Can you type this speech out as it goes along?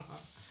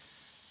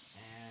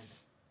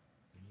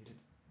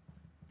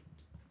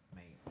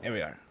Here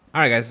we are.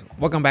 All right, guys.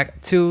 Welcome back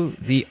to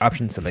the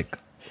Option Select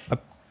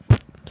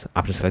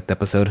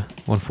episode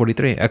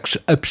 143.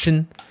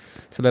 Option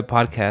Select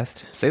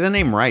podcast. Say the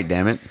name right,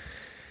 damn it.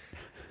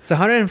 It's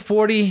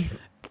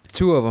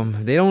 142 of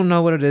them. They don't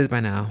know what it is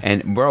by now.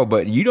 And bro,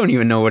 but you don't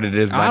even know what it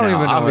is by now. I don't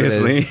even know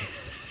obviously. what it is.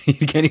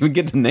 You can't even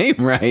get the name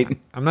right.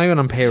 I'm not even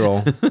on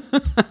payroll. They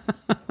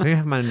don't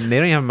have my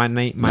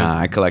name. Nah,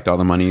 I collect all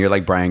the money. You're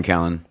like Brian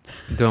Callen.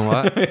 Doing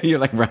what? You're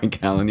like Brian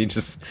Callen. He's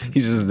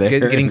just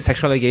there. Getting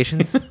sexual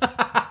allegations?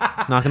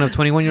 Knocking up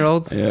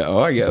 21-year-olds? Yeah.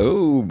 Oh, yeah.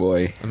 Oh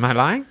boy. Am I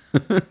lying?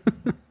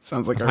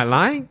 Sounds like Am I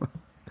lying?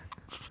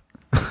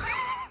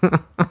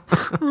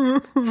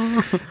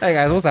 Hey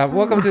guys, what's up?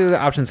 Welcome to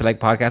the Option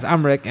Select podcast.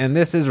 I'm Rick, and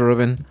this is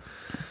Ruben,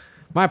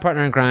 my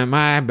partner in crime,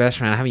 my best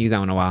friend. I haven't used that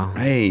one in a while.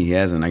 Hey, he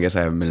hasn't. I guess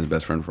I haven't been his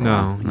best friend for a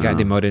while. No, you got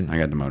demoted. I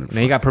got demoted.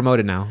 Now you got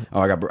promoted now. Oh,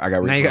 I got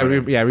Now you got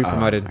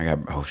re-promoted.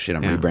 Oh shit,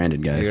 I'm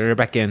rebranded, guys. You're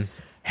back in.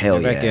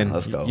 Hell You're yeah, back in.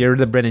 let's go. You're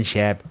the Brennan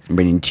Shab.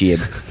 Brennan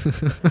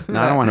Chib. No,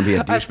 I don't want to be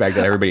a douchebag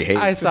that everybody hates.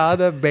 I saw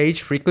the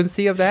beige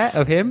frequency of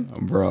him.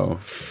 Bro,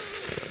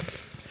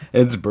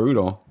 it's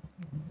brutal.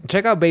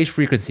 Check out beige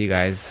frequency,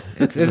 guys.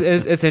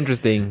 It's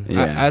interesting.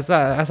 Yeah. I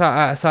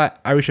saw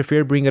Ari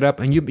Shafir bring it up,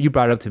 and you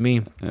brought it up to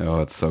me,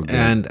 Oh, it's so good.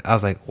 and I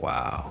was like,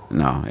 wow.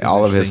 No,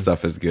 all of his interesting.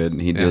 stuff is good.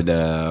 He did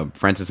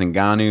Francis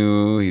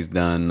Ngannou. He's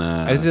done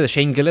I just did the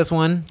Shane Gillis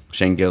one.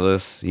 Shane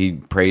Gillis. He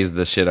praised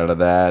the shit out of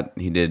that.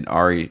 He did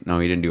Ari. No,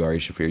 he didn't do Ari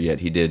Shafir yet.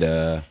 He did.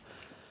 One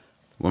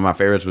of my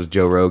favorites was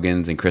Joe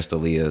Rogan's and Chris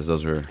D'Elia's.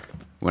 Those were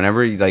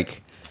whenever you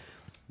like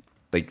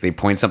they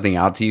point something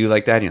out to you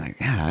like that. And you're like,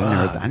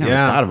 yeah, I never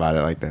thought about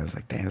it like that. It's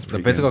like, damn, that's The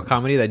pretty physical good.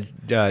 comedy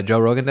that Joe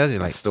Rogan does.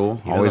 You're like, Stool.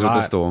 he does Always a with the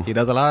lot. stool. He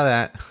does a lot of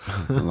that.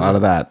 A lot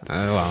of that.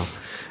 Oh, well,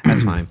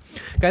 that's fine.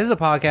 Guys, this is a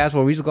podcast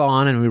where we just go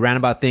on and we rant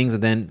about things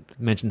and then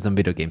mention some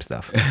video game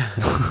stuff.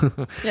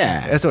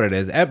 Yeah. That's what it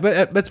is.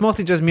 But it's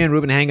mostly just me and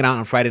Ruben hanging out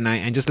on Friday night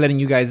and just letting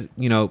you guys,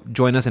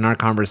 join us in our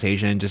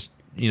conversation. Just,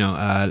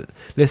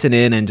 listen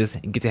in and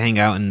just get to hang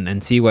out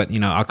and see what,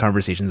 our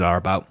conversations are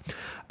about.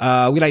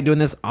 We like doing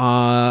this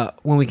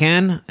when we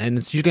can, and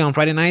it's usually on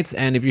Friday nights.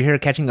 And if you're here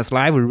catching us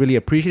live, we really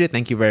appreciate it.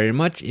 Thank you very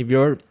much. If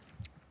you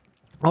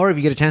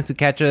get a chance to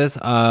catch us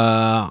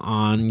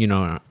on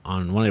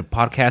one of the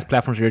podcast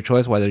platforms of your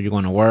choice, whether you're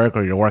going to work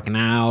or you're working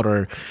out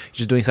or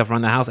just doing stuff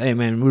around the house, hey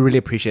man, we really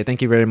appreciate it.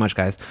 Thank you very much,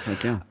 guys.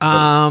 Thank you.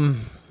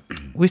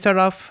 We start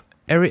off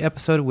every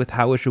episode with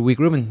how was your week,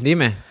 Ruben?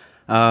 Dime.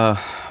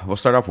 We'll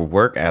start off with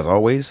work as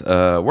always.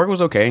 Work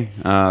was okay.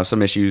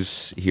 Some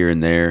issues here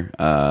and there.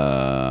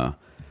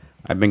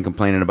 I've been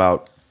complaining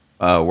about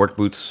work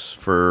boots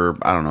for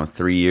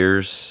 3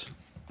 years.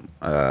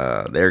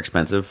 They're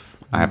expensive.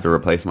 I have to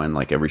replace mine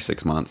like every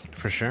 6 months.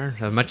 For sure.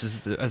 As much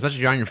as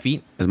you're on your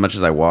feet. As much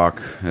as I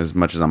walk, as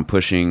much as I'm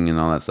pushing and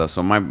all that stuff.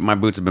 So my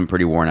boots have been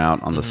pretty worn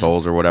out on the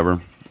soles or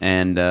whatever.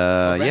 And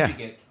brand yeah, you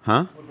get?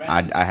 huh? What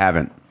brand I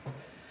haven't.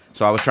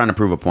 So I was trying to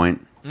prove a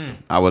point.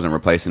 I wasn't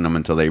replacing them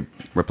until they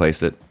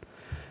replaced it,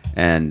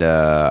 and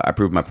I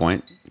proved my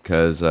point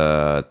because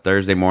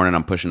Thursday morning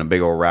I'm pushing a big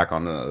old rack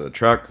on the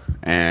truck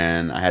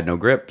and I had no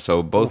grip,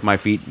 so both my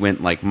feet went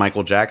like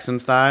Michael Jackson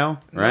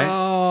style, right?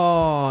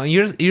 Oh,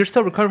 you're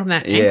still recovering from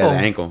that ankle. Yeah,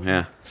 the ankle,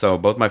 yeah. So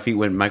both my feet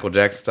went Michael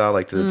Jackson style,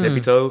 like to the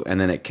tippy toe, and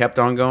then it kept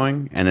on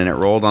going, and then it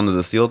rolled onto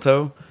the steel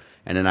toe,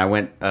 and then I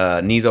went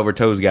knees over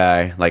toes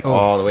guy, like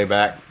all the way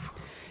back,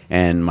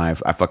 and I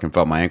fucking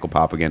felt my ankle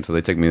pop again, so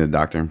they took me to the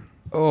doctor.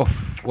 Oh,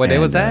 what day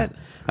was that?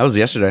 That was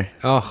yesterday.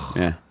 Oh,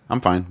 Yeah, I'm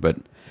fine, but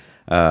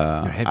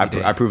heavy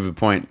day. I proved the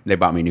point. They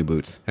bought me new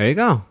boots. there you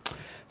go.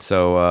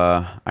 So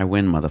I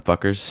win,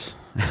 motherfuckers.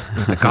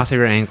 The cost of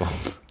your ankle.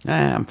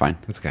 I'm fine.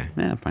 That's okay.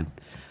 Yeah, I'm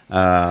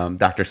fine.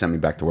 Doctor sent me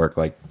back to work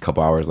like a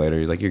couple hours later.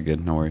 He's like, you're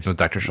good. No worries. It was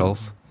Dr.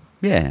 Schultz.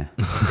 Yeah.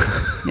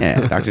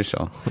 Yeah, Dr.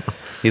 Shaw.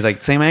 He's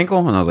like, same ankle?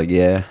 And I was like,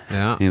 yeah.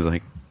 Yeah. He's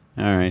like,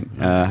 all right.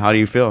 How do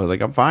you feel? I was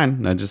like, I'm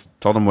fine. I just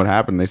told him what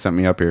happened. They sent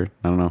me up here.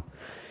 I don't know.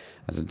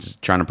 I was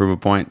just trying to prove a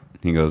point.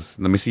 He goes,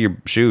 let me see your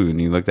shoe. And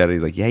he looked at it.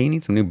 He's like, yeah, you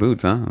need some new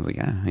boots, huh? I was like,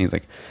 yeah. He's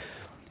like,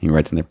 he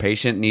writes in there,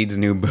 patient needs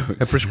new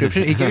boots. A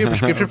prescription? He gave you a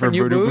prescription for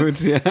new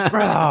boots? Yeah.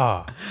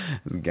 Bro.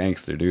 It's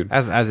gangster, dude.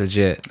 That's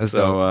legit. That's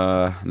dope.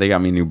 So they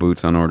got me new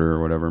boots on order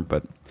or whatever.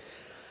 But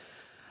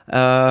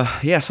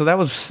yeah, so that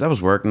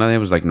was work. Nothing, it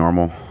was like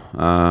normal.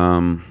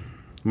 A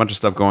bunch of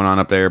stuff going on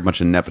up there, a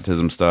bunch of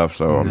nepotism stuff.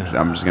 So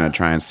I'm just gonna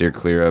try and steer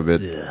clear of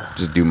it.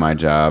 Just do my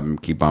job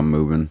and keep on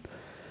moving.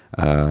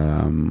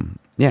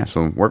 Yeah,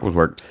 so work was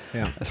work.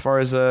 Yeah. As far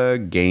as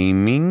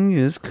gaming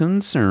is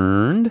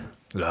concerned,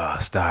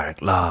 Lost Ark.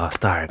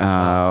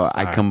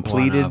 I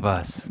completed One of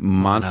us.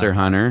 Monster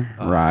Hunter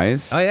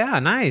Rise. Oh, yeah.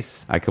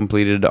 Nice. I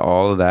completed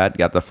all of that.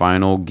 Got the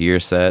final gear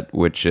set,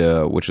 which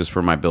was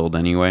for my build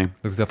anyway.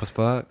 Looks dope as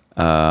fuck.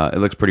 It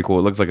looks pretty cool.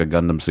 It looks like a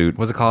Gundam suit.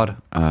 What's it called?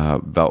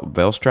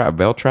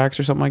 Veltrax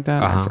or something like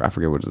that. Uh-huh. I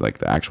forget what like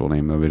the actual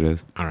name of it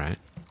is. All right.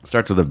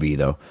 Starts with a V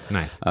though.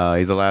 Nice.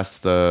 He's the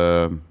last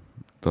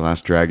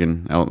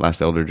dragon,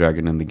 last Elder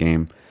Dragon in the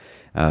game.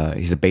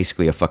 He's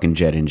basically a fucking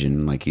jet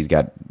engine. Like he's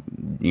got,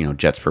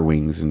 jets for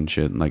wings and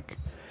shit. Like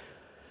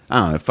I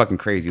don't know, fucking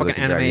crazy Fucking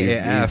looking anime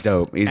dragon. He's AF.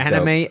 dope. He's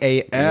Anime dope.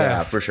 AF.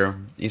 Yeah, for sure.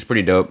 He's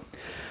pretty dope.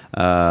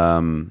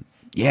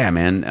 Yeah,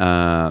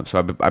 man.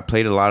 So I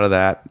played a lot of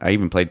that. I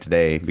even played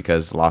today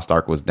because Lost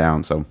Ark was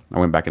down. So I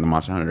went back into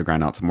Monster Hunter to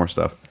grind out some more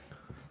stuff.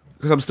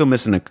 Because I'm still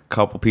missing a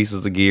couple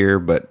pieces of gear,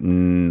 but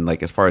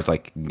like as far as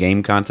like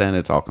game content,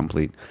 it's all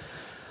complete.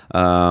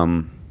 I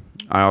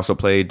also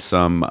played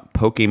some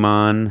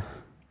Pokemon.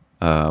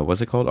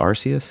 What's it called?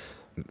 Arceus?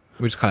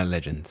 We just call it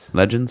Legends.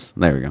 Legends?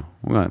 There we go.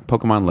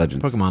 Pokemon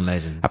Legends. Pokemon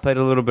Legends. I played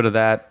a little bit of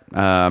that.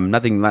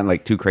 Nothing not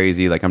like too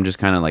crazy. Like I'm just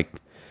kind of like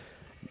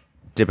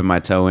dipping my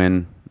toe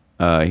in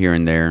here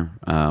and there.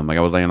 Like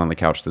I was laying on the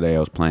couch today. I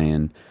was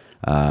playing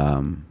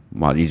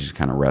while you just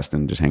kind of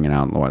resting, just hanging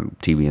out,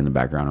 TV in the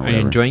background or Are whatever.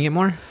 you enjoying it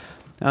more?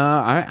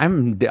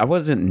 I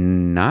wasn't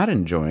not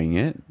enjoying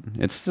it.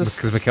 It's just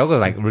Because Mikhail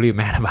was like really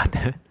mad about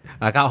that.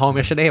 I got home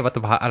yesterday about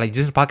this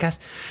podcast.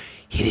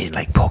 He didn't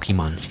like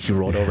Pokemon. He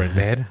rolled over in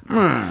bed.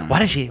 Why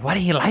didn't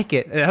he like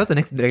it? That was the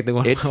next day.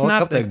 It's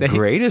not the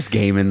greatest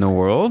game in the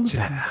world. She's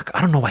like,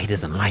 I don't know why he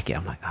doesn't like it.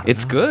 I'm like, I don't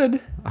It's know.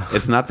 good.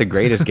 It's not the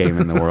greatest game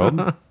in the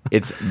world.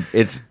 It's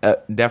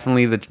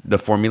definitely the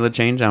formula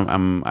change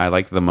I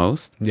like the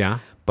most. Yeah.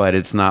 But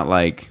it's not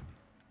like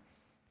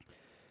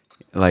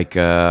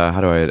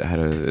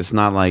it's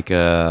not like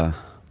I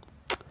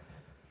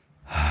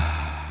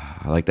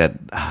like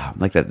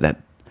that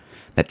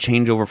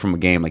changeover from a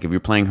game. Like if you're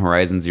playing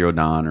Horizon Zero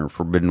Dawn or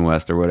Forbidden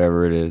West or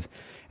whatever it is,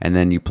 and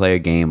then you play a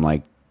game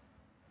like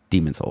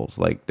Demon Souls,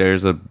 like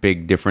there's a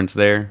big difference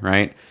there,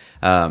 right?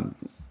 I'm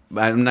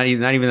not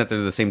even that they're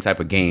the same type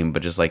of game,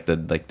 but just like the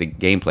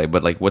gameplay.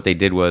 But like what they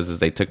did is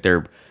they took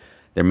their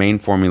main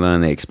formula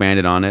and they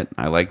expanded on it.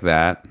 I like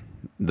that.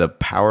 The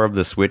power of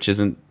the Switch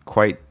isn't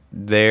quite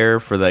there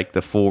for like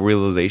the full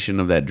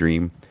realization of that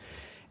dream,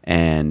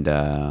 and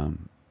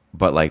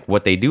but like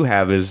what they do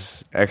have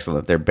is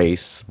excellent. Their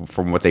base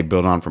from what they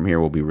build on from here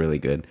will be really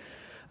good.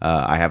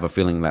 I have a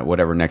feeling that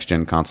whatever next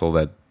gen console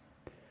that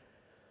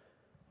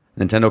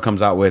Nintendo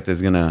comes out with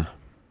is gonna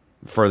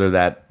further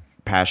that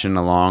passion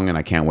along, and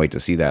I can't wait to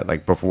see that.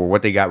 Like before,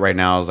 what they got right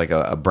now is like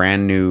a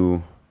brand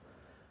new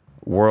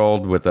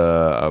world with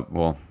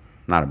well,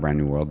 not a brand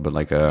new world, but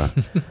like a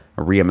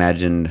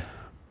reimagined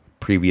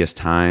previous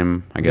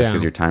time, I guess,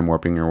 because you're time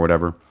warping or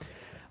whatever.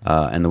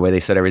 And the way they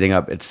set everything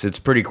up, it's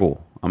pretty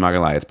cool. I'm not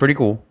gonna lie, it's pretty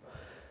cool.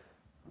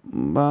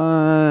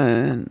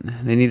 But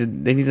they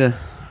need to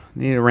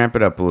ramp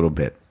it up a little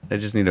bit. They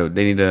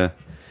need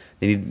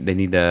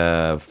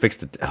to fix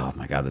the. Oh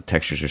my god, the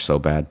textures are so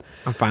bad.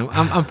 I'm fine.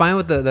 I'm fine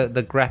with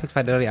the graphics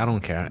fidelity. I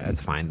don't care.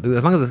 It's fine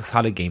as long as it's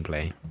solid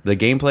gameplay. The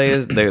gameplay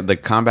is the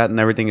combat and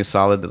everything is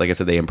solid. Like I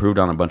said, they improved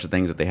on a bunch of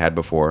things that they had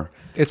before.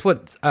 It's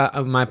what,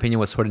 in my opinion,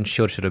 what Sword and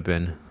Shield should have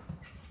been.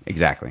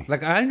 Exactly.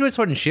 Like I enjoyed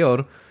Sword and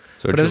Shield,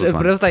 Sword but and Shield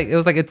was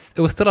fun. it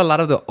was still a lot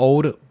of the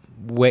old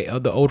way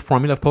of the old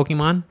formula of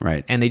Pokemon,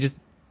 Right. And they just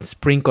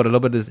sprinkled a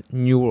little bit of this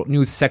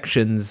new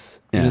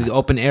sections, these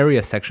open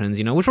area sections,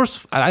 which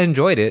was I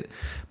enjoyed it,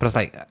 but it's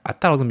like I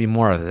thought it was gonna be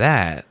more of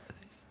that.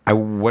 I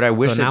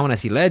wish. So now when I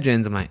see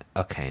Legends, I'm like,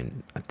 okay,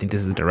 I think this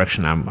is the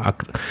direction I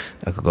could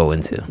go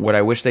into. What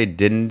I wish they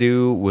didn't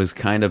do was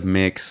kind of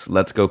mix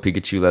Let's Go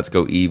Pikachu, Let's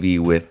Go Eevee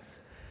with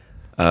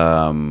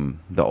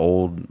the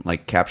old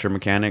like capture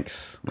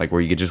mechanics, like where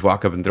you could just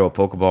walk up and throw a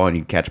Pokeball and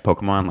you catch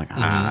Pokemon. Like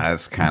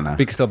that's kind of,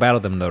 You can still battle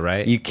them though,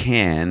 right? you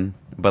can,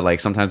 but like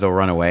sometimes they'll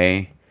run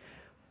away.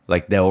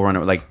 Like they'll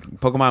run like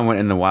Pokemon went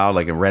in the wild,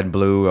 like in red,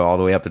 blue, all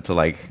the way up into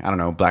like I don't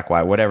know, black,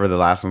 white, whatever the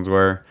last ones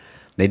were.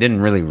 They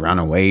didn't really run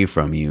away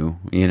from you,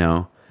 These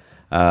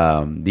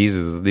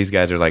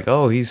guys are like,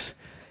 oh, he's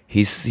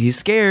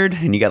scared,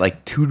 and you got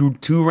like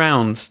two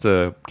rounds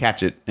to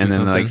catch it, and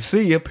then they're like,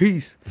 see ya,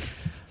 peace. I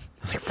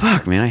was like,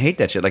 fuck, man, I hate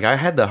that shit. Like I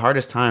had the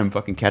hardest time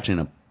fucking catching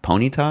a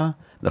Ponyta,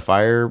 the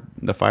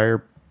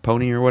fire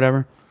pony or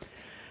whatever.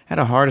 Had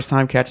the hardest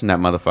time catching that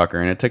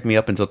motherfucker, and it took me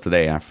up until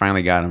today. I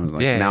finally got him.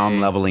 Now I'm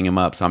leveling him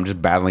up, so I'm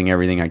just battling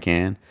everything I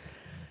can.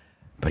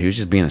 But he was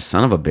just being a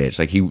son of a bitch.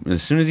 Like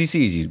as soon as he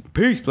sees you,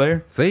 peace,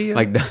 player. See ya.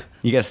 Like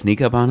you got to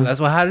sneak up on him. That's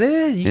how it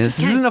is.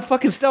 This isn't a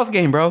fucking stealth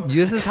game, bro.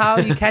 This is how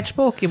you catch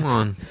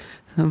Pokemon.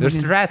 There's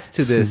strats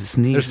to this.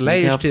 There's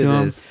layers to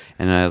this.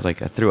 And I was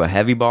like, I threw a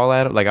heavy ball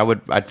at him. Like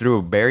I threw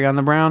a berry on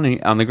the ground,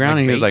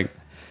 and he was like,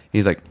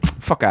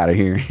 fuck out of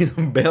here. He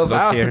bails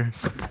out.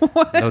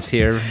 What? Those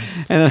here.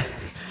 And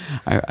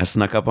I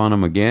snuck up on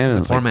him again.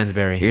 It's a poor man's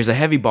berry. Here's a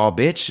heavy ball,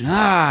 bitch.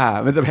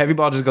 But the heavy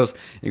ball just goes.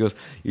 He goes.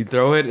 You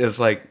throw it. It's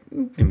like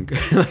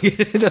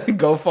it doesn't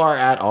go far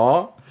at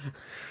all.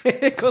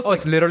 It goes.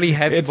 It's literally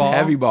heavy ball. It's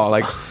heavy ball.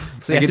 Like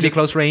so, you have to be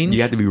close range.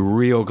 You have to be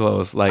real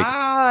close. Like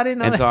I didn't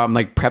know. And that. so I'm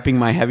like prepping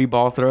my heavy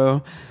ball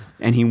throw,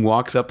 and he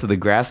walks up to the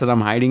grass that I'm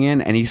hiding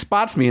in, and he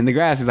spots me in the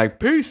grass. He's like,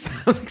 "Peace." I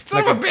was like,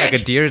 "Son of a bitch!" Like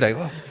a deer. Like,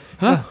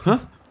 huh?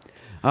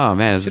 Oh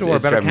man, should have wore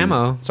better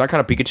camo. So I caught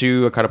a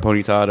Pikachu. I caught a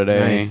Ponyta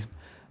today. Nice.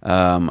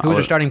 Who was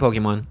your starting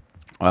Pokemon?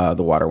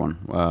 The water one,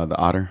 the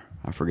otter.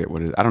 I forget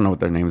what it is. I don't know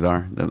what their names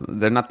are.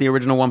 They're not the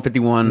original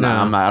 151. No.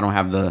 I don't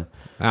have the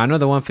I know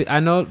the 150. I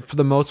know for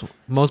the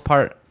most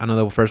part. I know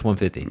the first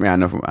 150. Yeah, I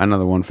know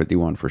the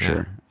 151 for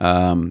sure.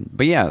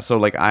 But yeah, so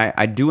like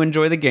I do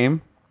enjoy the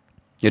game.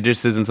 It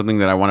just isn't something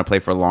that I want to play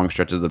for long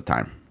stretches of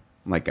time.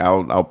 Like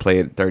I'll play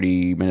it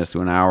 30 minutes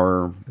to an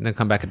hour, And then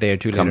come back a day or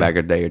two. come later.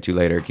 back a day or two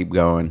later, keep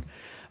going,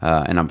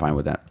 and I'm fine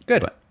with that.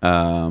 Good. But,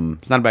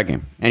 it's not a bad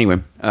game. Anyway,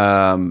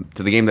 to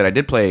the game that I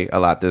did play a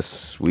lot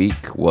this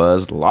week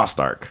was Lost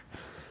Ark.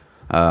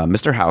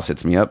 Mr. House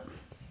hits me up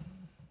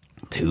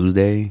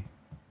Tuesday,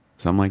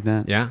 something like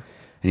that. Yeah.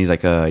 And he's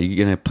like, "You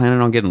gonna planning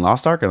on getting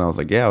Lost Ark?" And I was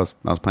like, "Yeah, I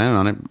was planning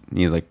on it." And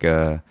he's like,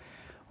 "Well,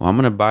 I'm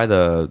gonna buy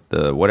the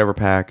whatever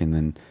pack, and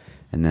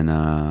then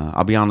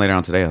I'll be on later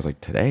on today." I was like,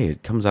 "Today?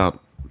 It comes out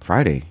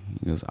Friday."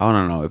 He goes, "Oh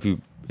no, if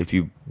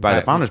you buy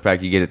the Founders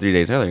Pack, you get it 3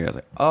 days earlier." I was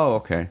like, "Oh,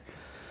 okay."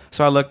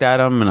 So I looked at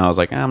him and I was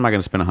like, "I'm not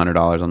gonna spend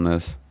 $100 on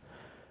this,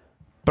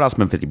 but I'll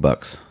spend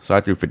 $50." So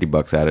I threw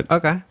 $50 at it.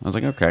 Okay. I was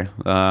like, "Okay,"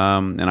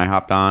 and I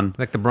hopped on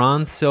Like the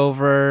bronze,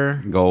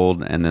 silver,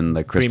 gold, and then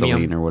the crystalline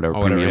Premium. or whatever,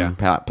 Or whatever, premium,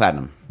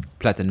 platinum.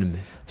 platinum.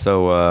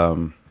 So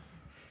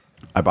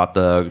I bought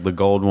the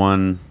gold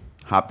one,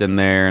 hopped in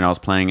there, and I was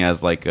playing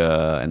as like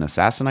an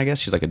assassin, I guess.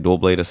 She's like a dual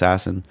blade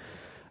assassin.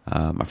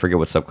 I forget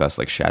what subclass,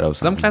 like shadow.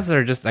 Some classes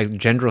are just like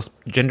gender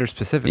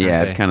specific. Yeah,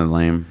 aren't it's they? kind of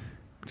lame.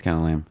 It's kind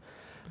of lame.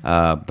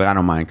 But I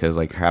don't mind because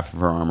like half of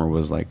her armor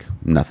was like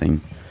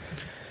nothing.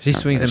 She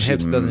swings them She's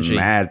hips, doesn't she?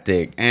 Mad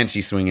thick, and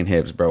she's swinging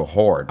hips, bro.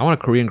 Hard. I want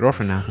a Korean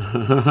girlfriend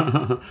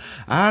now.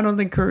 I don't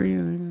think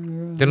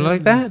Korean. Didn't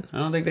like that? I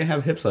don't think they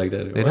have hips like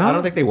that. They I don't?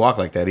 don't think they walk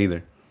like that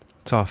either.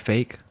 It's all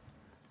fake.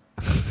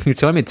 You're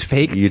telling me it's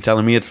fake? You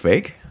telling me it's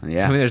fake? Tell me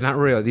Yeah. there's not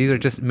real. These are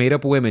just made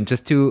up women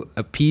just to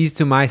appease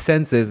to my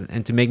senses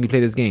and to make me play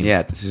this game.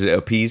 Yeah, to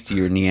appease to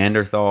your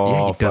Neanderthal.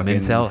 Yeah, you dumb fucking-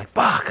 incel. Like,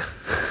 fuck.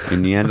 Your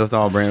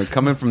Neanderthal brain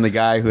coming from the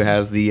guy who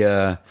has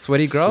the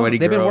Sweaty girls? They've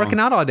been girl. working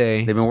out all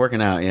day. They've been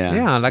working out, yeah.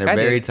 Yeah, like They're I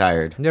very did.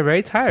 tired They're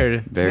very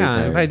tired. Very yeah, tired.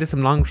 I probably did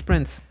some long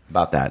sprints.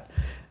 about that.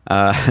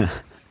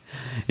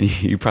 And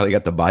you probably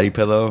got the body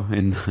pillow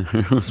and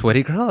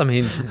Sweaty girl? I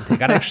mean, they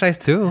got to exercise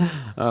too.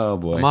 oh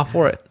boy. I'm all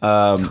for it.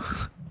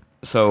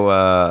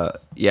 So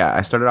yeah,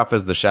 I started off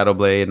as the Shadow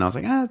Blade, and I was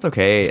like, it's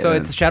okay. So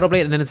And it's Shadow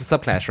Blade and then it's a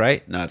subclass,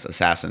 right? no, it's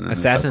Assassin. And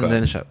Assassin and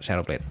subclass. then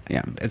Shadow Blade.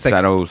 yeah, It's like,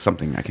 Shadow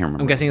something. I can't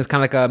remember. I'm guessing it's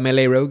kind of like a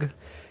melee rogue.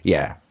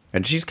 Yeah,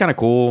 and she's kind of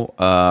cool.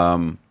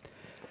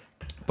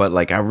 But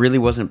like, I really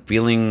wasn't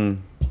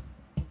feeling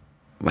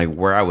like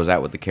where I was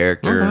at with the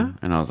character, Okay.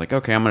 and I was like,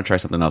 okay, I'm gonna try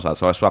something else out.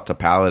 So I swapped to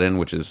Paladin,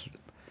 which is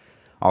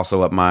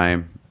also up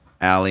my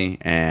alley,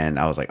 and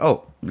I was like,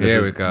 oh,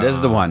 Here we go. This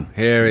is the one.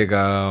 Here we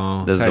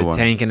go. This is the Started one.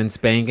 tanking and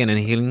spanking and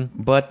healing.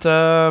 But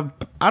I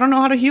don't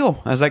know how to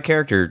heal as that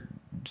character,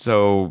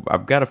 so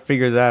I've got to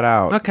figure that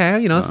out.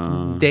 Okay,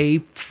 it's day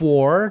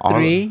 4,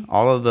 3.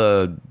 All of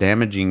the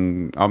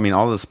damaging, I mean,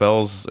 all the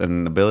spells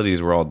and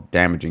abilities were all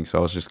damaging. So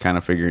I was just kind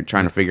of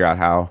trying to figure out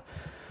how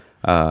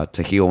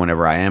to heal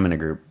whenever I am in a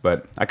group.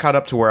 But I caught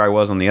up to where I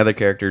was on the other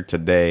character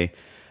today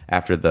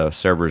after the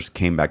servers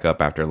came back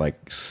up after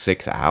like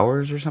 6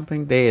 hours or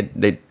something. They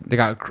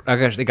got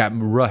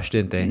rushed,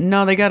 didn't they?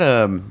 no, they had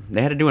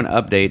to do an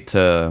update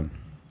to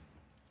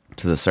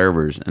the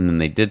servers, and then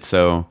they did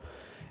so,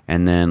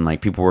 and then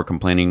like people were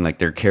complaining like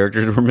their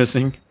characters were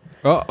missing.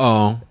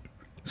 Uh-oh.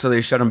 So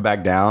they shut them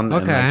back down and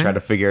Okay. like, tried to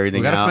figure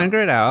everything We got out. to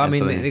figure it out. I And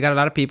mean, so they got a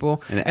lot of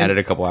people. and it added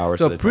a couple hours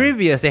So to the time.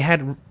 previous, they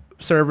had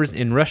servers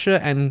in Russia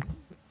and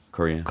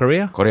Korea.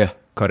 Korea? Korea.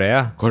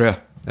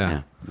 Korea.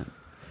 Yeah.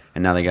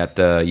 And now they got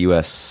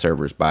U.S.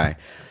 servers by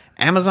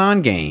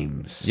Amazon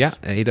Games. Yeah,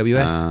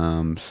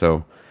 AWS.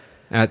 So,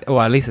 Well,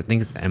 at least I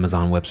think it's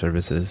Amazon Web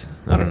Services.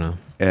 I don't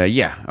know.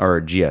 yeah, or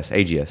AGS.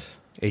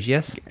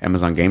 AGS?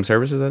 Amazon Game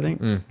Services, I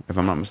think, if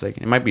I'm not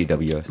mistaken. It might be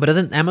WS. But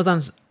doesn't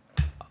Amazon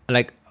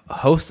like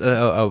host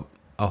a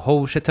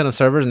whole shit ton of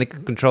servers and they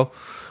can control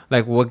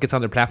like what gets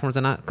on their platforms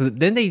and not? Because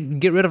then they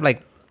get rid of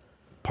like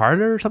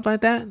Parler or something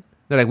like that.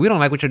 They're like, we don't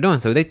like what you're doing,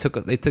 so they took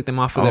them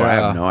off of their I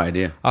have no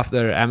idea. off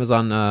their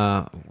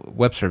Amazon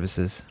Web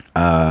Services.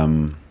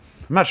 I'm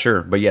not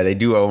sure, but yeah, they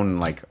do own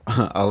like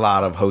a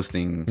lot of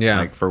hosting, Yeah.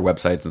 like for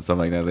websites and stuff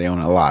like that. They own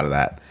a lot of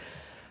that.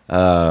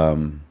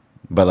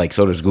 But like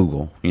so does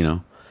Google, Big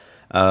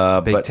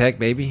but tech,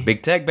 baby.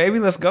 big tech, baby.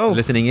 Let's go.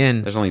 Listening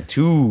in. There's only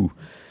two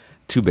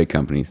big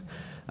companies.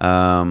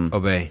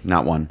 Obey.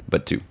 Not one,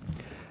 but two.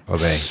 Obey.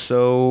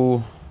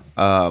 So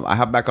I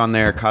hop back on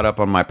there, caught up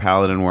on my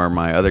Paladin where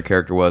my other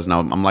character was. Now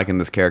I'm liking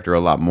this character a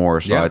lot more,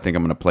 so Yeah. I think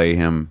I'm gonna play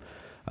him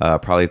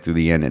probably through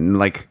the end. And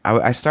like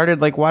I started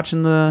like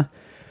watching the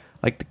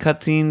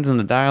cutscenes and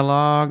the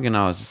dialogue, and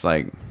I was just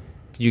like,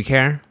 You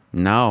care?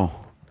 no.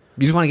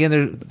 You just want to get in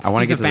there, I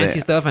wanna see get some to the- fancy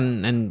stuff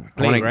and I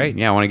play, wanna, it, right?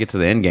 Yeah, I want to get to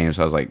the end game.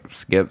 So I was like,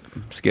 skip.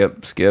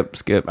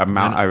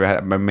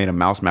 I made a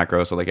mouse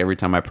macro, so like every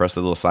time I press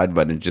the little side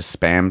button, it just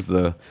spams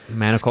the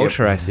Man of skip.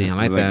 culture, I see. I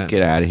like that.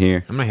 Get out of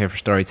here. I'm not here for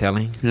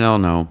storytelling. No. I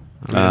mean,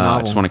 a I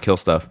novel. just want to kill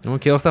stuff. I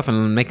want to kill stuff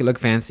and make it look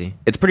fancy.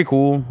 It's pretty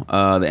cool.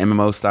 The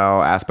MMO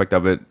style aspect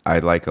of it, I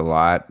like a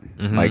lot.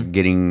 Mm-hmm. Like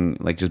getting,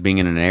 like just being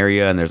in an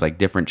area and there's like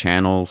different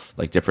channels,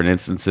 like different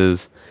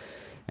instances,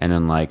 and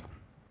then like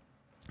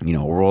you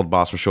know, a world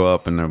boss will show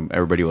up and then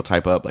everybody will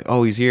type up like,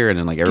 "Oh, he's here," and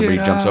then like everybody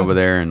jumps over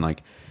there and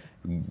like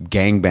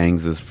gang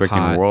bangs this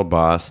freaking world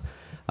boss.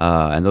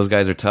 And those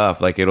guys are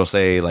tough. Like it'll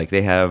say like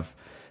they have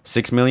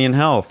 6 million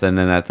health, and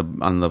then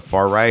on the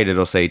far right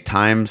it'll say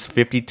times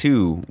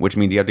 52, which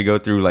means you have to go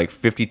through like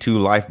 52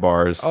 life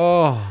bars.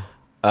 Oh,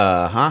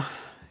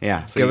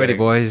 yeah. So get ready,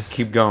 boys.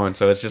 Keep going.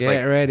 So it's just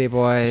get ready,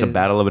 boys. It's a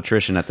battle of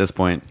attrition at this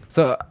point.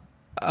 So,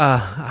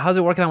 how's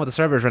it working out with the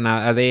servers right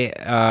now? Are they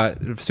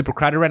super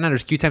crowded right now?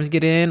 There's queue times to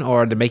get in,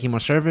 or they're making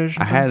more servers?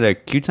 I had a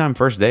queue time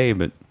first day,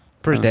 but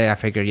first day I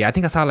figured. Yeah, I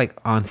think I saw like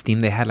on Steam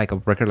they had like a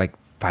record like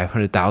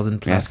 500,000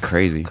 plus. That's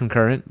crazy.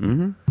 Concurrent.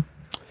 Mm-hmm.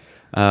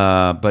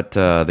 But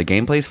the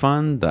gameplay's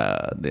fun.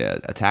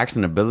 The attacks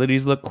and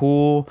abilities look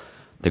cool.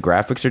 The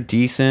graphics are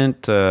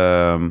decent.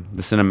 The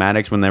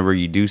cinematics, whenever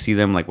you do see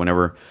them, like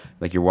whenever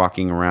like you're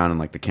walking around and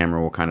like the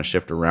camera will kind of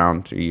shift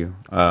around to you.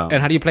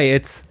 And how do you play?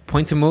 It's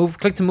point to move,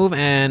 click to move,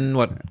 and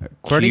what?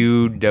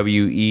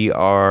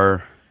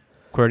 QWER.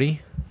 QWER.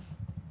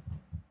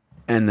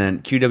 And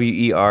then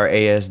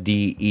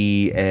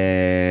QWERASDE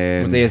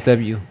and what's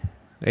ASW?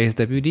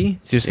 ASWD?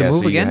 It's just to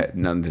move again?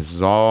 No, this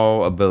is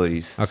all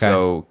abilities. Okay.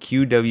 So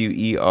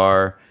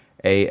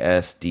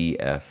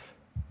QWERASDF.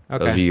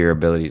 Okay. Those are your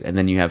abilities. And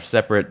then you have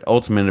separate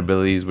ultimate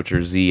abilities, which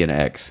are Z and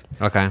X,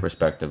 okay,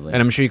 respectively.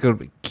 And I'm sure you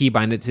could key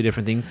bind it to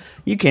different things.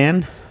 You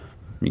can.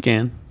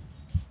 Good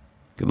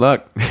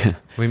luck. What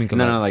do you mean?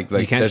 No, like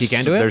you can't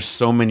do it? There's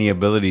so many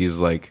abilities,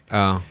 like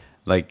you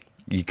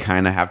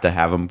kind of have to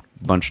have them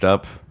bunched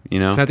up, you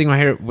know? So I think right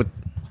here,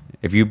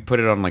 if you put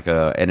it on like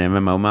an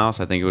MMO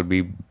mouse, I think it would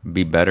be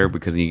better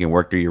because you can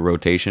work through your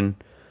rotation.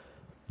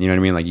 You know what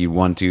I mean? Like you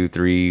 1, 2,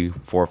 3,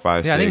 4,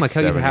 5, 6. Yeah, I think my used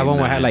to have one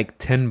where I had 9. like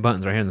 10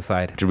 buttons right here on the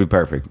side. Which would be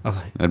perfect.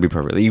 That'd be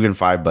perfect. Even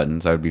 5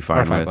 buttons, I would be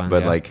fine with.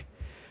 Buttons,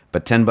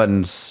 but 10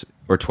 buttons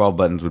or 12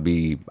 buttons would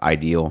be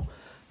ideal.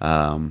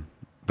 But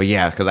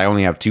yeah, because I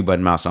only have 2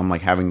 button mouse, so I'm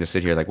like having to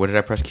sit here like, what did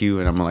I press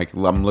Q? And I'm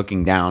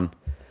looking down,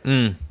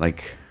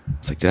 like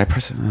it's like, did I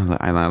press it? And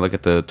I look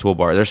at the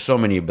toolbar. There's so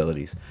many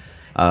abilities,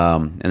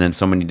 and then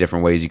so many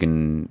different ways you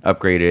can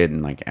upgrade it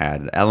and like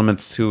add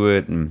elements to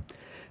it and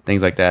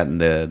things like that.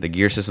 And the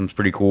gear system's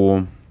pretty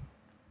cool.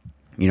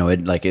 You know,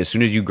 it like as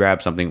soon as you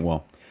grab something,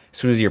 as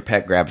soon as your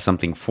pet grabs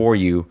something for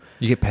you,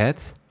 you get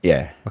pets.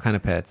 Yeah. What kind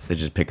of pets? They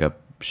just pick up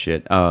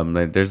shit.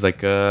 There's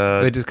like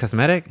Are they just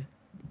cosmetic?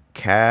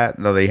 Cat.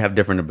 No, they have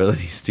different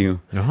abilities too.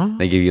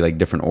 They give you like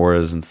different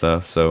auras and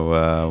stuff.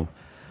 So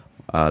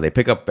they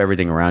pick up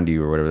everything around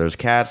you or whatever. There's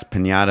cats,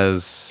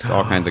 piñatas,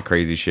 all kinds of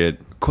crazy shit.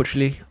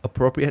 Culturally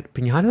appropriate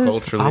piñatas.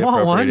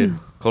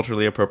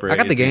 Culturally appropriate. I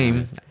got the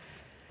game.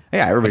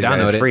 Yeah, everybody's got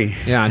it. It's free.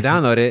 Yeah, I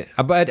download it.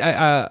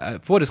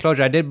 But full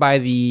disclosure, I did buy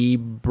the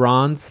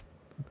bronze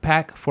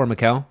pack for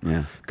Mikkel.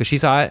 Yeah. Because she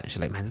saw it. She's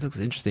like, man, this looks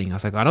interesting. I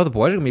was like, I know the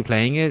boys are going to be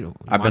playing it.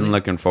 I've been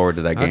looking forward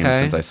to that game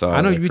since I saw it.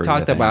 I know you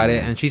talked about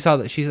it. And she saw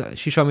that she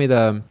showed me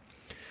the,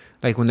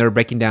 like when they were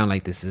breaking down,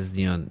 like this is,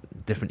 you know,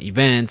 different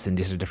events and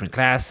these are different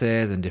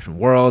classes and different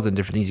worlds and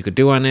different things you could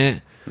do on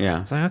it. Yeah.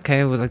 I was like, okay.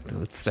 It was like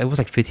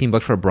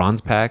 $15 for a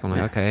bronze pack. I'm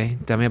like, okay,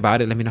 tell me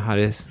about it. Let me know how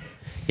it is.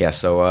 Yeah,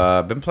 so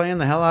I've been playing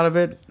the hell out of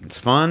it. It's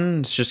fun.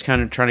 It's just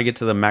kind of trying to get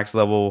to the max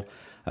level,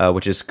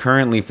 which is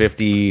currently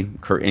 50.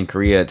 In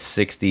Korea, it's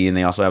 60, and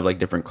they also have like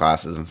different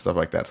classes and stuff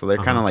like that. So they're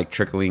kind of like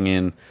trickling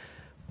in,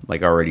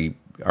 like already.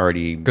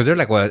 Because they're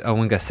like what?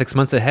 I got 6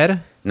 months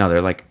ahead. No,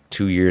 they're like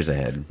 2 years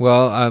ahead.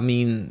 Well, I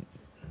mean,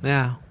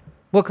 yeah.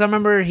 Well, because I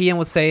remember Ian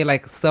would say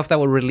like stuff that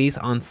would release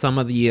on some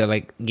of the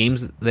like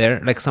games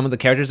there, like some of the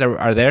characters that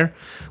are there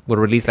would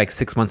release like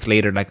 6 months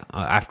later, like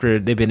after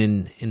they've been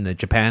in the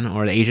Japan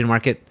or the Asian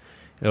market.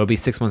 It'll be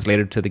 6 months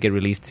later till they get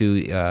released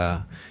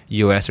to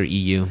US or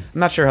EU. I'm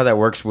not sure how that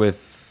works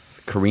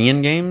with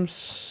Korean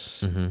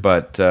games,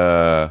 but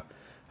I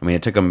mean,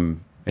 it took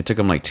them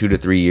like 2 to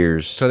 3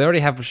 years. So they already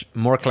have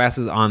more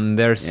classes on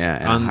their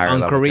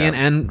on Korean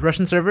and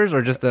Russian servers,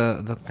 or just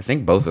the I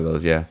think both of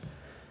those, yeah.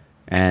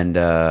 And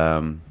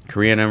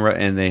Korean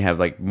and they have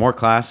like more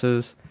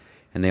classes,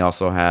 and they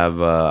also have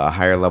a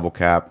higher level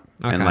cap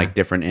and like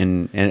different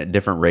in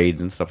different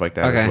raids and stuff like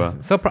that. Okay, as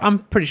well. So I'm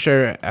pretty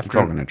sure after it's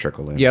all gonna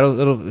trickle in. Yeah,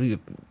 it'll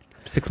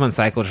 6 month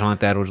cycle or something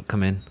like that will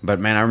come in. But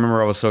man, I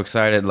remember I was so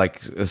excited.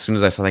 Like as soon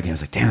as I saw that game, I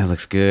was like, "Damn, that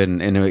looks good!"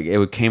 And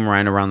it came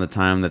right around the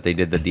time that they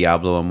did the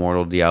Diablo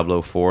Immortal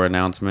Diablo 4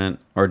 announcement,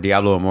 or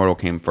Diablo Immortal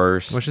came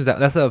first. Which is that?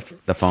 That's the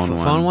phone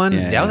one. Phone one.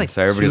 Yeah, that was like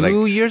so everybody's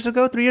 2 years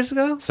ago, 3 years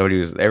ago. So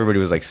everybody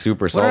was like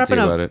super salty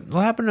about it.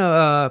 What happened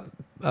to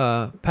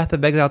Path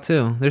of Exile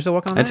 2? They're still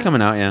working on that? It's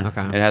coming out, yeah.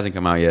 Okay. It hasn't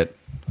come out yet.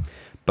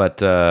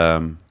 But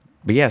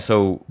yeah,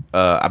 so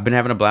I've been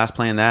having a blast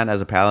playing that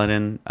as a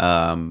paladin.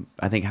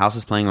 I think House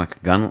is playing like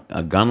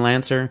a gun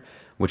lancer,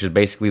 which is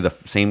basically the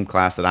same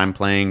class that I'm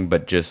playing,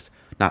 but just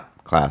not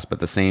class, but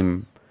the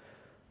same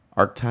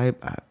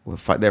archetype.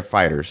 They're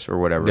fighters or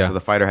whatever. Yeah. So the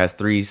fighter has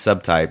 3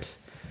 subtypes,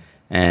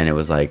 and it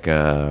was like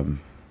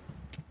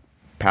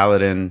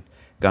paladin,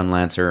 gun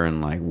lancer,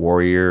 and like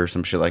warrior or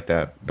some shit like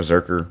that.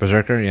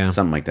 Berserker, yeah,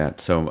 something like that.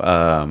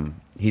 So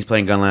he's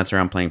playing gun lancer,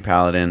 I'm playing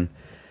paladin.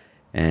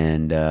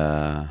 And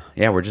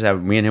we're just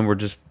having, me and him were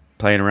just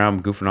playing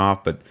around, goofing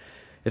off, but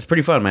it's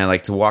pretty fun, man.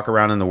 Like to walk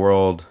around in the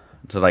world,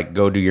 to like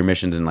go do your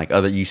missions, and like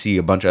you see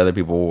a bunch of other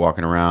people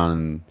walking around,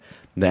 and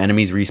the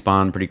enemies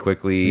respawn pretty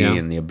quickly,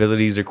 and the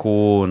abilities are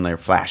cool and they're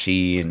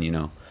flashy, and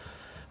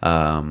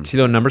see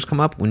little numbers come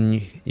up when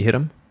you hit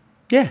them.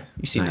 Yeah,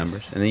 you see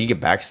numbers, and then you get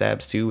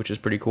backstabs too, which is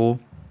pretty cool.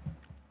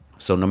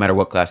 So no matter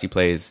what class you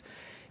play,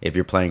 if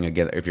you're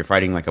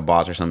fighting like a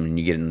boss or something, and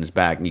you get in his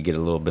back, and you get a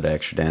little bit of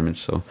extra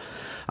damage. So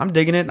I'm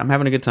digging it. I'm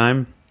having a good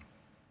time.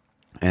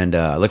 And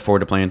I look forward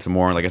to playing some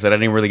more. Like I said, I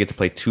didn't really get to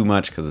play too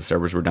much because the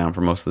servers were down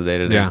for most of the day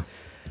today. Yeah.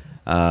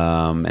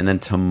 And then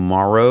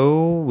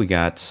tomorrow we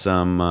got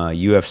some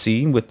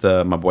UFC with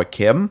my boy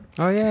Kim.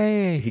 Oh,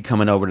 yay. He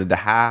coming over to the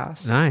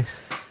house. Nice.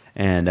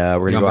 And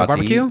we're going to go out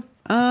barbecue? to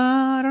eat.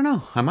 I don't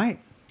know. I might.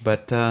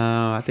 But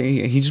I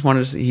think he just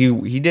wanted to.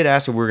 He did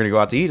ask if we were going to go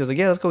out to eat. I was like,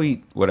 yeah, let's go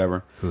eat.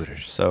 Whatever.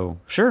 Hooters. So,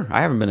 sure.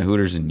 I haven't been to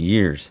Hooters in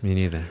years. Me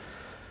neither.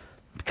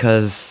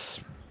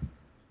 Because...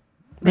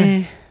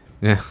 Yeah.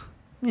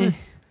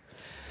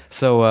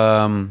 So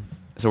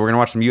we're gonna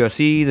watch some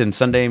UFC. Then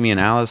Sunday, me and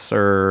Alice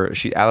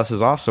Alice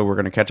is off, so we're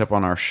gonna catch up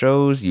on our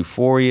shows.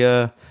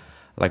 Euphoria,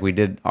 like we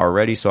did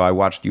already. So I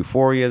watched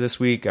Euphoria this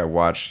week. I haven't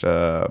watched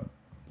Boba,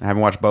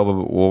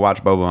 but we'll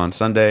watch Boba on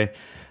Sunday.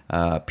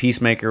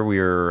 Peacemaker, we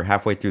are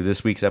halfway through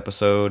this week's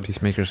episode.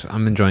 Peacemakers,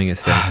 I'm enjoying it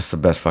still. It's the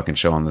best fucking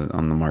show on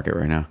the market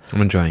right now.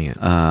 I'm enjoying it.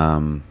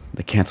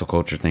 The cancel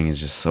culture thing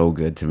is just so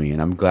good to me,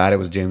 and I'm glad it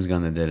was James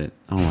Gunn that did it.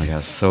 Oh my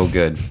god, so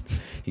good.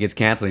 He gets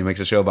canceled. He makes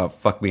a show about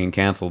fuck being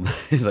canceled.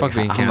 He's fuck like,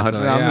 being canceled.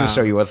 I'm going to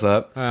show you what's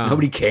up. Yeah.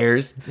 Nobody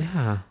cares.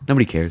 Yeah.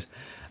 Nobody cares.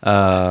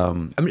 I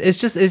mean, it's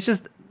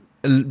just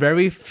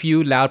very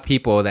few loud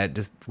people that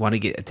just want to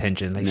get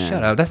attention. Like,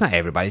 shut up. That's not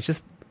everybody.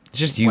 It's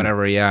just you.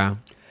 Whatever. Yeah.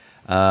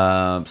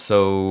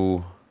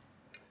 So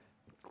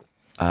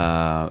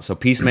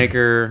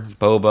Peacemaker,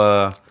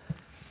 Boba,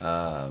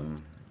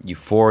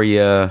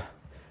 Euphoria.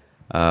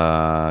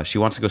 She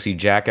wants to go see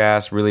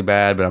Jackass really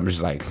bad, but I'm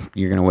just like,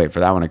 you're gonna wait for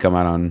that one to come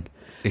out on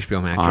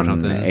HBO Max on or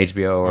something.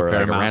 HBO or like a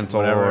Paramount,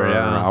 rental, whatever, or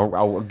yeah.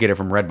 I'll get it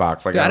from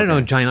Redbox. Like, Dude, I don't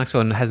know. Johnny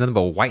Knoxville has nothing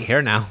but white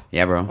hair now.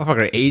 Yeah, bro.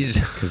 Motherfucker aged.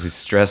 Because he's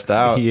stressed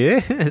out.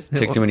 Yes.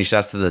 Took too many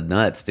shots to the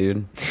nuts,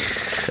 dude.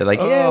 They're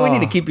like, yeah, we need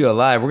to keep you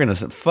alive. We're gonna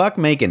fuck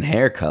making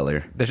hair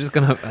color. They're just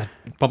gonna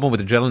bump him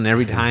with adrenaline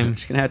every time. We're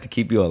just gonna have to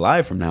keep you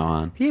alive from now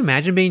on. Can you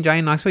imagine being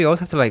Johnny Knoxville? You always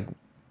have to like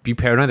be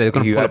paranoid that they're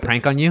gonna pull a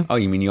prank on you. Oh,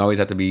 you mean you always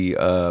have to be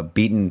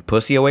beating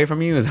pussy away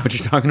from you? Is that what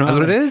you're talking about? That's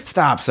what it is?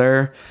 Stop,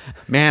 sir.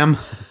 Ma'am.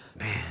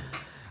 Man.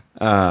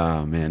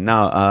 Oh, man.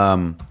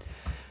 No,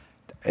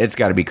 it's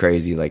got to be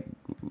crazy. Like,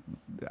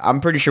 I'm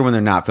pretty sure when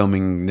they're not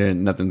filming,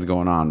 nothing's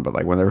going on. But,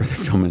 like, whenever they're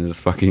filming, it's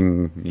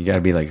fucking... You got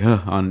to be like,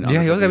 on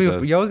yeah, you always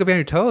gotta be on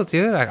your toes,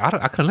 dude. Like,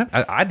 I couldn't...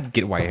 I'd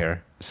get white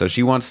hair. So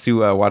she wants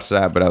to watch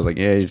that, but I was like,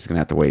 yeah, you're just going to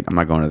have to wait. I'm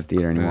not going to the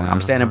theater anymore.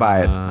 I'm standing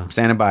by it. I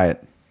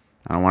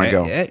don't want to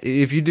go.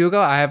 If you do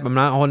go, I'm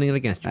not holding it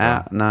against you.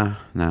 No.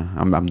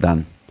 I'm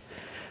done.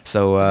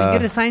 So then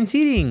get assigned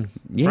seating,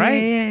 right?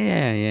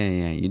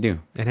 Yeah. You do,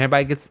 and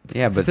everybody gets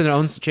sits in their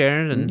own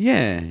chairs and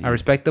are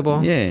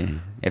respectable. Yeah,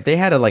 if they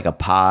had a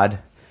pod,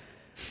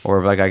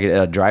 or like I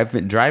could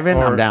drive-in,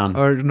 I'm down.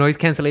 Or noise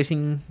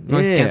cancellation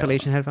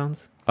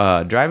headphones.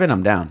 Drive-in,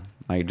 I'm down.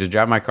 Like just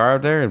drive my car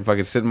up there and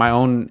fucking sit in my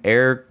own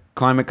air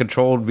climate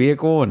controlled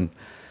vehicle and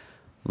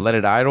let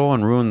it idle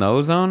and ruin the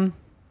ozone.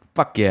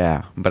 Fuck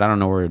yeah! But I don't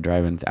know where to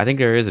drive in. I think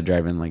there is a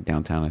drive-in like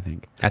downtown. I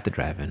think at the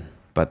drive-in.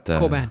 But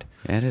cool band.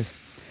 Yeah, it is.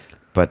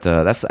 But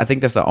I think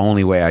that's the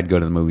only way I'd go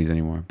to the movies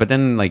anymore. But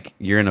then, like,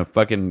 you're in a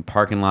fucking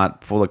parking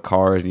lot full of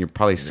cars, and you're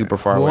probably super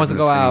far away. Who wants from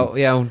to go the out?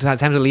 Yeah,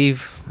 time to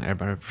leave.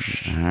 Everybody,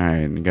 all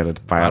right, you got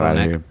to file out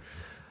of here.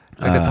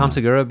 Like the Tom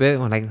Segura bit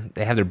when like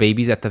they have their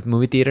babies at the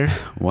movie theater.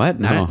 What?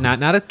 No,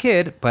 not a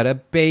kid, but a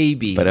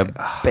baby. But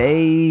a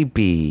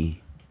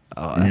baby.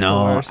 Oh, that's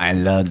no, I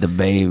love the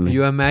baby.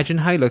 You imagine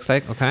how he looks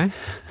like, okay?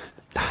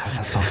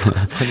 That's so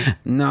funny.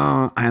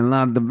 No, I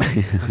love the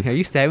baby. Are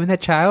you stabbing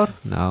that child?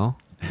 No.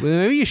 Well,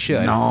 maybe you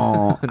should.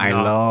 No, I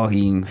love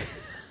him.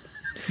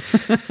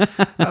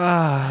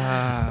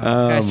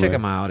 Guys, check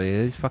him out.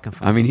 He's fucking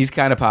funny. I mean, he's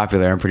kind of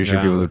popular. I'm pretty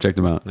sure people have checked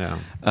him out. Yeah.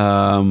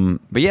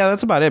 But yeah,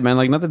 that's about it, man.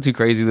 Like nothing too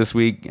crazy this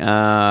week.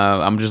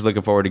 I'm just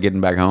looking forward to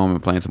getting back home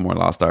and playing some more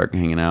Lost Ark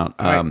and hanging out.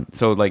 Right.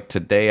 So like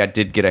today, I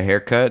did get a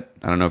haircut.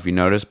 I don't know if you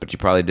noticed, but you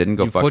probably didn't.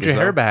 Go fuck yourself. Pulled your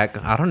hair back.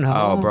 I don't know.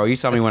 Oh, bro, you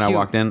saw me when I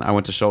walked in. I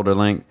went to shoulder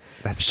length.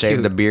 That's shaved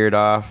cute. the beard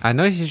off. I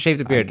know you shaved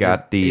the beard. I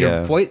got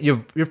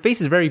your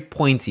face is very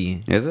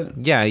pointy. Is it?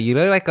 Yeah, you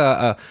look like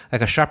a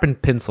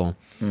sharpened pencil,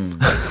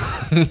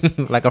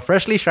 like a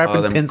freshly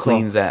sharpened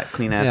pencil.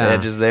 Clean ass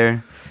edges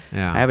there.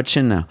 Yeah, I have a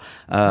chin now.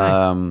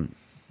 Nice.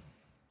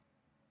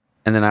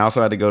 And then I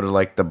also had to go to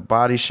like the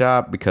body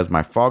shop because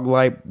my fog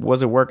light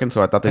wasn't working,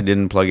 so I thought they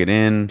didn't plug it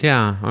in.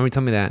 Yeah, why don't you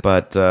tell me that?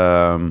 But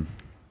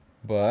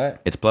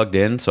But it's plugged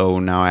in, so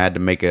now I had to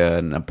make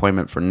an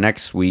appointment for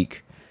next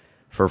week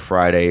for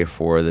Friday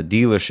for the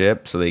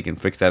dealership so they can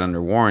fix that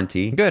under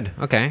warranty. Good.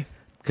 Okay.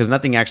 Because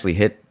nothing actually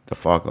hit the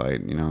fog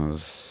light. You know,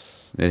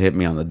 it hit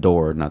me on the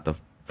door, not the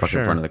fucking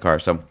Sure. front of the car.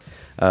 So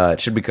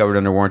it should be covered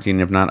under warranty,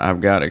 and if not,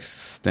 I've got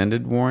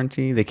extended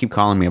warranty. They keep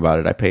calling me about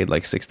it. I paid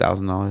like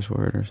 $6,000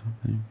 for it or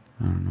something.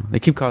 I don't know. They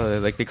keep calling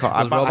it like they call.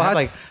 I Those have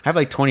robots? I have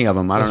like 20 of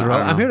them. I don't know.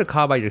 I'm here to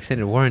call about your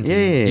extended warranty.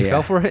 Yeah. You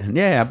fell for it?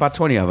 Yeah, I bought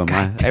 20 of them.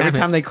 Every Damn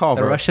time it. they call,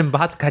 the bro. Russian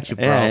bots got you,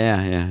 bro.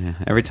 Yeah.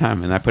 Every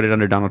time, and I put it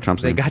under Donald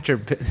Trump's They name. got your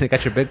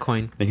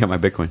Bitcoin. They got my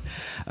Bitcoin.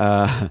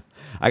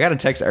 I got a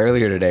text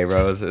earlier today,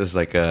 bro. It was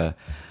like JP,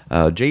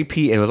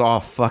 and it was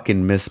all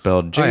fucking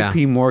misspelled. Oh, yeah.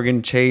 JP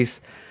Morgan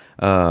Chase.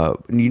 You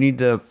need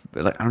to.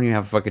 Like, I don't even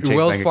have a fucking Chase Your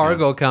Wells bank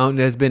Fargo account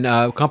has been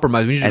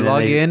compromised. We need you to And then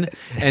log they- in,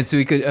 and so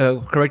we could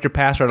correct your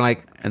password. I'm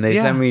like, And they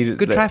sent me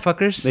good try,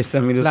 fuckers. They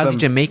sent me to lousy some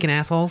Jamaican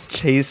assholes.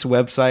 Chase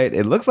website.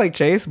 It looks like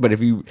Chase, but if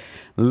you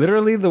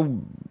literally the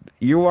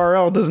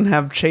URL doesn't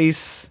have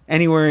Chase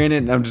anywhere in it,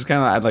 and I'm just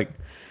kind of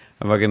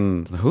I'm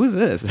fucking, who's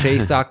this?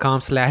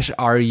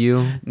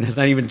 Chase.com/RU. It's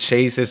not even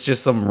Chase. It's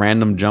just some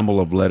random jumble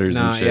of letters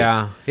No, and shit.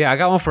 yeah. I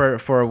got one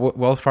for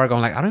Wells Fargo.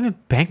 I'm like, I don't even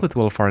bank with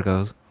Wells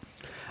Fargo's.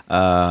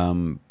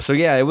 So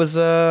yeah, it was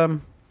a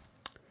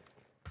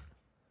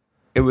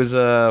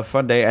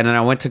fun day, and then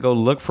I went to go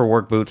look for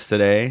work boots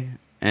today,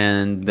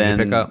 and then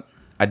pick up?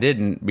 I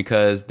didn't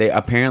because they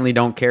apparently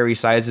don't carry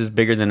sizes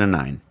bigger than a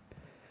 9.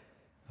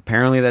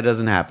 Apparently that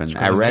doesn't happen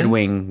at Red men's?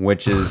 Wing,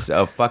 which is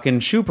a fucking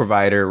shoe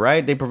provider,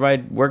 right? They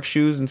provide work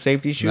shoes and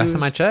safety shoes. Last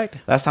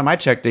time I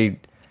checked, they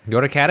go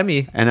to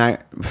Academy. and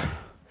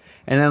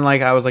then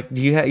like I was like,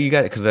 do you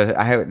got, because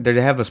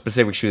they have a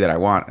specific shoe that I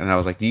want, and I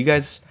was like, do you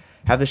guys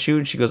have the shoe?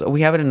 And she goes, oh,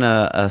 we have it in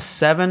a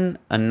 7,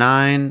 a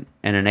 9,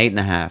 and an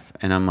 8.5.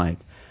 And I'm like,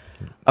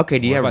 okay,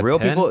 do you What have about real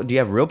 10? people? Do you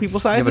have real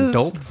people sizes?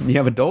 adults? Do you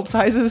have adult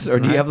sizes, or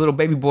do you Right. have little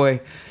baby boy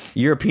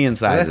European They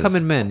sizes? come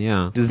in men,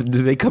 yeah. Do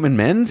they come in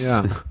men's?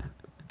 Yeah.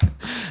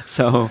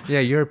 So Yeah,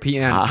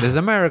 European. This is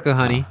America,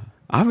 honey.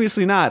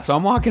 obviously not. So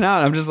I'm walking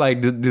out. I'm just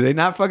like, do they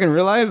not fucking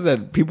realize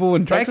that people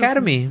in Try Texas?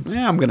 Academy.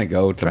 Yeah, I'm gonna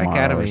go tomorrow or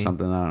Academy.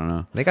 something. I don't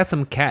know. They got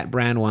some cat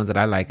brand ones that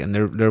I like, and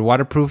they're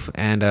waterproof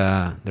and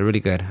they're really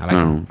good. I like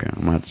them. Oh, okay. I'm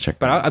gonna have to check.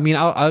 But that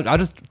out. I'll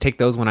just take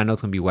those when I know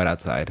it's gonna be wet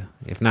outside.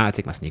 If not, I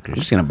take my I'm sneakers.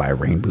 just gonna buy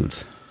rain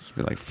boots. Just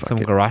be like, fuck Some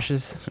it.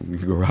 garages. Some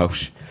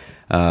garage,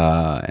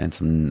 and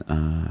some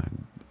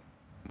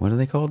what are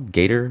they called?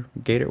 Gator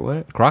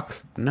what?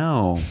 Crocs.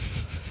 No,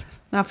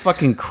 not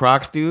fucking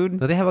Crocs, dude.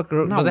 Do they have a? I'm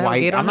Do not they have a white.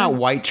 gator I'm on not them?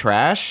 white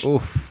trash.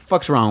 Oof.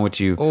 Fuck's wrong with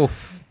you? Oof.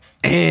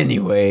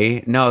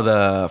 Anyway, no,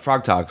 the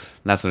Frog Talks.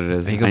 That's what it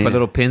is. You can I put need-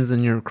 little pins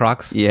in your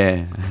Crocs.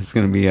 Yeah, it's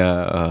gonna be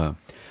a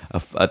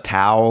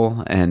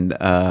towel and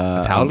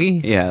a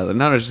towelly? Yeah,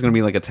 no, it's just gonna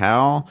be like a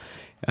towel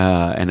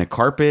and a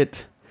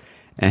carpet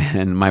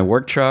and my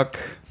work truck.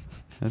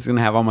 It's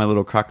gonna have all my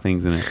little Croc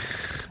things in it.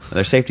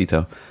 They're safety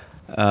toe.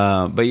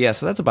 But yeah,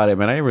 so that's about it,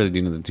 man. I didn't really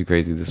do nothing too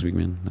crazy this week,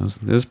 man.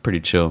 It was pretty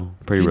chill,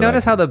 pretty. You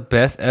notice relaxing. how the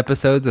best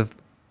episodes of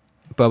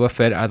Boba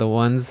Fett are the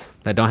ones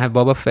that don't have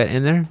Boba Fett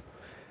in there?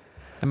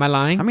 Am I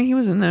lying? I mean, he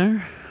was in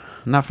there,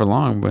 not for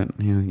long, but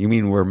you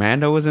mean where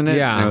Mando was in it?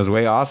 Yeah. and it was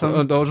way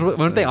awesome. Those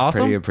weren't they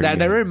awesome? Pretty that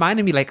good.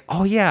 reminded me, like,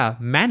 oh yeah,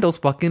 Mando's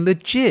fucking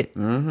legit.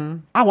 Mm-hmm.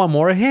 I want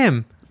more of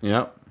him.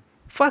 Yep.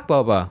 Fuck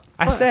Boba.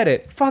 I said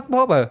it. Fuck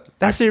Boba.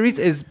 That series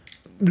is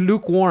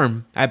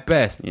lukewarm at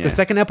best. Yeah. The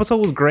second episode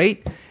was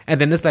great, and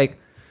then it's like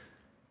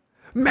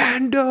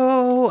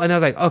Mando, and I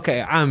was like,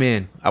 okay, I'm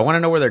in. I want to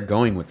know where they're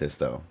going with this,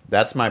 though.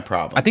 That's my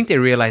problem. I think they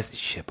realized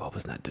shit,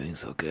 Boba's not doing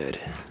so good.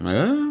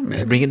 Let's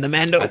Maybe. bring in the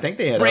Mando. I think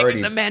they had bring already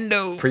in the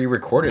Mando.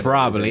 pre-recorded.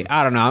 Probably.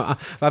 I don't know.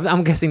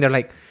 I'm guessing they're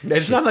like,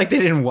 It's not like they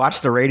didn't watch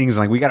the ratings.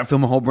 Like, we got to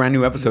film a whole brand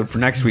new episode for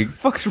next week.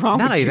 Fuck's wrong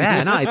not with like you?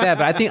 that, not like that.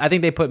 But I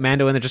think they put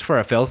Mando in there just for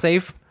a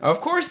fail-safe.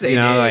 Of course they You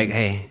know, did. like,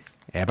 hey,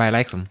 everybody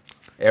likes him.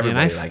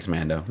 Everybody knife? likes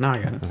Mando. No,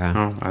 I got it. Okay.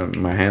 Oh,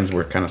 my hands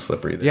were kind of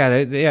slippery there.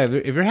 Yeah,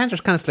 if your hands are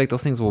kind of slick,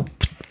 those things will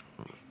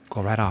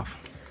go right off.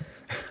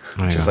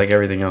 There you Just go. like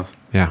everything else.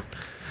 Yeah.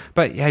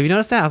 But have you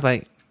noticed that? I was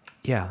like,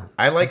 yeah.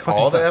 I like Fucking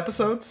all the suck.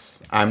 episodes.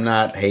 I'm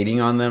not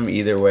hating on them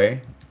either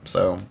way.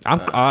 So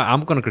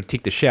I'm gonna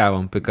critique the shit out of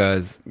them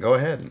because go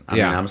ahead. I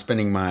Yeah. mean, I'm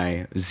spending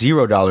my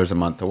 $0 a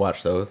month to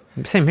watch those.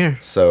 same here.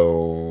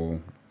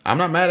 So I'm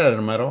not mad at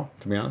them at all,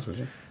 to be honest with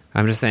you.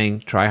 I'm just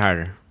saying, try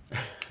harder.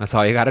 That's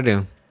all you got to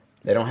do.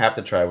 They don't have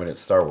to try when it's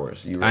Star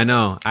Wars. I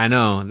know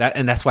that,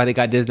 and that's why they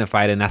got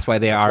Disneyfied, and that's why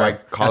they are. why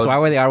That's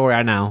why they are where they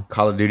are now.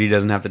 Call of Duty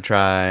doesn't have to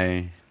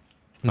try.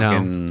 No,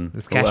 Fucking-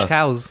 it's who cash else-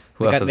 cows.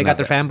 Who They else got, they doesn't got have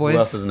their to- Who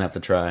else fanboys. doesn't have to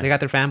try? They got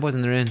their fanboys,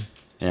 and they're in.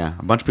 Yeah,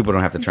 a bunch of people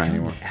don't have to try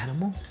anymore.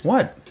 Animal.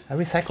 What? I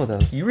recycle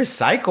those. You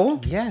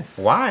recycle? Yes.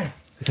 Why?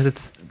 Because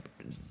it's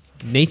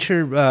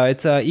nature.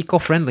 It's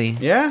eco-friendly.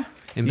 Yeah?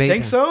 In You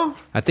think Baytown. so?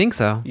 I think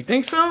so. You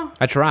think so?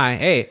 I try.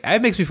 Hey,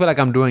 it makes me feel like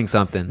I'm doing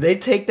something. They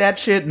take that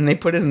shit and they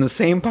put it in the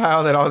same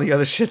pile that all the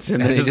other shit's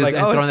in. And They're they just like,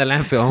 and oh, throw in the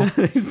landfill.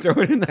 they just throw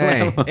it in the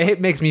Hey, landfill. it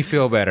makes me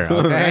feel better.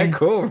 All Okay. right,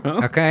 cool, bro.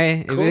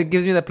 Okay. Cool. If it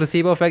gives me the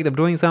placebo effect of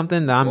doing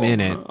something, then I'm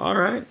in it. All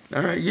right.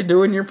 You're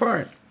doing your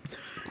part.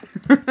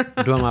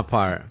 I'm doing my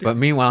part. But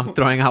meanwhile, I'm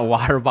throwing out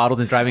water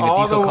bottles and driving a All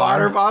the diesel car.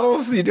 water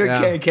bottles? You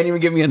Yeah. can't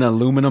even give me an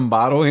aluminum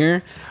bottle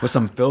here with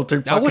some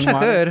filtered I wish I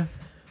water? could.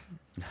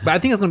 But I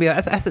think it's gonna be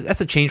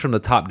that's a change from the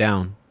top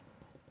down.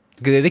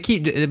 Because they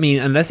keep. I mean,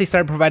 unless they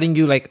start providing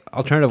you like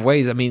alternative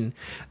ways. I mean,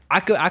 I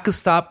could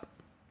stop.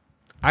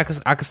 I could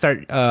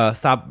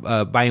stop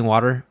buying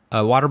water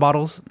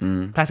bottles,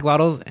 plastic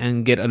bottles,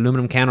 and get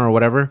aluminum can or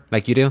whatever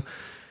like you do.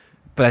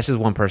 But that's just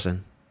one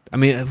person. I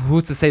mean,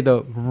 who's to say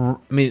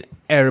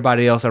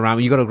everybody else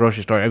around. You go to a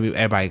grocery store,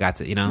 everybody got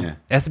it. You know, Yeah.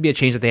 It has to be a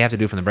change that they have to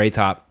do from the very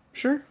top.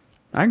 Sure,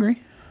 I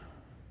agree.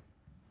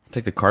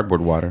 Take the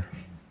cardboard water.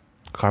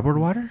 Cardboard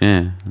water?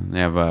 Yeah, they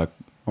have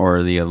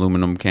or the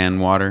aluminum can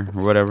water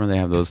or whatever. They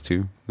have those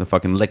too. The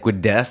fucking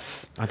liquid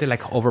deaths. Aren't they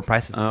like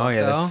overpriced? As Oh fuck,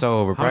 yeah, though? they're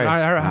so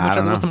overpriced. How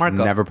much? What's the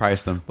markup? Never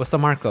priced them. What's the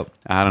markup?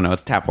 I don't know.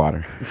 It's tap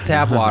water. It's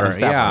tap water. It's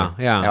tap yeah, water.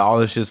 yeah. All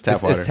this shit's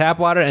tap water. It's tap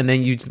water, and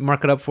then you just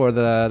mark it up for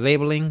the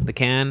labeling, the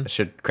can. That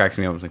shit cracks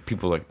me up. It's like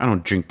people are like, I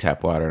don't drink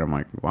tap water. And I'm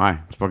like, why?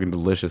 It's fucking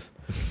delicious.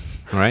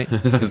 Right?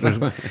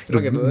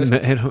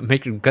 It'll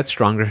make your gut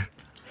stronger.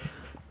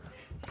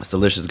 It's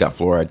delicious. It's got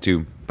fluoride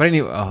too. But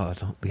anyway,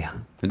 yeah.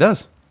 It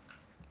does.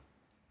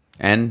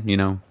 And,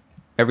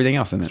 everything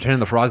else in it. Turning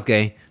the frogs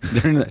gay.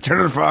 Turn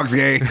the frogs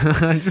gay.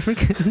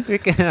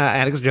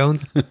 Alex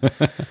Jones.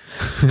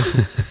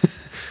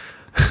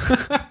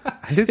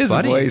 It's His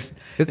funny. voice.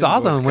 It's His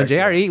awesome voice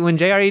when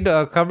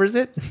JRE covers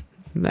it.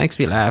 Makes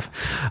me laugh.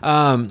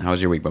 How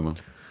was your week, Bubba?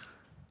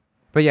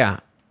 But yeah,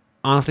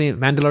 honestly,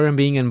 Mandalorian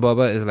being in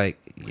Boba is like,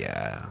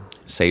 yeah,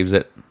 Saves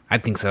it. I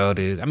think so,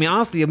 dude. I mean,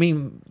 honestly,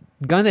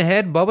 gun to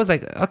head, Boba's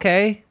like,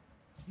 okay,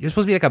 you're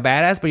supposed to be like a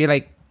badass, but you're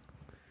like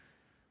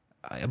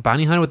a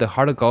bounty hunter with a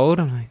heart of gold.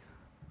 I'm like,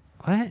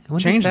 what? When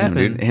Changed did this him,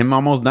 happen? dude. Him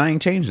almost dying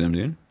changed him,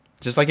 dude.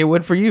 Just like it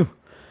would for you.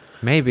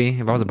 Maybe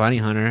if I was a bounty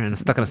hunter and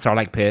stuck in a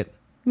Starlight pit.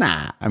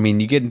 Nah. I mean,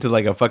 you get into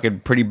like a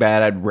fucking pretty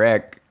bad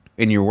wreck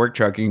in your work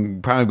truck, you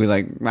can probably be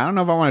like, I don't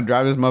know if I want to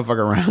drive this motherfucker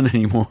around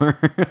anymore.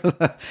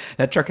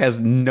 That truck has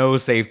no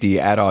safety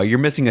at all. You're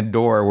missing a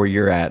door where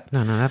you're at.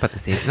 No, not about the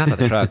safety, not about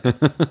the truck.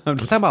 I'm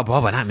talking about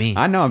Boba, not me.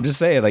 I know. I'm just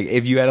saying, like,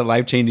 if you had a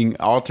life-changing,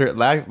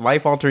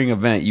 life-altering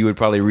event, you would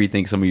probably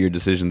rethink some of your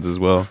decisions as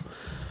well.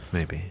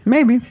 Maybe.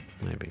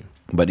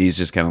 But he's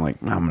just kind of like,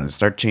 I'm going to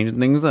start changing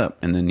things up.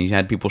 And then he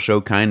had people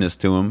show kindness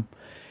to him.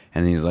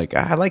 And he's like,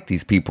 I like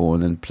these people.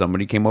 And then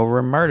somebody came over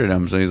and murdered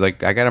him. So he's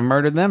like, I got to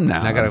murder them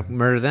now. I gotta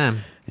murder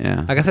them.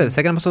 Yeah. Like I said, the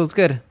second episode was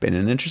good. Been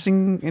an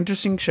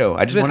interesting show.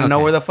 I just Been- want to know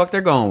okay. where the fuck they're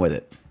going with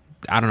it.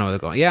 I don't know where they're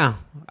going. Yeah.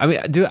 I mean,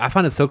 dude, I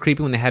found it so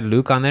creepy when they had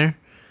Luke on there.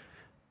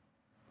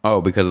 Oh,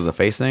 because of the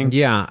face thing?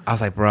 Yeah. I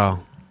was like, bro,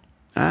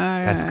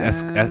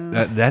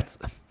 that's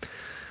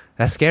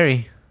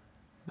scary.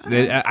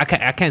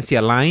 I can't see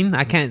a line.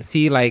 I can't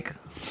see like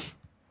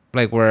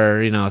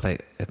where, it's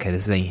like, okay,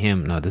 this ain't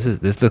him. No,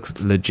 this looks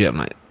legit. I'm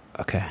like,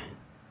 okay,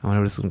 I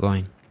wonder where this is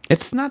going.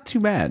 It's not too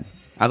bad.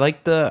 I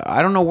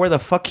don't know where the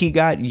fuck he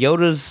got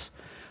Yoda's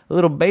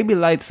little baby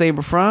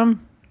lightsaber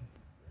from.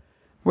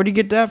 Where'd you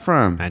get that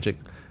from? Magic.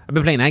 I've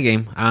been playing that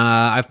game.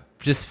 I've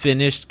just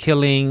finished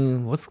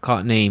killing, what's the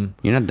called name?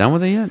 You're not done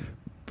with it yet?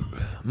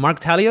 Mark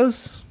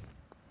Talios.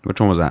 Which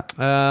one was that?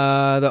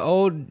 The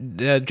old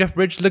Jeff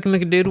Bridges looking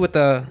dude with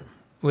the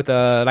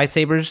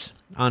lightsabers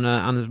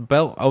on his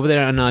belt over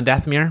there on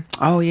Dathomir.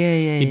 Oh,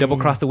 yeah. He double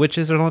crossed the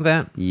witches or something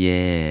like that.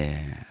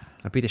 Yeah.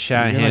 I beat the shit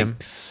out of You're him. like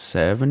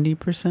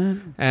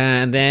 70%?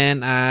 And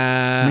then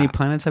How many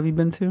planets have you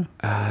been to?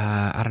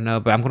 I don't know,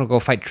 but I'm gonna go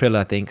fight Trilla,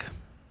 I think.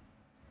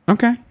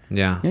 Okay.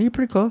 Yeah. Yeah, you're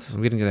pretty close.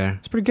 I'm getting there.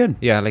 It's pretty good.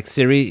 Yeah, like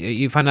Siri,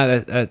 you find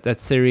out that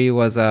Siri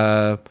was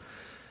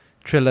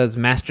Trilla's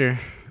master.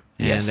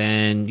 And Yes.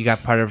 then you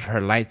got part of her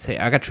lightsaber.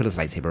 I got Trilla's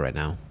lightsaber right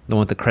now. The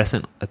one with the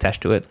crescent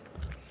attached to it.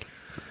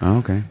 Oh,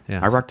 okay.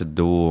 Yeah. I rocked a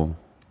dual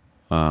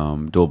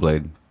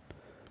blade.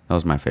 That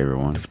was my favorite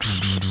one.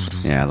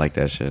 Yeah, I like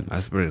that shit.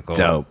 That's pretty cool.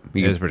 Dope. You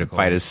It can is pretty cool.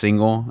 fight a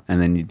single,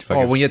 and then you fucking...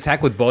 Oh, when you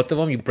attack with both of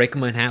them, you break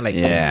them in half. Like,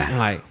 Yeah. I'm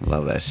like,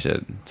 Love that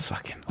shit. It's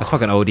fucking... that's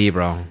fucking OD,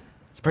 bro.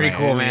 It's pretty Right,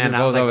 cool, it man. just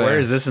I was goes like, over where there.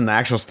 is this in the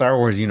actual Star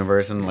Wars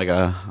universe? And like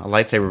a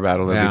lightsaber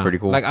battle, that'd be pretty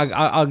cool. Like,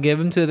 I'll give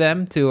them to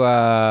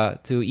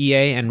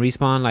EA and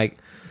Respawn. Like,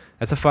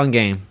 that's a fun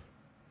game.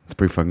 It's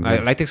pretty fucking I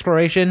good. like the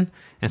exploration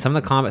and some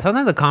of the combat.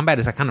 Sometimes the combat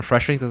is like kind of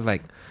frustrating because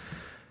like,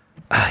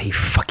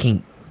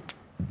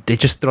 they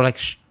just throw like,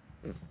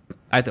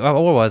 where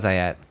was I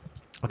at?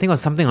 I think it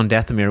was something on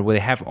Dathomir where they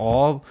have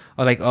all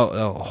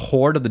a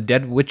horde of the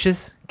dead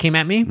witches came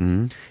at me,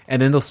 Mm-hmm.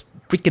 and then those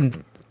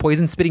freaking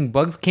poison spitting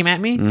bugs came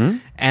at me, Mm-hmm.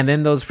 and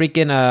then those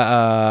freaking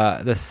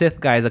the Sith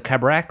guys, the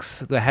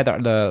Cabrax, that had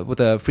with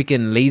the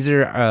freaking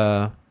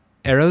laser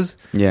arrows.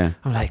 Yeah.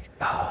 I'm like,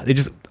 they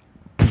just.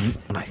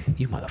 I'm like,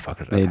 you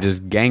motherfuckers. They Okay.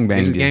 just gangbanged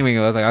They just you. gangbanged.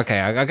 I was like, okay,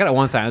 I got it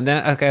one time. And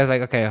then, okay, I was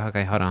like, okay,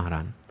 hold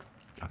on.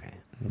 Okay.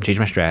 Change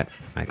my strat.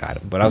 I got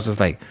it. But I was just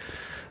like,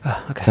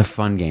 okay. It's a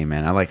fun game,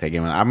 man. I like that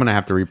game. I'm going to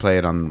have to replay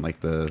it on like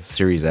the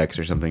Series X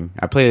or something.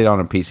 I played it on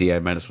a PC. I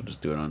might as well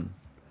just do it on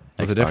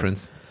What's the Xbox.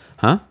 difference?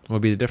 Huh? What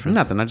would be the difference?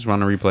 Nothing. I just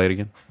want to replay it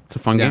again. It's a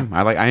fun Yeah. game.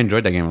 I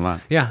enjoyed that game a lot.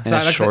 Yeah, And so it's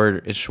like I said-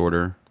 short. It's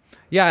shorter.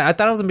 Yeah, I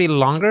thought it was going to be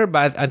longer,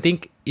 but I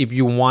think if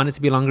you want it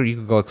to be longer, you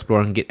could go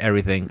explore and get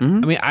everything. Mm-hmm.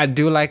 I mean, I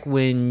do like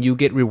when you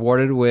get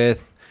rewarded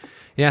with,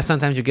 Yeah,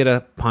 sometimes you get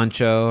a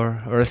poncho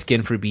or a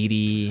skin for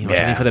BD or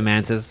something for the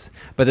mantis.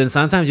 But then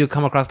sometimes you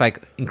come across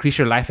like increase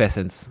your life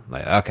essence.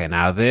 Like, okay,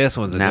 now this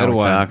one's a Now good we're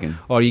one. talking.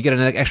 Or you get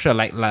an extra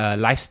like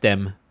life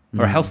stem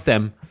or health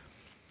stem.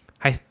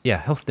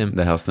 Health stem.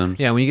 The health stems.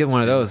 Yeah, when you get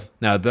one of those.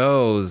 Now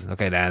those,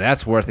 okay, now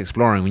that's worth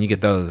exploring when you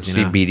get those. You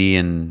See know? BD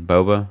and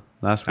Boba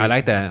last week. I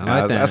like that.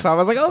 I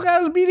was like, oh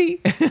god, it's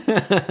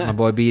BD. My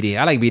boy BD.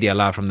 I like BD a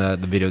lot from the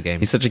video game.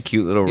 He's such a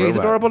cute little robot. He's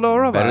an adorable little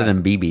robot. Better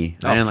than BB.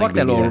 Oh, fuck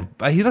that little.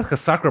 He looks like a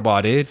soccer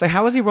ball, dude. It's like,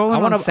 how was he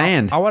rolling on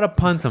sand? I want to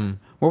punt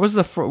him. What was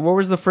the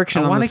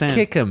friction I on want the to sand?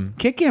 kick him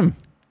Kick him.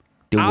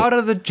 out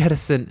of the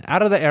jettison,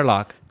 out of the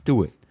airlock.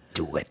 Do it.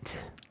 Do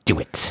it. Do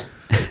it.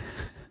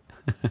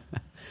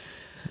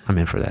 I'm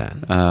in for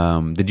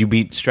that. Did you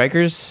beat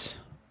Strikers?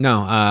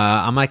 No,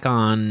 I'm like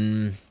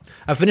on.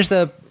 I finished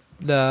the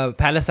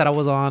palace that I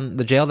was on,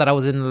 the jail that I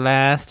was in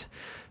last.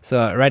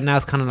 So right now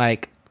it's kind of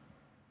like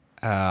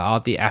all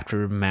the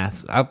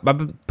aftermath. I've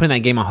been putting that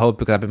game on hold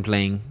because I've been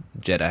playing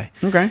Jedi.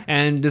 Okay.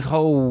 And this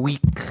whole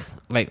week,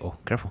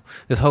 careful.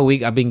 This whole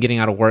week I've been getting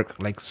out of work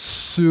like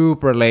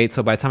super late.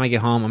 So by the time I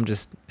get home, I'm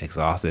just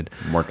exhausted.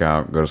 Work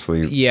out, go to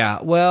sleep. Yeah.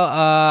 Well,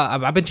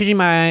 I've been changing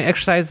my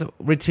exercise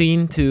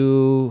routine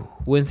to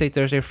Wednesday,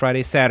 Thursday,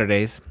 Friday,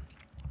 Saturdays.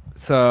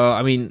 So,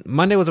 I mean,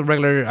 Monday was a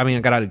regular. I mean, I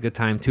got out at a good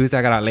time. Tuesday,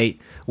 I got out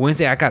late.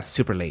 Wednesday, I got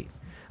super late.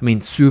 I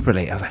mean, super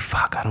late. I was like,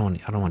 fuck, I don't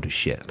want to do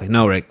shit. Like,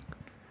 no, Rick.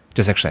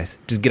 Just exercise.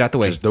 Just get out the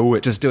way. Just do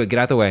it. Just do it. Get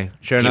out the way.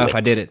 Sure Do enough, it.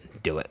 I did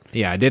it. Do it.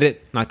 Yeah, I did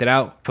it. Knocked it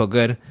out. Felt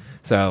good.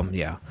 So,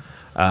 yeah.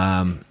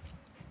 So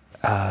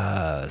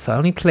I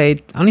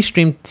only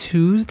streamed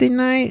Tuesday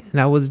night.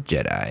 That was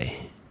Jedi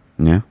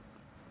Yeah.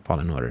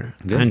 Fallen Order.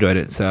 Good. I enjoyed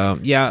it. So,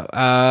 yeah.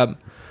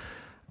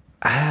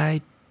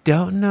 I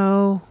don't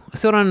know. I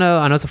still don't know.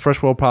 I know it's a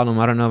first world problem.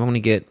 I don't know if I'm going to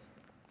get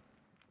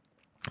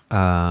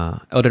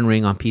Elden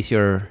Ring on PC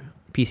or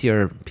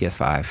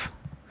PS5.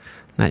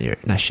 Not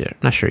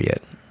sure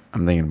yet.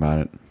 I'm thinking about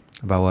it.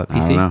 About what? I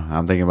PC? don't know.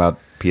 I'm thinking about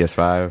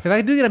PS5. If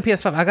I do get on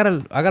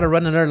PS5, I gotta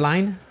run another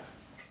line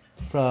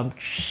from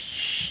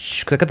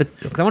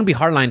because I want to be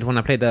hardlined when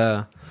I play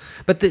the.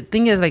 But the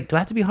thing is, like, do I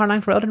have to be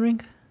hardlined for Elden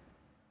Ring?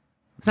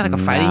 It's not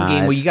like a fighting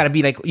game where you gotta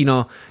be like, you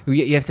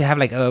have to have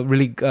like a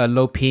really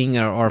low ping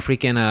or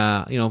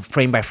freaking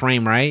frame by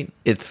frame, right?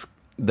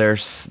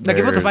 There's Like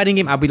if it's a fighting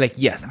game, I'll be like,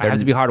 yes, I have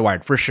to be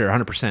hardwired for sure,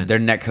 100%. Their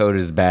netcode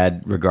is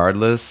bad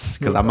regardless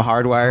because I'm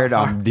hardwired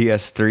on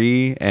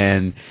DS3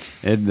 and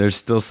there's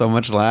still so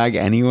much lag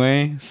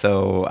anyway.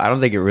 So I don't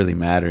think it really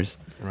matters.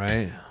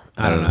 Right?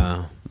 I don't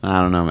know.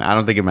 I don't know. I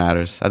don't think it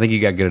matters. I think you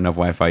got good enough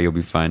Wi-Fi, you'll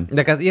be fine.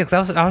 Because I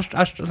was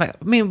like,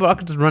 but I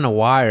could just run a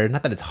wire.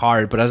 Not that it's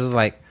hard, but I was just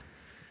like,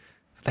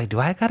 do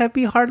I gotta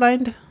be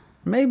hardlined?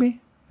 Maybe.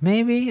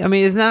 I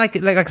mean, it's not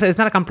like I said, it's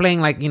not like I'm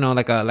playing like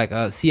like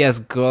a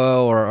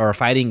CS:GO or a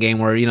fighting game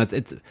where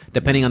it's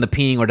depending on the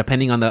ping or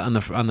depending on the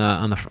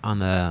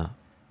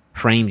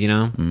frames,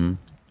 on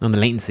the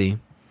latency.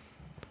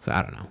 So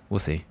I don't know. We'll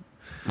see.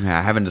 Yeah,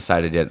 I haven't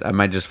decided yet. I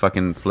might just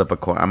fucking flip a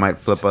coin. I might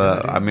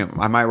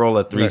I might roll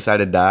a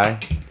 3-sided die.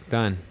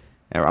 Done.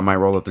 I might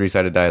roll a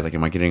 3-sided die. It's like,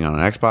 am I getting on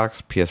an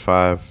Xbox,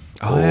 PS5,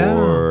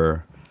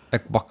 or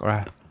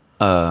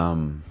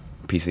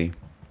PC?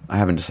 I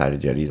haven't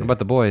decided yet either. What about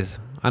the boys?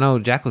 I know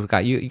Jack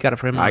got you. You got it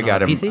for him. I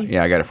got him. PC?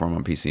 Yeah, I got it for him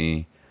on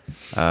PC.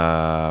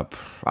 I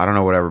don't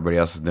know what everybody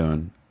else is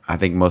doing. I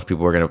think most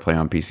people are going to play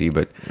on PC,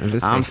 but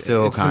I'm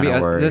still kind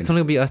of worried. It's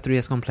only going to be us three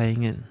that's going to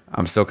playing it.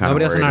 I'm still kind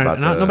of worried about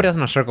nobody else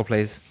in our circle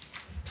plays.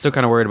 Still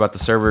kind of worried about the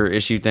server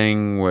issue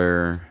thing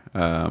where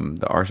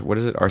what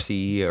is it,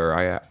 RCE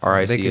or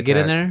RIC They could attack. get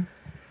in there?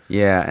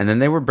 Yeah, and then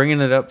they were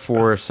bringing it up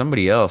for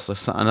somebody else,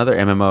 another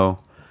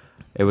MMO.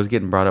 It was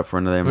getting brought up for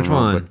another MMO. Which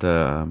one?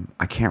 But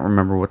I can't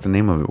remember what the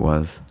name of it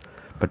was.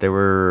 But they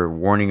were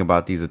warning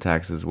about these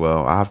attacks as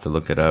well. I'll have to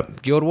look it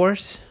up. Guild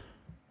Wars?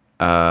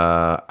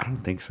 I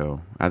don't think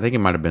so. I think it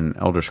might have been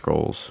Elder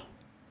Scrolls,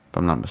 if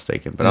I'm not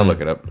mistaken. But I'll look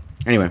it up.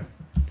 Anyway.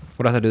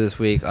 What else I do this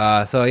week?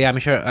 So yeah, I'm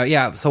sure.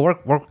 So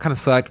work kind of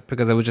sucked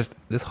because it was just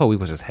this whole week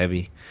was just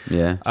heavy.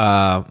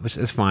 Yeah. Which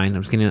is fine.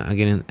 I'm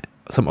getting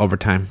some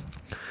overtime.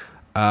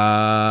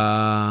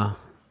 Let's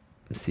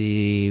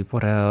see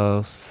what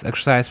else.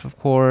 Exercise, of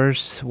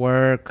course.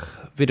 Work.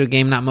 Video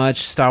game, not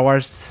much. Star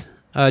Wars.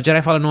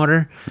 Jedi Fallen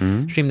Order.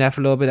 Streamed that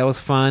for a little bit. That was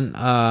fun.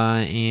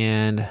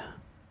 And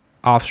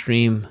off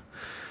stream.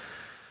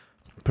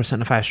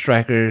 Persona 5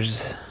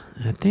 Strikers.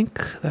 I think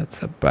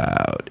that's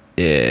about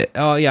it.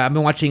 Oh yeah, I've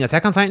been watching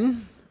Attack on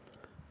Titan.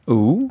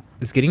 Ooh.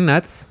 It's getting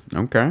nuts.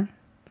 Okay.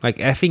 Like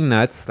effing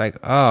nuts.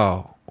 Like,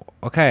 oh,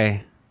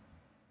 okay.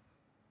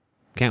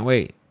 Can't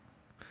wait.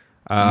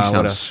 You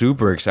sound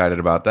super excited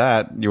about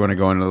that. You want to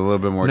go into a little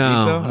bit more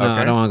detail? No,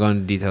 I don't want to go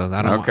into details.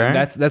 I don't. Okay.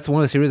 That's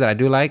one of the series that I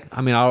do like.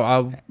 I mean,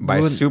 I'll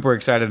By super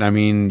excited, I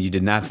mean you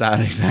did not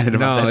sound excited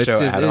about that show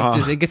at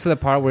all. It gets to the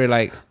part where you're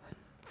like,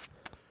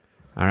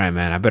 all right,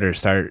 man, I better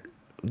start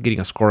getting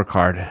a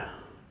scorecard,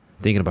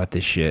 thinking about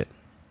this shit.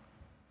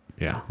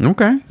 Yeah.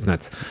 Okay. It's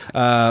nuts.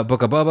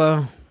 Book of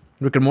Bubba.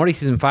 Rick and Morty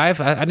season 5.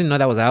 I didn't know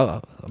that was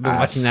out. I've been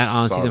watching that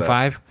on season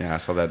 5. Yeah, I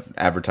saw that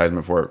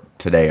advertisement for it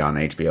today on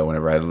HBO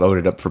whenever I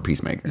loaded up for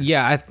Peacemaker.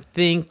 Yeah, I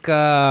think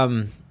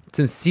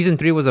since season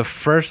 3 was the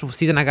first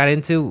season I got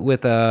into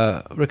with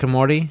Rick and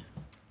Morty,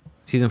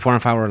 season 4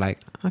 and 5 were like,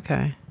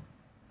 okay,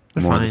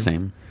 More fine. of the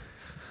same.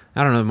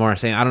 I don't know more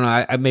saying. I don't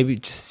know. I maybe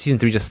just season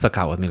 3 just stuck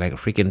out with me like a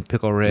freaking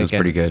Pickle Rick. It was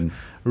pretty good.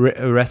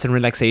 Rest and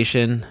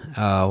Relaxation.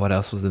 What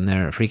else was in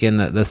there?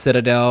 Freaking the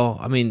Citadel.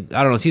 I mean,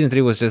 I don't know. Season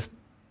 3 was just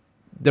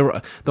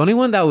the only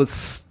one that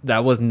was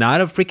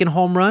not a freaking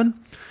home run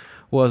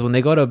was when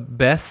they go to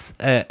Beth's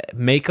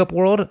makeup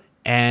world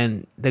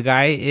and the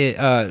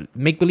guy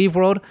make believe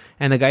world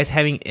and the guy's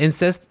having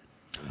incest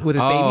with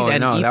his babies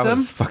and eats that them.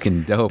 was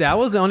fucking dope. That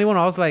was the only one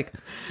I was like,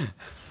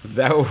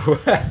 that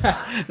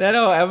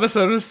whole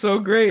episode was so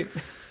great.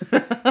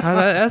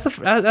 that's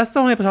the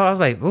only episode I was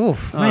like,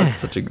 oof, man, It's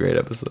such a great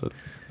episode.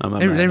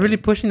 they're really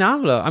pushing the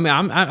envelope. I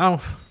mean,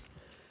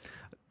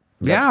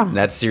 yeah.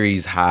 That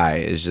series High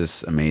is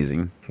just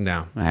amazing.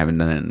 No. I haven't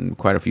done it in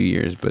quite a few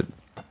years, but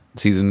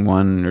season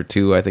 1 or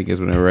 2, I think, is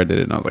whenever I did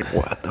it, and I was like,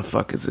 what the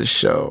fuck is this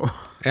show?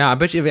 Yeah, I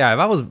bet you, if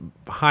I was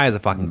high as a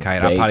fucking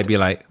kite, I'd probably be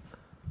like,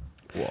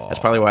 whoa. That's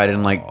probably why I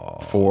didn't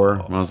like 4.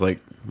 When I was like,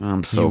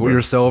 I'm sober.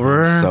 You're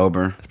sober? I'm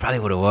sober. That's probably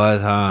what it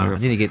was, huh? I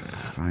need to get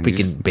fine.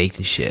 freaking baked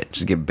and shit.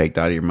 Just get baked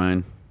out of your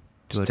mind.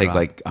 Just Do a take drop.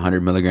 like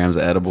 100 milligrams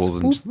of edibles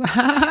and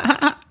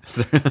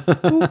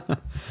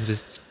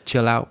Just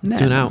chill out,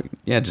 tune out.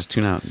 Yeah, just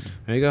tune out.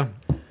 There you go.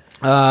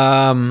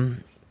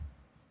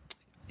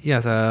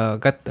 Yes,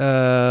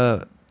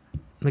 got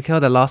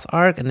Mikhail the Lost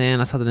Ark, and then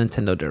I saw the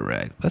Nintendo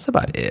Direct. That's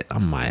about it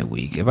on my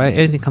week. If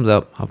anything comes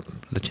up, I'll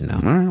let you know.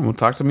 All right, well,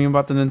 talk to me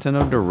about the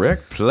Nintendo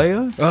Direct,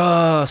 player.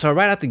 So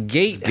right out the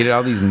gate. Get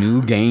all these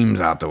new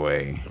games out the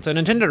way. So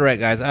Nintendo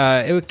Direct, guys.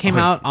 It came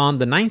out on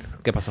the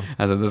 9th. ¿Qué pasó?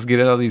 I said, let's get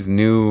all these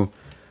new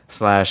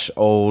 /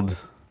 old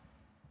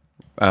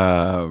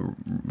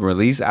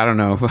release. I don't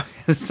know.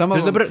 Some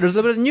There's a little bit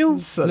of new,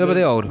 a little bit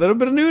of old. A little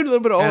bit of new, a little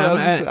bit of old.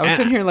 And I was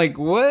sitting here like,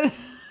 what?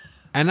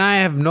 And I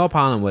have no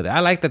problem with it.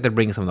 I like that they're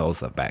bringing some of the old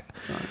stuff back.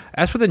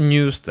 As for the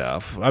new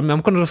stuff, I'm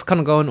going to just kind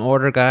of go in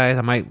order, guys.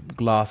 I might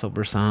gloss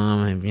over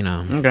some, you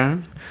know. Okay.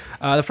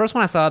 The first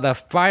one I saw, the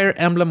Fire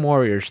Emblem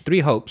Warriors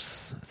 3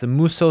 Hopes. It's a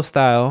Muso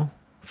style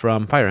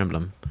from Fire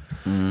Emblem.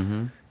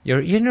 Mm-hmm.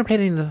 You never played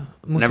any of the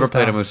Muso Never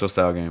style? played a Muso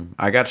style game.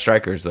 I got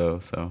Strikers though,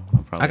 so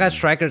I'll probably I got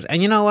Strikers,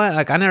 and you know what?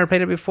 Like I never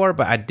played it before,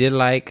 but I did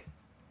like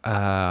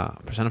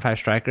Persona 5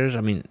 Strikers.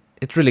 I mean,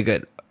 it's really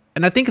good,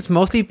 and I think it's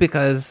mostly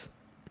because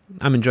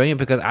I'm enjoying it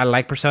because I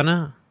like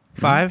Persona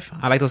 5.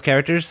 Mm-hmm. I like those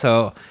characters,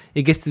 so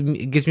it gives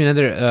me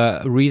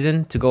another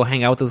reason to go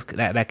hang out with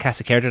that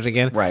cast of characters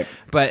again. Right.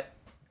 But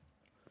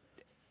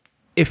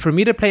if for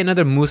me to play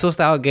another Muso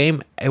style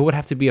game, it would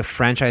have to be a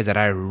franchise that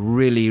I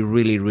really,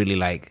 really, really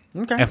like.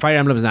 Okay. And Fire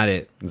Emblem is not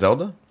it.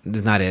 Zelda.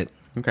 It's not it.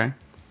 Okay.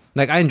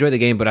 Like I enjoy the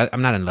game, but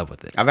I'm not in love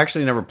with it. I've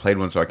actually never played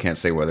one, so I can't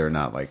say whether or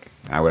not like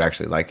I would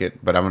actually like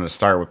it. But I'm going to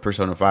start with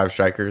Persona 5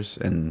 Strikers,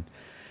 and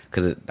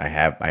because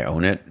I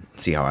own it,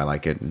 see how I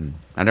like it. And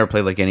I never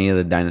played like any of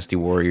the Dynasty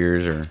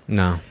Warriors or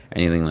No.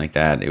 anything like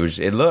that.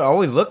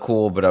 Always looked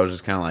cool, but I was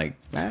just kind of like.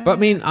 Eh.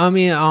 But I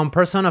mean,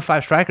 Persona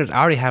 5 Strikers, I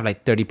already have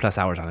like 30 plus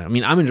hours on it. I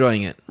mean, I'm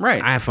enjoying it.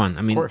 Right. I have fun.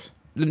 I mean, of course.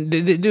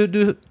 They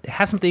do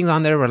have some things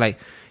on there where like,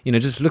 you know,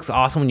 it just looks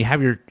awesome when you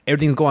have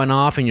everything's going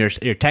off and your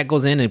tech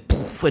goes in and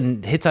poof,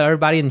 and hits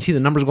everybody and you see the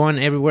numbers going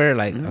everywhere.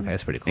 Like, okay,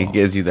 that's pretty cool. It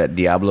gives you that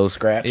Diablo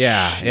scratch.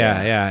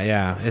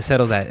 Yeah. It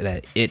settles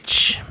that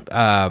itch.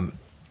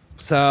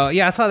 So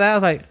yeah, I saw that. I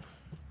was like,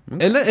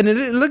 it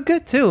looked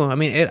good too. I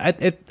mean, I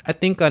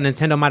think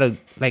Nintendo might have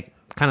like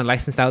kind of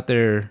licensed out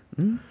their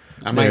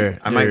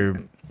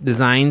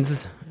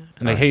designs.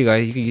 Like, here you go.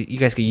 You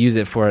guys could use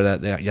it for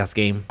the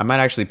game. I might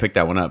actually pick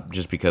that one up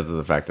just because of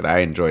the fact that I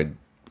enjoyed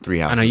Three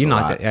Houses. I know you a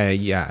knocked lot. it.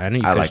 Yeah, I know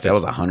you I finished liked it. that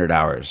was 100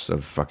 hours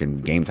of fucking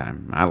game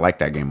time. I liked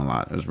that game a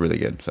lot. It was really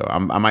good. So I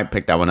might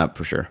pick that one up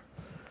for sure.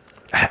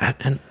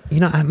 And you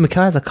know,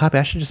 Mikhail has a copy.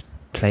 I should just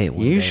play it.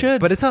 You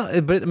should. But I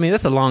mean,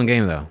 that's a long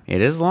game though.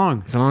 It is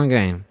long. It's a long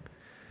game.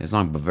 It's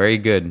long, but very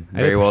good.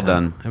 Very well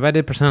done. If I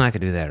did Persona, I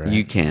could do that, right?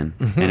 You can,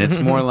 and it's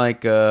more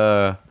like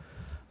a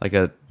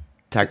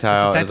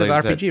tactile. It's a tactical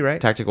like RPG, right?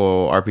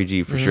 Tactical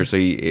RPG for sure. So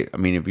I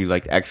mean, if you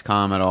like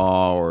XCOM at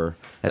all, or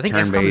that I think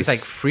turn-based, XCOM is like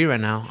free right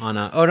now on.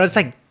 Oh no, it's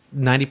like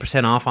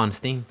 90% off on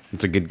Steam.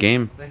 it's a good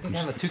game. I think they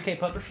have a 2K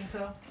publisher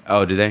sale.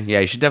 Oh, do they? Yeah,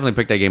 you should definitely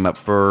pick that game up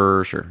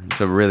for sure. It's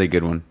a really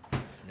good one.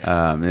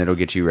 And it'll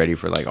get you ready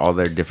for like all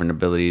their different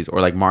abilities, or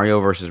like Mario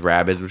versus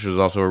Rabbids, which was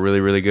also a really,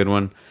 really good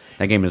one.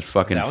 That game is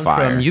fucking That one's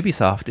fire. from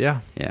Ubisoft, yeah.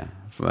 Yeah,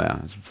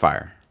 it's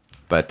fire.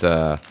 But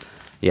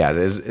yeah,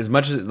 as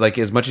much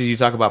as you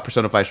talk about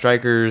Persona 5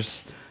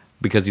 Strikers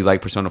because you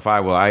like Persona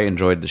 5, well, I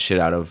enjoyed the shit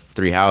out of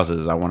Three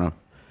Houses. I want to.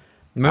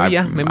 Maybe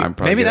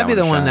probably that'd be give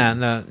the that one a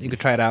that you could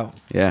try it out.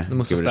 Yeah, the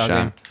Muso give it a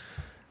style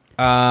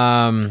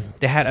shot. game.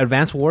 They had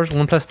Advance Wars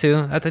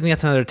 1+2. I think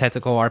that's another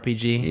tactical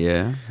RPG.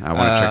 Yeah, I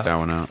want to check that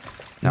one out.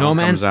 That No one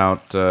Man comes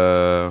out.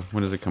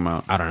 When does it come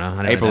out? I don't know. I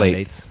never April done 8th.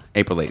 dates.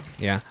 April 8th.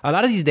 Yeah, a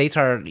lot of these dates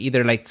are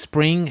either like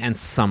spring and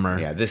summer.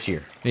 Yeah, this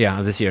year,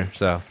 This year.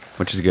 So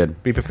which is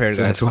good. be prepared.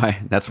 So guys.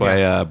 that's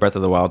why Breath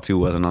of the Wild 2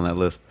 wasn't on that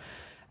list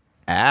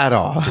at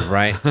all.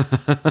 Right.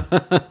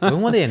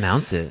 When will they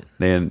announce it?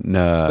 When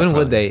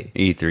would they?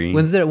 E3.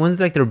 When's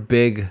like their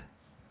big?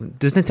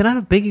 Does Nintendo have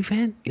a big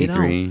event? You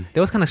E3. know? They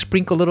always kind of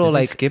sprinkle little Did they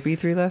like. skip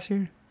E3 last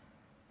year?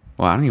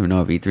 Well, I don't even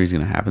know if E3 is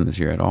going to happen this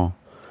year at all.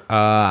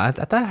 I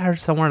thought I heard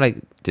somewhere like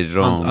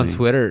Digital on only.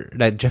 Twitter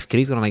that Jeff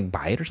Kitty's gonna like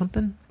buy it or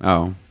something.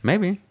 Oh,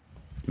 maybe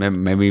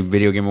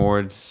Video Game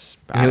Awards.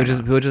 He'll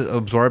just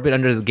absorb it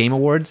under the Game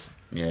Awards,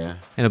 Yeah, and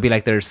it'll be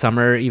like their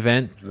summer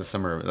event. the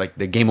summer, like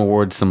the Game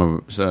Awards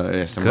summer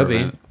Could be.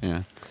 event.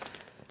 Yeah.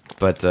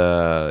 But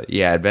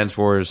Advance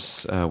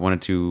Wars 1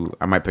 and 2,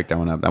 I might pick that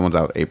one up. That one's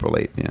out April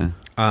 8th.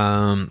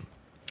 Yeah.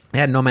 They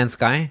had No Man's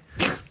Sky.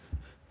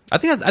 I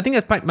think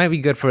that might be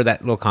good for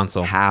that little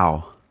console.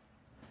 How?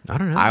 I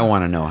don't know. I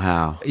want to know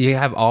how. You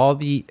have all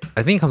the.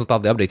 I think it comes with all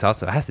the updates.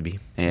 Also, it has to be.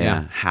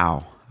 Yeah.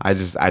 How? I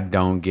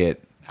don't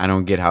get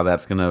how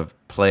that's gonna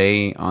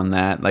play on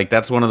that. Like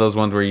that's one of those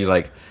ones where you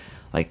like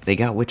they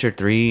got Witcher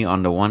 3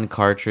 on the one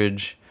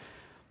cartridge,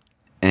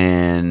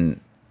 and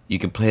you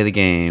can play the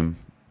game.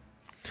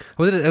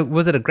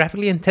 Was it a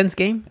graphically intense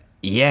game?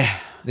 Yeah.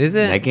 Is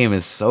it? That game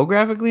is so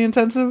graphically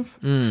intensive.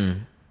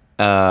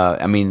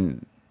 I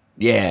mean,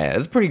 yeah,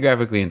 it's pretty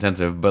graphically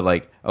intensive,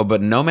 but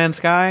but No Man's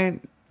Sky,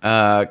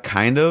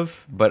 kind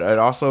of, but it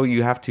also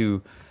you have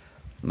to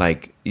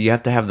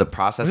have the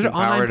processing Is it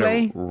power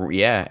online to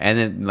yeah, and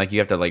then you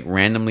have to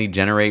randomly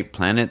generate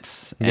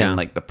planets and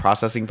the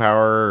processing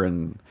power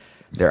and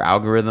their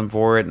algorithm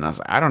for it, and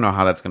I don't know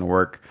how that's going to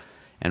work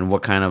and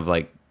what kind of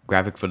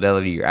graphic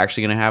fidelity you're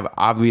actually going to have.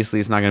 Obviously,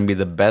 it's not going to be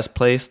the best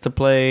place to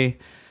play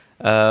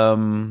No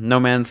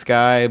Man's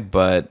Sky,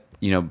 but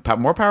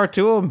more power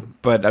to them.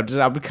 But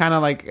I'll be kind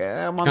of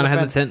I'm on Kind the of fence.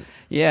 hesitant.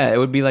 Yeah, it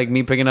would be like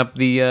me picking up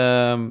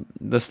the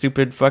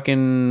stupid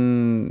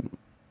fucking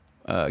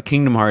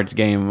Kingdom Hearts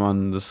game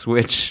on the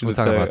Switch. We'll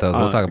talk about those.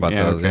 We'll talk about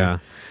those. okay. Yeah.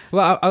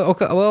 Well,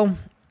 okay. Well,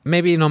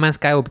 maybe No Man's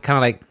Sky will be kind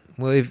of like,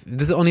 well, if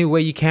this is the only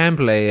way you can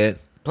play it,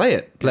 Play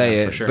it. play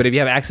Yeah, it. for sure. But if you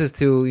have access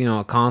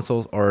to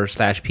consoles or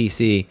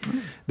 /PC,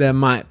 that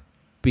might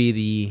be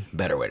the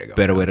better way to go.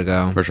 better way to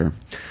go. For sure.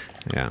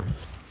 Yeah.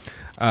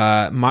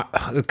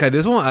 Okay,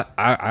 this one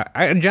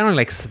I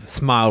generally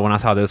smiled when I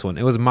saw this one.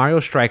 It was Mario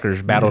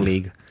Strikers Battle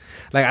League.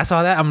 I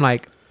saw that, I'm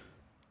like,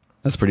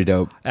 That's pretty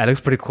dope. that looks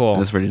pretty cool.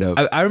 That's pretty dope.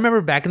 I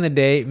remember back in the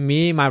day,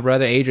 me and my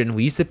brother Adrian,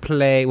 we used to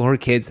play when we were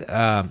kids.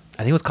 I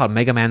think it was called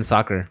Mega Man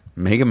Soccer.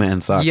 Mega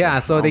Man Soccer. Yeah,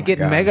 so Oh they my get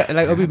God. Mega,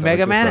 I it'll be have to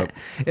Mega look this Man. up.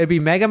 It'd be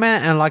Mega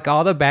Man and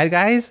all the bad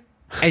guys,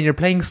 and you're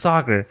playing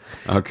soccer.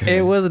 Okay.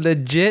 It was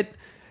legit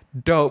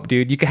dope,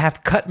 dude. You could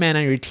have Cut Man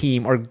on your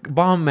team, or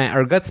Bomb Man,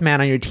 or Guts Man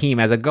on your team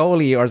as a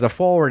goalie or as a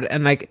forward,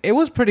 and it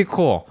was pretty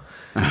cool.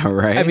 All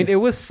right. I mean, it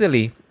was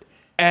silly,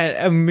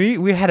 and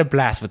we had a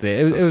blast with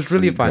it. It was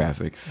really Sweet fun.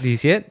 graphics. Do you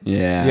see it?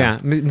 Yeah. Yeah.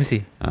 Let me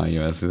see. Oh,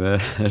 you want to see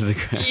that? There's the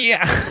graphic.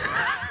 Yeah.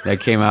 That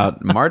came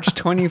out March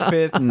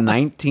 25th,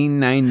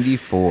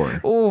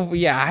 1994. Oh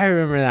yeah, I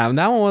remember that one.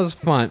 That one was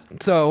fun.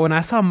 So when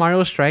I saw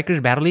Mario Strikers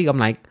Battle League, I'm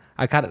like,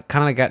 I kind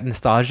of got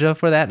nostalgia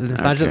for that.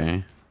 Nostalgia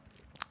Okay.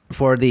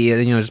 for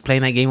the just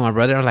playing that game with my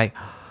brother. I'm like,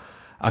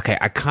 okay,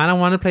 I kind of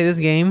want to play this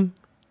game,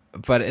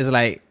 but it's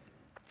like,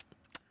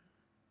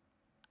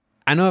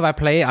 I know if I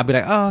play it, I'll be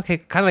like, oh, okay,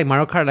 kind of like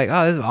Mario Kart,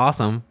 oh, this is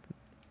awesome.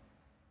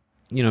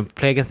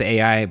 Play against the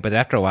AI, but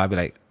after a while, I'll be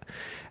like,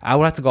 I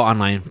would have to go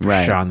online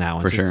for sure on that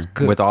one. For Just sure.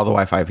 good- With all the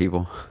Wi-Fi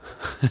people.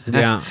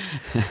 yeah.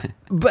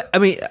 But I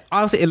mean,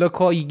 honestly, it looked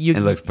cool. It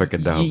looks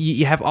freaking dope.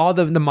 You have all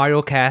the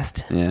Mario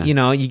cast. Yeah.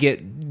 You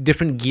get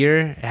different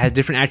gear. It has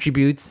different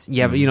attributes.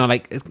 You have you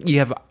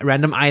have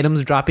random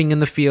items dropping in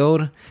the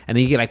field, and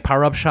then you get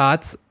power up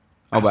shots.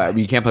 Oh, but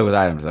you can't play with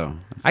items, though.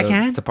 I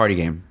can. It's a party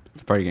game.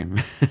 It's a party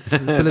game. It's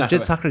a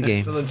legit soccer game.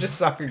 It's a legit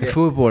soccer game.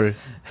 Football.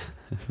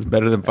 It's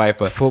better than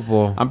FIFA.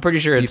 Football. I'm pretty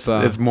sure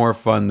FIFA. it's more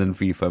fun than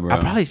FIFA, bro. I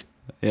probably.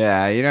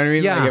 Yeah, you know what I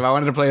mean? Yeah. If I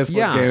wanted to play a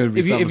sports game, it would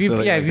be something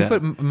silly if you like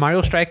that. put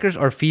Mario Strikers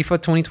or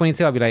FIFA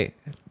 2022, I'll be like,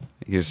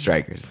 You're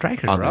strikers.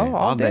 Strikers, All bro, day.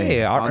 all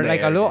day. All Or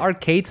day. a little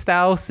arcade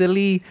style,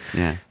 silly.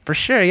 Yeah. For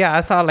sure, yeah.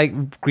 I saw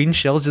green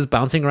shells just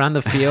bouncing around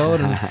the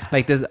field,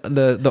 and this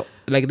the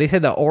they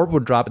said the orb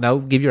would drop, and that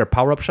would give you a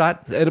power up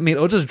shot.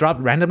 It'll just drop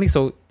randomly.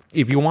 So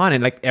if you want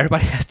it,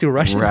 everybody has to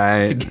rush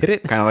Right. to get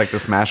it. Kind of like the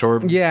Smash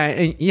Orb. Yeah,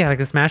 like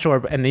the Smash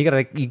orb, and then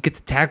you get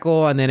to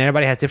tackle, and then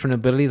everybody has different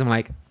abilities. I'm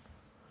like,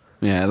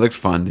 Yeah, it looks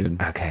fun,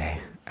 dude. okay,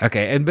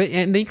 and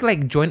then you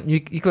can join you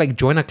can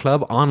join a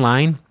club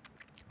online.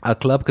 A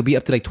club could be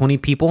up to 20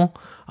 people.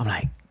 I'm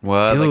like,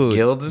 What? dude, Like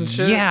guilds and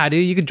shit? Yeah,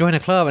 dude, you could join a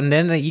club, and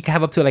then you can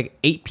have up to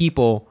 8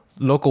 people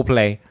local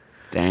play.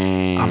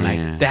 Dang. I'm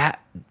like that.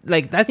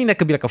 I think that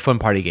could be a fun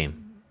party game.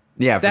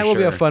 Yeah, for That will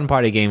be a sure. fun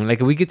party game.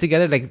 If we get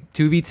together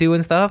 2v2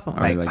 and stuff.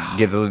 I'm Or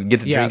get to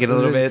drink it a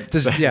little bit.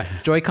 Just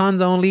Joy-Cons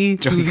only.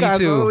 Joy-Cons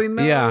 2v2. only,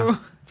 no. Yeah,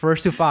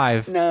 first to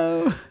 5.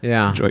 No.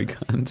 Yeah.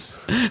 Joy-Cons.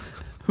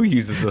 Who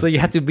uses those? So you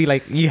have to be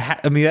like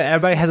I mean,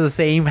 everybody has the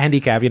same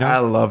handicap, you know. I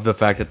love the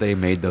fact that they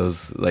made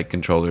those like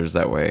controllers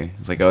that way.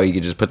 It's like, oh, you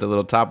can just put the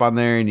little top on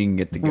there and you can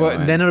get the go.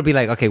 Well, then it'll be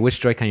like, okay, which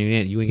Joy-Con you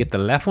need? You can get the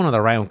left one or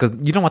the right one, because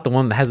you don't want the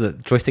one that has the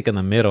joystick in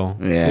the middle.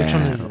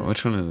 Yeah.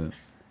 Which one is it?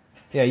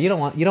 Yeah, you don't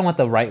want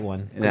the right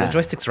one. 'Cause Yeah. The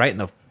joystick's right in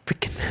the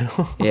freaking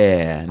middle.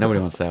 Yeah, nobody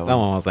wants that one. No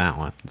one wants that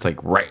one. It's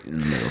like right in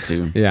the middle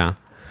too. Yeah.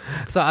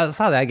 So I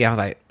saw that game. I was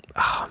like,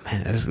 oh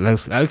man,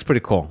 that looks pretty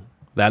cool.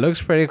 That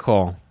looks pretty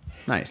cool.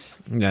 Nice.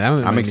 Yeah,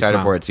 I'm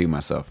excited for it too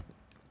myself.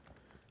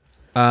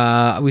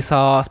 We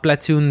saw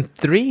Splatoon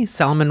 3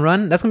 Salmon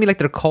Run. That's gonna be like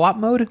their co-op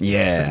mode.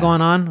 Yeah. That's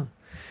going on.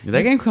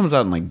 That game comes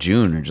out in like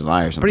June or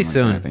July or something. Pretty like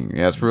soon. that, I think.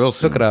 Yeah, it's real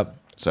soon. Look it up.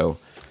 So,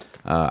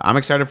 I'm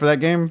excited for that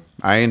game.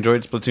 I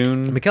enjoyed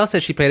Splatoon. Mikkel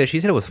said she played it. She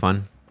said it was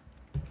fun.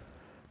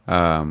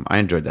 I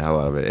enjoyed the hell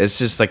out of it. It's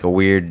just like a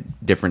weird,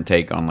 different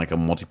take on like a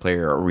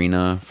multiplayer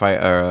arena fight.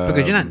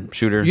 Because you're not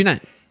shooter. You're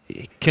not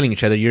killing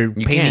each other. You're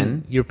painting.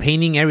 can. You're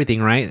painting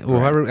everything, right?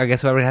 Whoever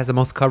has the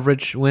most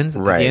coverage wins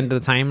at Right. the end of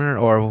the timer,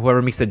 or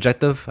whoever meets the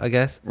objective, I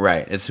guess.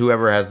 Right. It's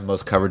whoever has the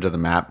most coverage of the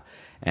map.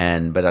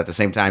 But at the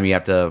same time, you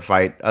have to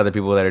fight other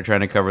people that are trying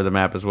to cover the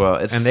map as well.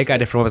 And they got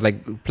different ones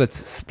like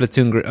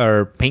Splatoon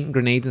or paint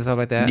grenades and stuff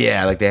like that.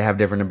 Yeah, like they have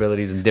different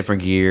abilities and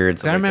different gear. And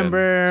stuff I like that.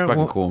 remember It's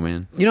fucking cool,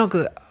 man. You know,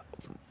 'cause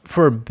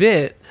for a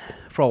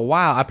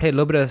while, I played a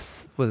little bit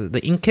of was it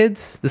the Ink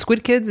Kids, the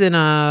Squid Kids, in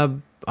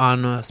on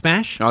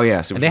Smash. Oh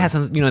yeah, And they had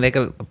some, they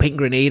got a paint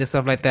grenade and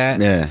stuff like that.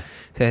 Yeah,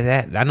 So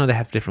that I know they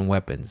have different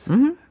weapons.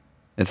 Mm-hmm.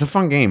 It's a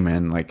fun game,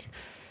 man. Like,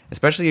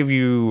 especially if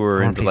you were I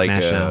wanna into play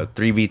like Smash now.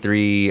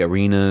 3v3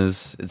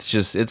 arenas.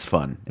 It's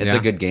fun. It's Yeah. a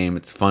good game.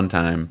 It's a fun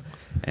time,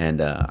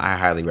 and I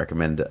highly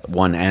recommend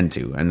 1 and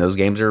 2. And those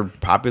games are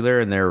popular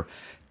and they're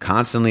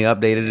constantly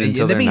updated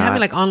until They've they're been not.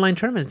 having like online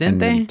tournaments,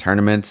 didn't and they?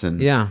 tournaments and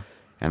Yeah.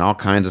 and all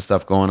kinds of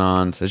stuff going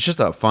on. So it's just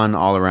a fun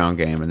all around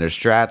game, and there's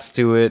strats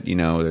to it. You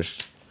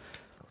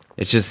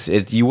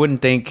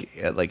wouldn't think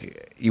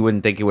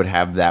it would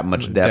have that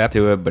much depth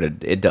to it, but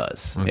it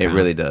does. Okay. It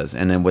really does.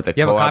 And then with the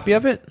You have a co-op copy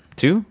of it?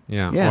 too?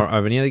 Yeah. Yeah. Or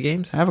of any of the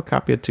games? I have a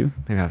copy of 2.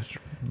 Maybe I'll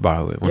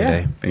borrow it one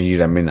day.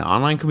 And the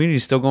online community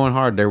is still going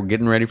hard. They're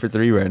getting ready for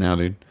 3 right now,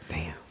 dude.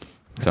 Damn.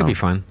 That So- could be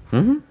fun.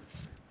 Mm-hmm.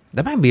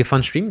 That might be a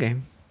fun stream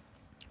game.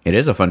 It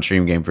is a fun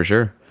stream game for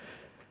sure.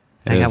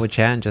 It Hang is. out with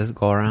chat and just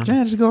go around.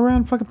 Yeah, just go around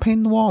and fucking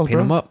paint the walls, Paint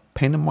bro. 'em up.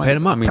 Paint them white. Paint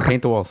 'em up. I mean,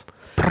 paint the walls.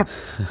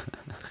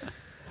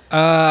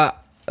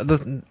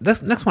 The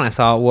next one I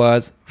saw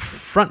was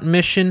Front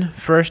Mission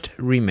First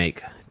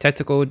Remake,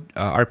 tactical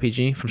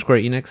RPG from Square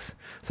Enix.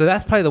 So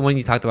that's probably the one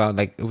you talked about.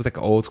 Like it was like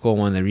an old school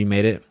one. They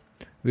remade it.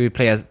 We would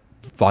play as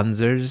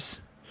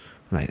Funzers.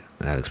 Like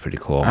that looks pretty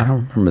cool. I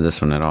don't remember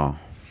this one at all.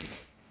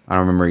 I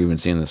don't remember even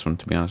seeing this one,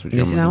 to be honest with you.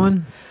 You see that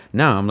one?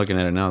 No, I'm looking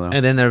at it now, though.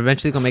 And then they're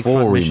eventually gonna make Full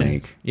Front Mission.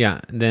 remake. Yeah.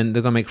 Then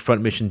they're gonna make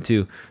Front Mission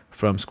 2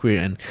 from Square,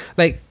 and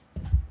like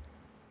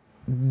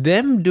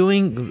them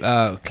doing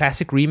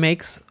classic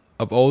remakes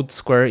of old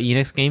Square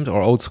Enix games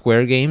or old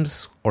Square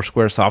games or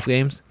Square Soft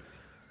games.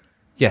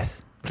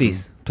 Yes,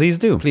 please, Please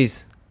do.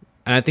 please.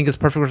 And I think it's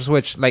perfect for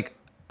Switch. Like,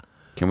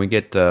 Can we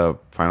get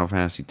Final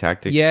Fantasy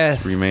Tactics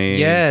yes, remade?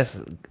 yes,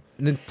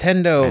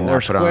 Nintendo And or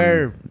not put on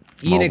Square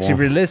Enix. mobile? If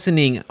you're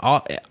listening,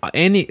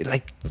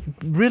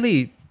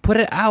 really put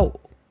it out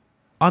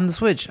on the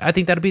Switch. I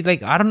think that'd be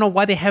like, I don't know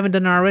why they haven't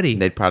done it already.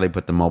 They'd probably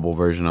put the mobile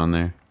version on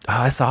there. Oh,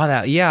 I saw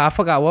that. Yeah, I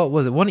forgot what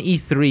was it. One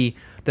E3,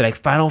 they're like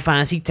Final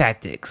Fantasy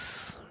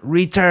Tactics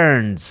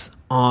returns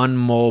on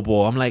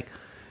mobile. I'm like,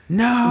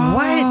 No.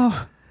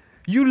 what?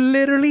 You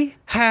literally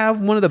have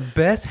one of the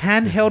best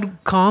handheld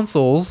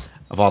consoles.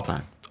 Of all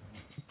time.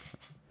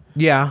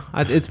 Yeah,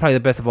 it's probably the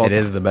best of all. It time.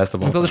 is the best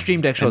of all Until the time.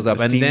 Stream Deck shows And up,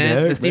 the and Steam then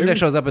Deck, the Steam baby. Deck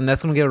shows up, and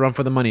that's gonna get a run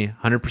for the money,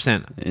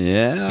 100%.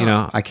 Yeah. You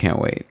know? I can't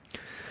wait.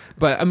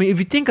 But I mean, if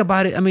you think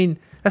about it, I mean,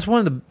 that's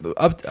one of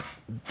the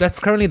that's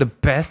currently the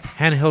best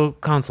handheld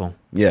console,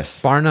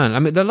 Yes. bar none. I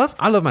mean, I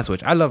love my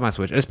Switch. I love my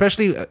Switch,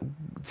 especially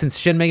since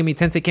Shin Megami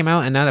Tensei came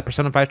out, and now that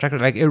Persona 5 tracker,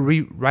 like it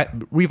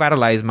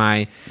revitalized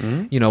my,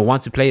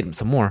 want to play it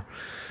some more.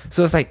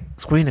 So it's like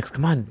Square Enix,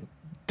 come on,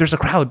 there's a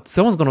crowd.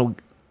 Someone's gonna.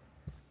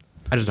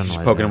 I just don't know. Just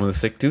why poking they're them with a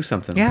stick. Do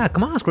something. Yeah,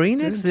 come on, Square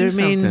Enix. Do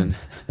something.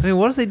 I mean,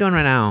 what are they doing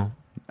right now?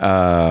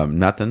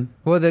 Nothing.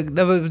 Well,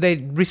 they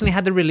recently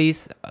had the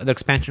release, the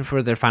expansion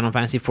for their Final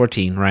Fantasy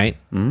 14, right?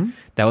 Mm-hmm.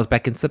 That was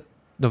back in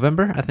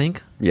November, I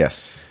think.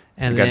 Yes.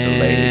 And It got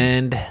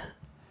delayed. then,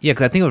 yeah,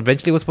 because I think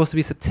eventually it was supposed to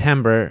be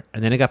September,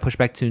 and then it got pushed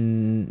back to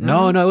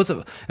no, it was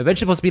eventually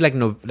supposed to be like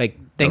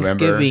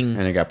Thanksgiving November,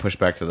 and it got pushed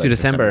back to, like,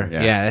 December.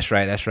 Yeah, that's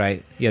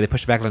right. Yeah, they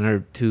pushed it back like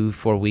another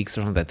 2-4 weeks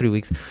or something like that, 3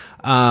 weeks.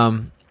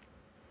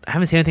 I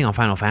haven't seen anything on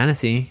Final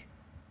Fantasy.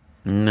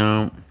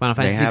 No. Final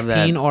They Fantasy have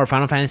 16 that- or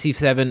Final Fantasy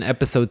 7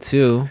 Episode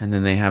 2. And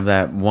then they have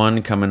that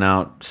one coming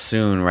out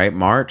soon, right?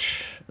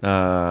 March.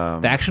 The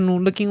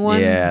action-looking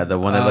one? Yeah, the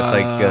one that looks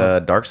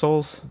like Dark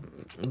Souls.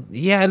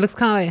 Yeah, it looks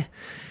kind of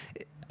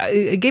like...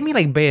 It gave me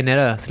like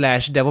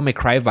Bayonetta / Devil May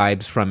Cry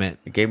vibes from it.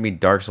 It gave me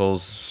Dark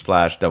Souls /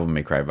 Devil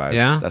May Cry vibes.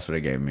 Yeah? That's what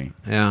it gave me.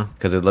 Yeah.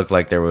 Because it looked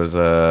like there was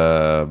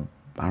I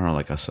don't know,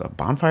 like a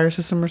bonfire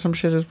system or some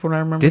shit. Is what I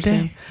remember. Did they?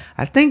 seeing.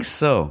 I think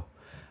so.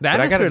 The But I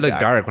atmosphere gotta- looked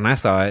dark when I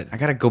saw it. I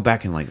gotta go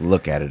back and like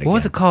look at it again. What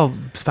was it called?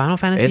 Final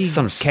Fantasy? It's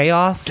some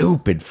Chaos?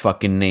 stupid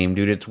fucking name,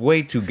 dude. It's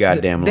way too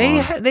goddamn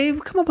long.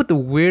 They've come up with the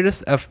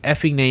weirdest of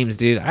effing names,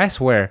 dude. I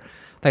swear.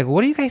 Like,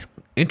 what are you guys?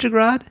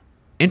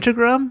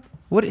 Integrum?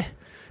 What?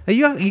 Are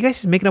you guys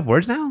just making up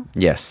words now?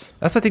 Yes.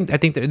 That's what I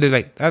think they're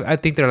like. I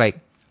think they're like.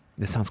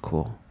 This sounds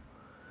cool.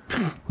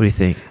 What do you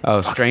think?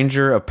 Oh,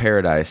 Stranger of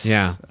Paradise.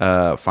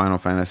 Yeah. Final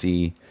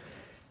Fantasy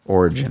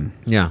Origin.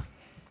 Yeah.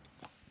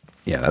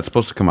 Yeah, that's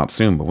supposed to come out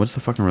soon, but what's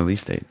the fucking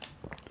release date?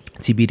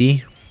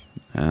 TBD.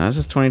 That's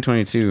just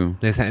 2022.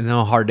 There's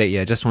no hard date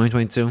yet. Just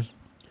 2022.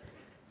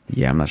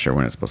 Yeah, I'm not sure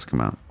when it's supposed to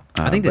come out.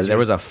 I think but this there year.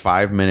 was a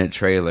 5-minute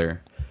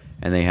trailer,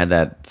 and they had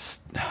that.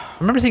 I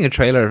remember seeing a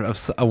trailer of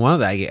one of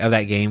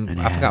that game.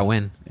 And I forgot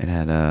when. It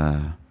had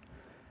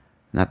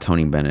not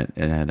Tony Bennett.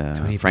 It had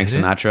Tony Frank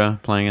Bennett?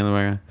 Sinatra playing in the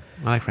background.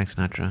 I like Frank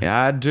Sinatra. Yeah,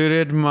 I did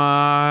it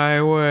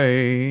my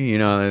way. You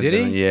know. Did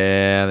he?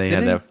 Yeah, they Did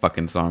had he? that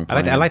fucking song. I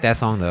like playing. that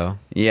song though.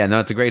 Yeah,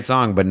 no, it's a great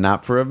song, but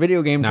not for a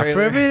video game Not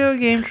trailer. for a video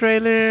game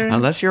trailer.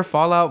 Unless you're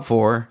Fallout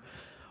 4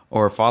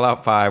 or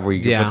Fallout 5, where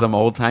you can Yeah. put some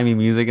old timey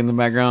music in the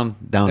background.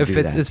 Don't It do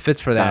fits. that. It fits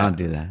for that. Don't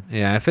do that.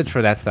 Yeah, it fits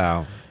for that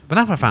style, but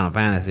not for Final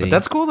Fantasy. But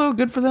that's cool though.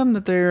 Good for them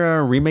that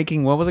they're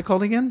remaking. What was it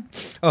called again?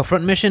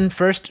 Front Mission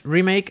first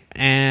remake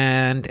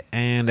and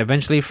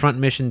eventually Front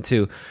Mission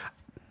 2.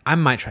 I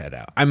might try it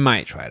out. I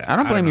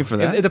don't blame know. you for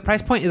that. If the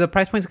price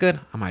point's good,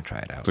 I might try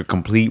it out. It's a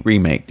complete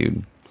remake,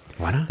 dude.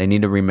 Why not? They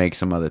need to remake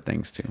some other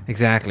things too.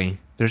 Exactly.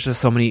 There's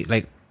just so many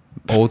like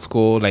old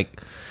school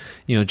like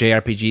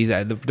JRPGs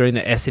that during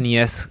the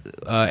SNES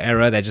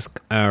era that just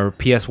or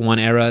PS1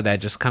 era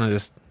that just kind of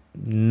just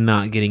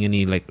not getting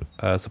any like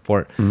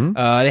support. Mm-hmm.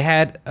 They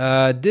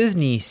had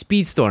Disney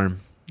Speedstorm,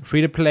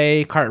 free to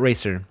play kart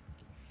racer.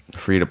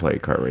 Free to play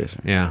kart racer.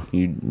 Yeah.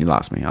 You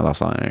lost me. I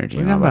lost all that energy.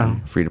 What are you How about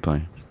talking you? Free to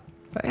play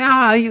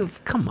You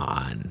come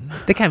on.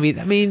 They can't be.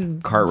 I mean,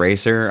 kart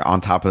racer.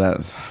 On top of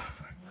that,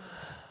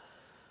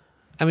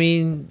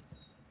 I'm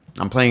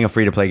playing a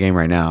free to play game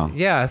right now.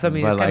 yeah. So I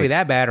mean, But it can't be like-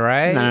 that bad,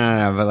 right?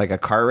 No. But like a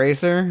kart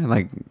racer,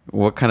 like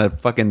what kind of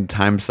fucking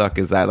time suck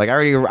is that? Like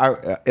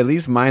at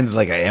least mine's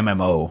like a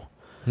MMO,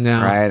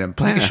 No. right? I'm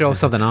playing. You can show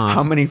something off.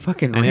 How many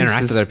fucking and races?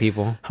 interact with other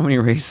people. How many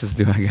races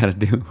do I gotta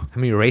do? I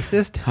mean,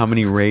 racist? How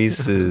many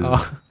races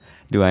Oh.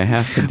 do I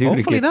have to do to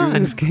Hopefully get through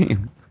none. this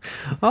game?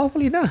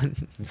 Hopefully not.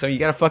 So you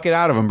gotta fuck it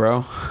out of them,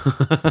 bro.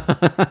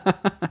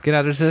 Get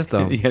out of the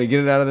system. You gotta get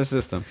it out of the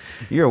system.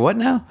 You're a what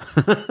now?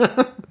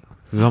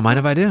 You don't mind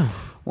if I do.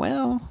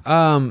 Well,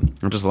 I'm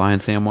just lying,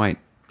 Sam White.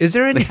 Is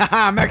there any?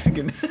 Haha,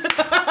 Mexican.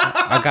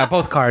 I got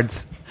both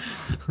cards.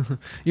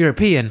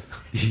 European.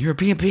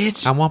 European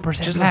bitch. I'm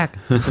 1% black.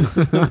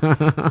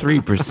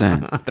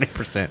 3%.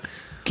 3%.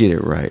 Get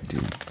it right,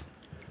 dude.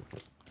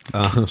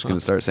 I'm just gonna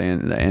start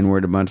saying the N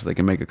word a bunch. They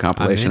can make a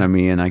compilation I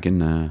mean- of me, and I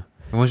can.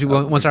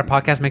 Once our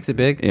podcast makes it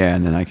big, Yeah,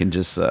 and then I can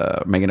just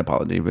make an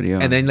apology video.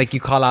 and then like you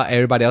call out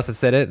everybody else that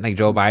said it, like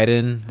Joe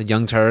Biden, the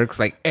Young Turks,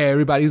 like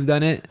everybody who's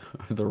done it,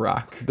 The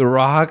Rock. The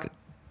Rock.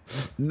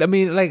 I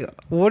mean, like,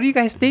 what are you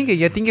guys thinking?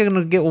 You think you're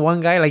gonna get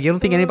one guy? Like, you don't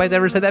think anybody's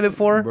ever said that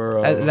before?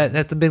 Bro.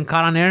 That's been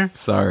caught on air.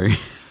 Sorry.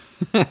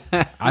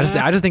 I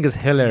just think it's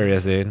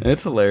hilarious, dude.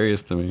 It's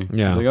hilarious to me.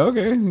 Yeah. It's like,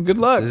 okay, good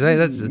luck.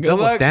 That's Good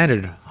double luck.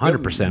 standard,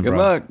 100%, Good bro.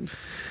 luck.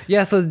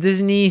 Yeah, so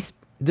Disney's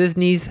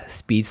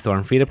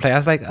Speedstorm free to play. I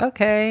was like,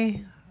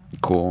 okay,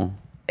 Cool.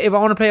 if I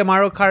want to play a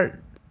Mario Kart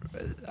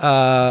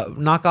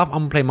knockoff, I'm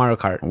gonna play Mario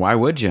Kart. Why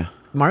would you?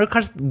 Mario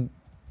Kart's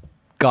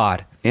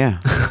God. Yeah.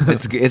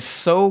 it's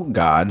so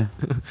God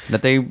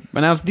that they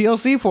announced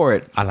DLC for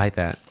it I like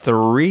that.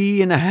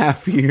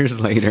 3.5 years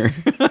later.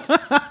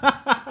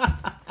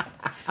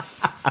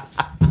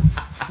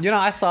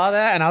 I saw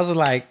that and I was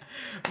like,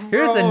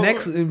 here's the Bro.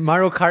 next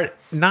Mario Kart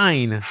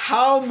 9.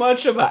 How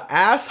much of an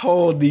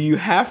asshole do you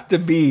have to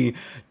be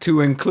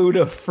to include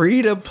a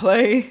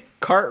free-to-play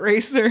kart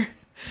racer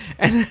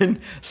and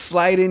then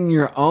slide in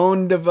your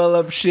own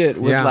developed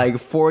shit with Yeah. like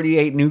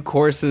 48 new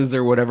courses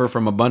or whatever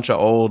from a bunch of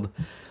old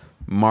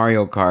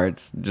Mario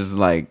Karts? Just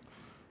like,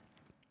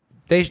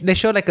 They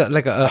showed like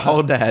a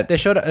hold that. They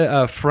showed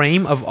a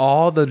frame of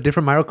all the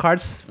different Mario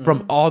Karts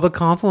from all the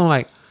consoles. I'm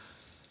like,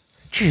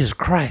 Jesus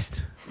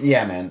Christ.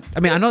 Yeah, man.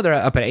 I mean, I know they're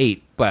up at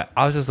 8, but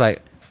I was just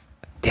like,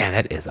 damn,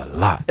 that is a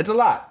lot. It's a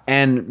lot,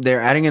 and they're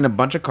adding in a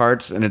bunch of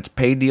carts, and it's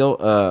pay deal.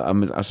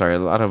 I'm sorry, a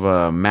lot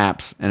of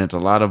maps, and it's a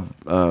lot of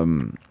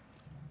from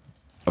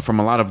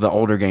a lot of the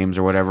older games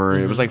or whatever.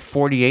 It was like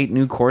 48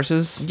 new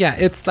courses. Yeah,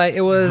 it's like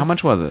it was. How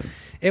much was it?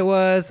 It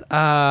was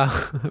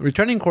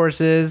returning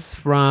courses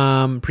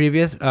from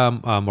previous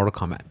Mortal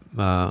Kombat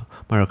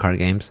Mario Kart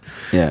games.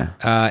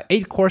 Yeah,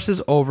 8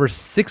 courses over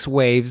 6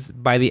 waves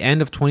by the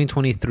end of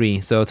 2023.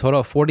 So a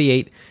total of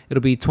 48.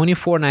 It'll be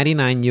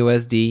 $24.99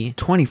 USD.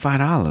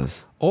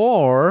 $25,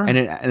 Or and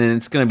then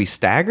it's gonna be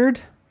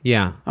staggered.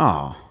 yeah.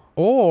 Oh,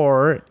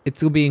 Or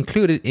it's going to be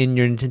included in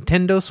your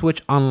Nintendo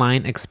Switch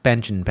Online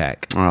expansion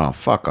pack.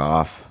 fuck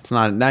off! It's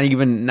not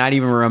even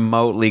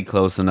remotely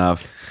close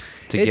enough.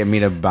 to get me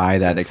to buy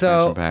that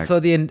expansion pack. So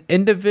the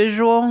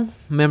individual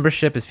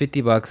membership is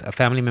 $50. A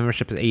family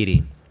membership is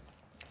 $80.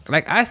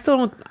 Like I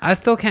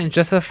still can't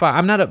justify.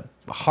 I'm not a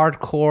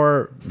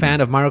hardcore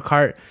fan of Mario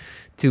Kart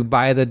to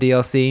buy the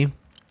DLC.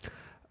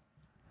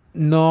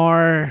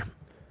 Nor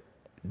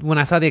when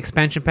I saw the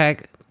expansion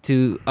pack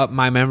to up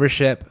my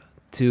membership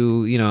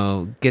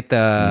to get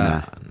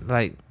the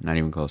like. Not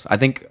even close. I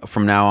think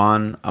from now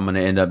on I'm gonna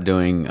end up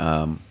doing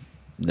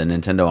the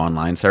Nintendo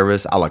Online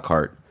service a la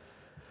carte.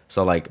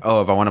 So like, if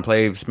I want to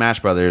play Smash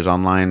Brothers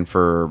online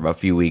for a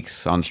few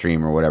weeks on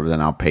stream or whatever, then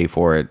I'll pay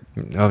for it.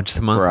 Oh, just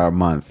a month. For a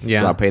month.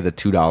 Yeah, so I'll pay the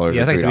 $2.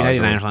 Yeah, it's like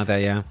 $3.99 or something like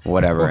that. Yeah,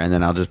 whatever, and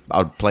then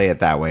I'll play it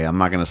that way. I'm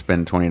not gonna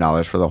spend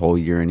 $20 for the whole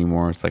year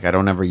anymore. It's like I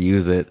don't ever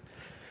use it.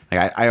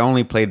 Like I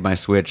only played my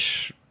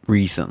Switch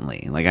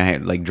recently. Like I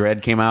had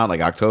Dread came out like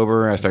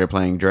October. I started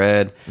playing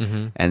Dread,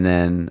 and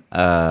then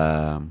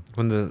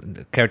when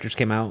the characters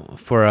came out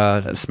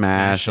for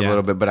Smash a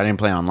little bit, but I didn't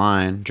play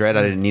online. Dread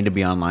I didn't need to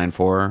be online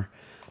for.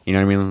 You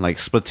know what I mean? Like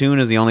Splatoon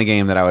is the only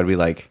game that I would be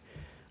like,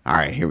 all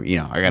right, here,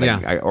 I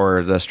gotta,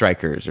 or the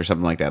Strikers or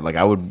something like that. Like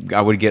I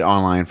would get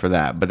online for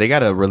that, but they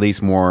gotta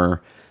release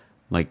more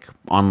like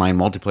online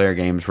multiplayer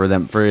games for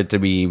it to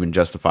be even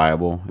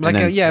justifiable. Like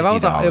if I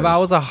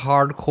was a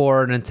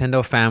hardcore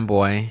Nintendo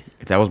fanboy,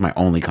 if that was my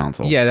only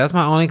console, that's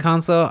my only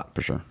console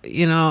for sure.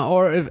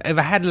 Or if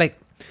I had if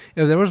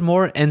there was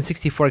more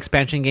N64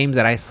 expansion games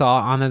that I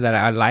saw on there that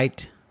I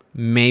liked,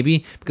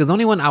 maybe, because the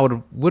only one I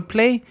would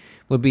play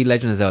would be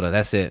Legend of Zelda.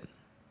 That's it,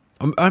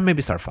 or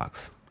maybe Star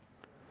Fox.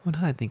 What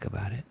did I think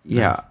about it?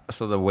 Yeah,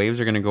 so the waves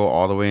are going to go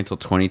all the way until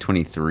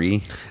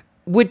 2023.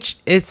 Which,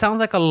 it sounds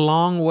like a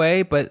long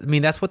way, but I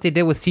mean, that's what they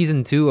did with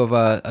Season 2 of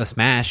a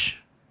Smash.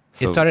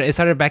 So, it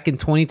started back in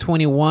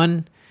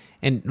 2021.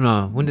 And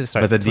no, when did it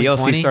start? But the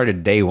DLC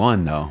started day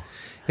one, though.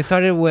 It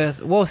started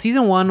with,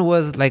 Season 1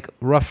 was like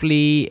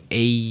roughly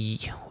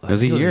it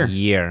was a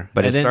year.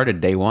 But it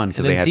started day one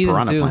because they had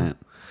Piranha Plant.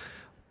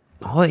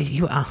 Well,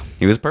 he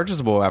was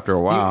purchasable after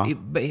a while.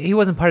 But he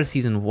wasn't part of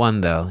Season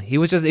 1, though. He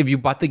was just, if you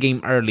bought the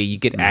game early, you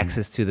get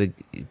access to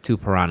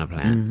Piranha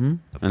Plant. Mm-hmm.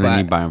 And then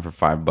you buy them for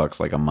 $5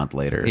 like a month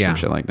later or some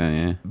shit like that,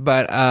 yeah.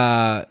 But,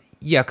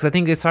 because I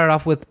think it started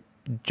off with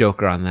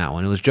Joker on that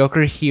one. It was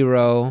Joker,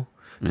 Hero,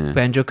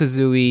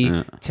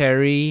 Banjo-Kazooie,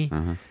 Terry,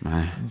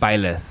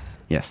 Byleth.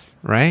 Yes.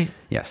 Right?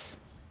 Yes.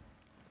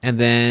 And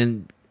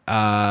then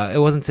it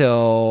wasn't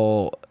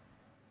until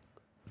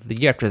the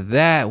year after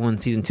that when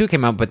Season 2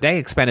 came out, but they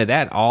expanded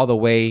that all the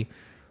way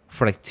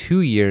for like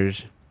 2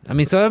 years. I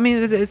mean,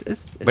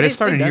 it's but it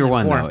started year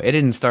one, though. It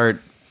didn't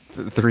start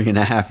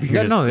 3.5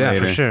 years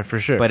later. for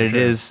sure. But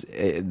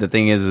the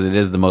thing is, it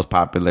is the most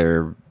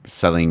popular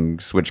selling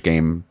Switch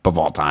game of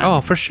all time.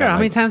 Oh, for sure. How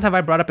many times have I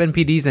brought up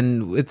NPDs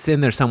and it's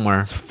in there somewhere?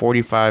 It's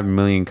 45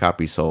 million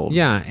copies sold.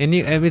 Yeah, and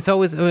it's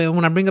always,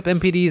 when I bring up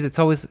NPDs, it's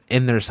always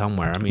in there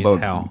somewhere. I mean,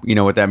 hell. You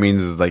know what that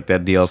means is like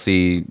that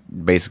DLC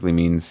basically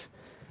means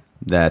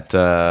that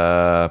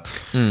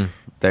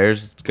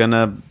there's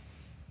gonna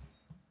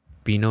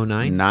be no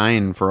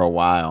 9 for a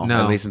while.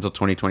 No. At least until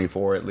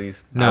 2024, at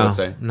least. No, I would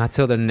say. Not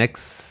till the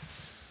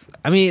next.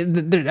 I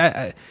mean,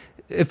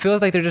 it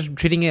feels like they're just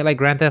treating it like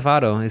Grand Theft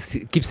Auto.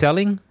 Keep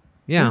selling.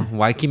 Yeah,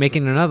 why keep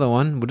making another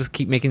one? We'll just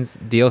keep making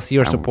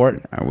DLC or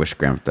support. I wish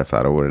Grand Theft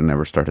Auto would have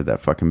never started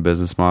that fucking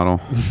business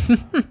model.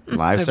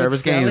 Live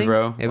service games,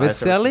 bro. If it's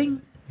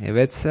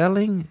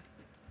selling,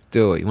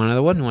 do it. You want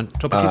another one? You want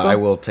Topo Chico? I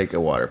will take a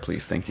water,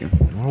 please. Thank you.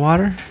 More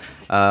water?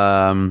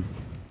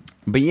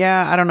 But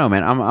yeah, I don't know,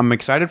 man. I'm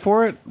excited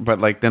for it, but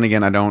like then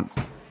again, I don't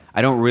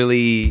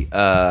really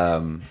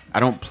I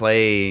don't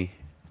play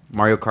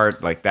Mario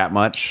Kart like that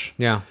much.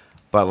 Yeah.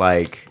 But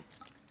like,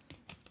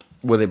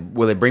 will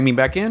it bring me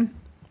back in?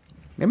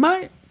 It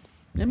might.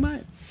 I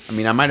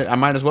mean, I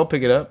might as well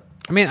pick it up.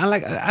 I mean, I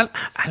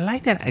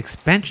like that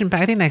expansion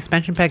pack. I think the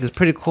expansion pack is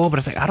pretty cool, but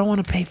it's like I don't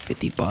want to pay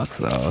 $50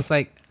 though. It's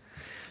like,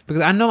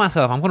 because I know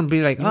myself, I'm gonna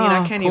be like,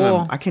 I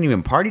can't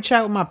even party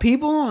chat with my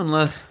people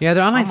unless their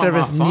online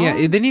service.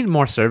 Yeah, they need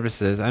more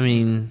services. I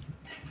mean,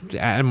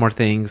 add more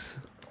things,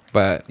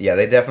 but yeah,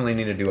 they definitely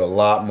need to do a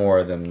lot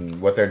more than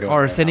what they're doing.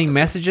 Or sending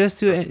messages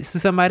to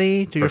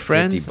somebody, to your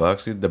friends.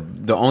 $50,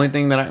 dude. The only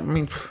thing that I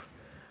mean,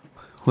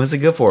 what's it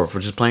good for? For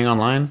just playing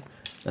online?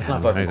 That's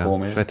not fucking cool,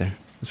 man. It's right there.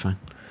 It's fine.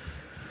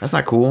 That's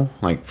not cool.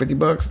 Like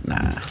 $50?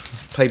 Nah.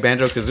 Play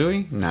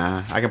Banjo-Kazooie?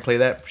 Nah. I can play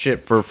that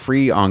shit for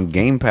free on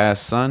Game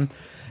Pass, son.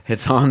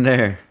 It's on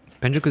there.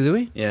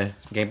 Banjo-Kazooie? Yeah.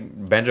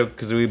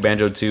 Banjo-Kazooie,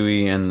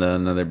 Banjo-Tooie, and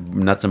another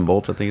Nuts and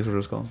Bolts, I think is what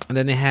it's called. And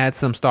then they had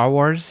some Star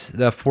Wars,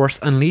 The Force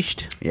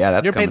Unleashed. Yeah,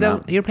 that's coming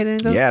out. You ever played any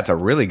of those? Yeah, it's a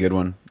really good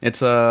one.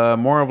 It's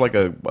more of like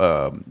a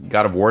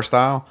God of War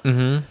style,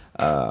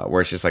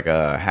 where it's just like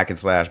a hack and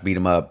slash, beat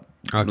 'em up,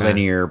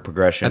 linear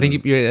progression. I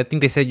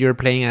think they said you were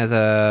playing as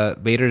a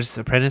Vader's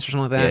apprentice or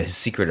something like that. Yeah, his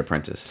secret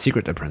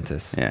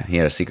apprentice. Yeah, he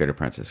had a secret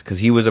apprentice because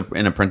he was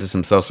an apprentice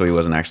himself, so he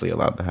wasn't actually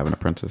allowed to have an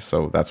apprentice.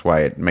 So that's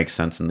why it makes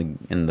sense in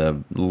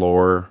the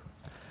lore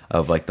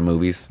of like the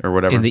movies or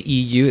whatever in the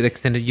EU, the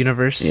extended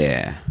universe.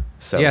 Yeah.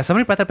 So yeah,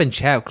 somebody brought that up in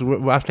chat because I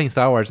was playing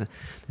Star Wars. They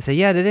say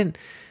they didn't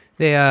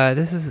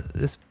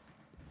this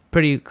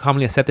pretty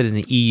commonly accepted in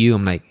the EU.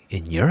 I'm like,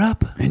 in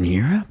Europe? In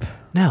Europe?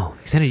 No,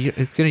 extended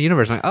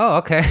universe. I'm like, oh,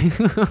 okay.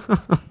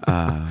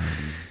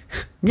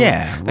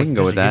 Yeah, we can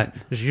go with that.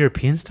 There's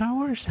European Star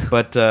Wars.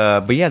 But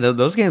yeah,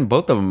 those games,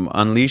 both of them,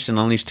 Unleashed and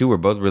Unleashed 2, were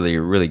both really,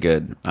 really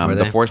good.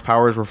 The Force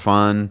Powers were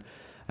fun.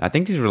 I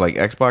think these were like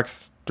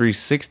Xbox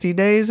 360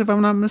 days, if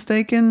I'm not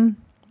mistaken.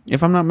 I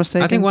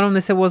think one of them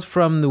they said was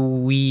from the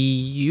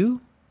Wii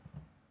U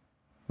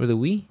or the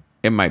Wii.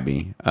 It might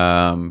be, but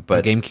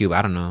or GameCube.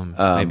 I don't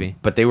know, maybe.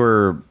 But they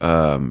were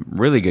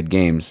really good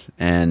games,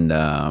 and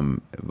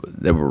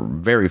they were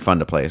very fun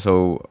to play.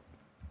 So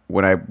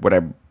would I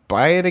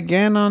buy it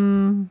again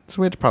on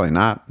Switch? Probably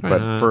not.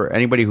 But for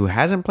anybody who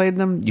hasn't played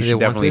them, you should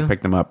definitely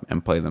pick them up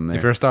and play them there.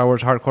 If you're a Star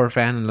Wars hardcore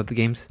fan and love the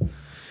games,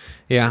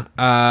 yeah.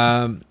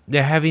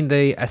 They're having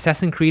the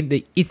Assassin's Creed,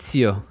 the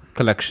Ezio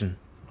collection.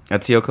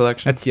 Ezio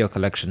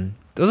collection.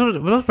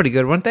 Those were pretty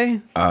good, weren't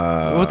they?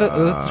 What were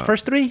the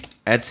first three?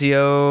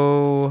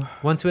 Ezio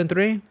 1, 2, and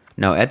 3?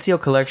 No,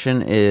 Ezio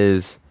collection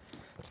is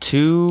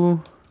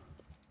 2.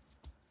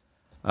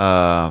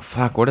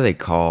 Fuck, what are they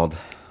called?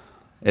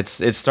 It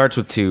starts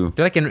with 2.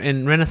 They're like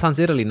in Renaissance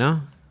Italy,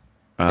 no?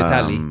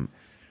 Italy.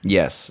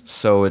 Yes.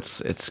 So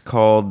it's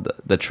called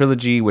the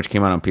trilogy, which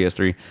came out on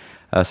PS3.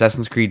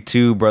 Assassin's Creed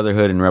 2,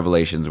 Brotherhood, and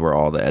Revelations were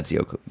all the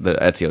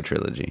Ezio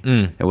trilogy.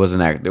 It was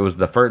It was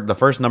the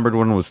first numbered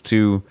one was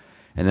 2,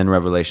 and then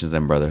Revelations,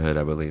 then Brotherhood,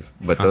 I believe.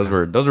 But those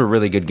were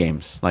really good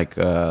games. Like,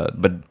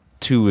 but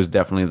 2 is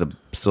definitely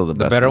still the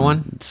best. The better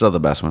one? Still the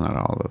best one out of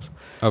all those.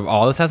 Of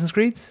all Assassin's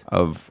Creeds?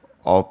 Of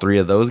all 3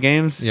 of those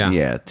games?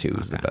 Yeah. 2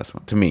 is the best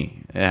one to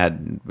me.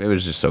 It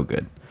was just so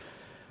good.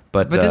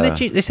 But then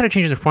they started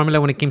changing the formula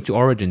when it came to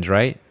Origins,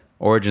 right?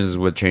 Origins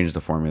would change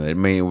the formula. It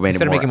made it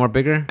make it more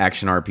bigger,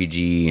 action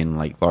RPG and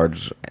like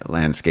large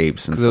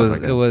landscapes and stuff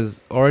like that. It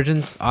was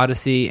Origins,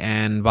 Odyssey,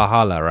 and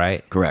Valhalla,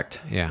 right?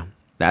 Correct. Yeah.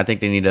 I think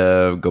they need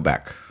to go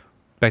back.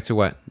 Back to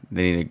what?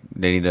 They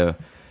need to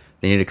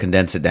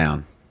condense it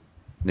down.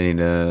 They need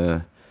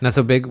to not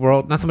so much big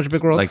worlds.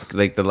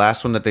 Like the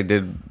last one that they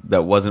did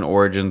that wasn't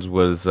Origins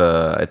was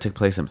it took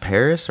place in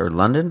Paris or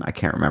London. I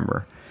can't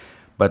remember.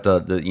 But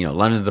the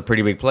London's a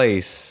pretty big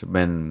place,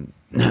 and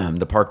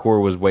the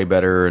parkour was way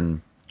better,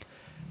 and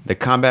the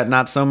combat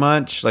not so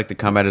much. Like the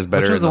combat is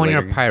better. Which was the one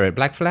you're a pirate?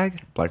 Black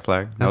Flag. Black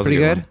Flag. That was pretty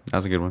good. That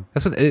was a good one.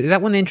 Is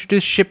that when they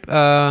introduced ship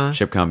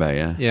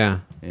combat? Yeah.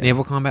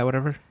 Naval combat,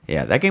 whatever.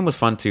 Yeah, that game was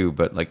fun too.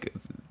 But like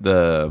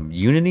the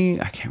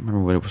Unity, I can't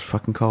remember what it was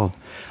fucking called.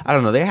 I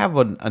don't know. They have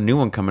a new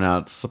one coming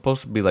out. It's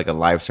supposed to be like a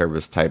live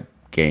service type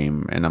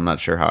game, and I'm not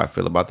sure how I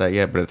feel about that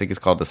yet. But I think it's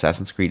called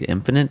Assassin's Creed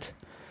Infinite.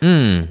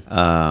 You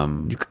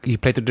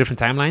play through different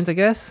timelines, I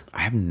guess. I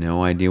have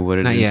no idea what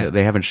it Not is. yet.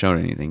 They haven't shown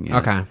anything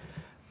yet. Okay,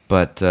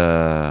 but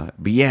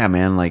yeah,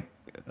 man, like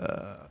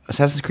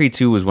Assassin's Creed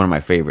 2 was one of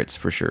my favorites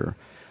for sure.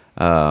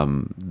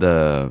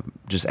 Ezio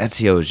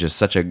is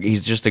just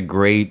he's just a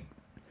great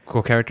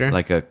cool character.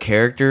 Like a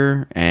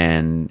character,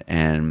 and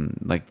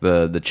like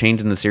the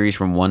change in the series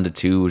from 1 to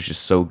 2 was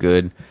just so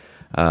good.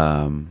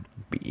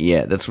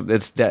 Yeah,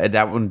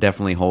 that one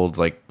definitely holds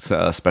like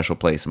a special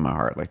place in my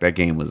heart. Like that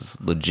game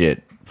was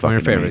legit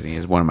fucking amazing.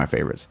 It's one of my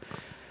favorites.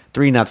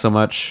 3 not so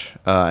much,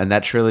 and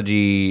that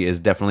trilogy is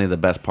definitely the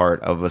best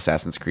part of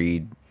Assassin's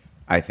Creed.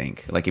 I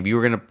think like if you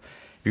were gonna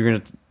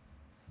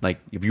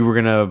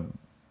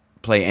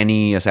play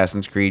any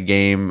Assassin's Creed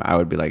game, I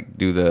would be like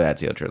do the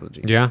Ezio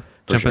trilogy. Yeah,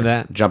 jump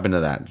into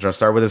that. Just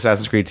start with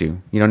Assassin's Creed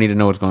 2. You don't need to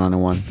know what's going on in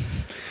 1.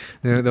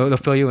 They'll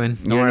fill you in.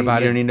 Don't worry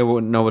about it. You don't need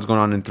to know what's going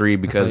on in 3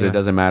 because it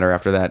doesn't matter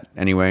after that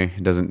anyway.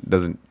 It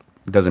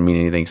doesn't mean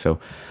anything. So,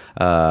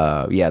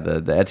 yeah,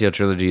 the Ezio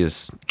trilogy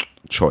is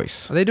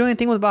choice. Are they doing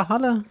anything with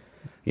Valhalla?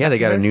 Yeah, they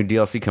got a new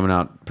DLC coming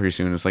out pretty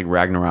soon. It's like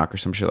Ragnarok or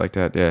some shit like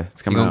that. Yeah,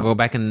 it's coming out. You gonna go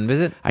back and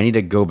visit? I need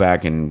to go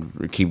back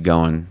and keep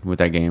going with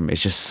that game.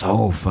 It's just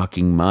so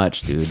fucking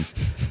much, dude.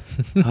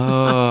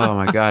 Oh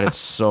my god, it's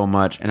so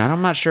much. And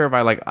I'm not sure if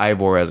I like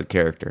Ivor as a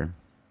character.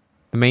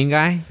 The main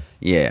guy?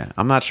 Yeah,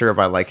 I'm not sure if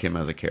I like him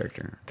as a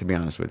character, to be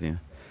honest with you.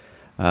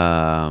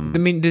 I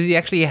mean, does he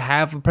actually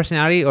have a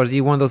personality, or is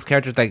he one of those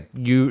characters like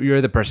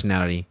you're the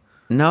personality?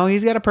 No,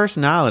 he's got a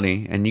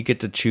personality, and you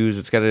get to choose.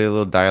 It's got a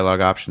little dialogue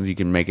options. You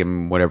can make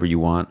him whatever you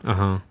want.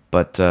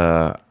 But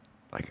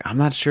like, I'm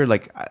not sure.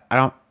 Like,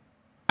 I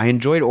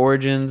enjoyed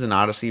Origins and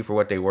Odyssey for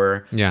what they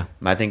were. Yeah,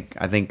 I think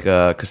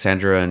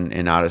Cassandra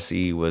in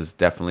Odyssey was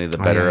definitely the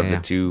better of the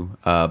two.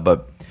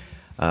 But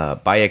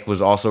Bayek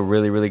was also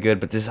really, really good.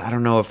 But this, I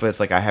don't know if it's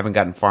like I haven't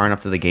gotten far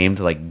enough to the game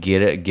to like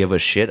give a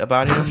shit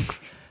about him.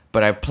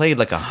 But I've played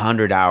like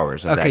 100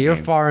 hours of that game. You're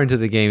far into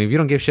the game. If you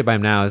don't give shit by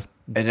him now,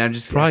 and I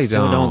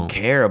still don't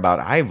care about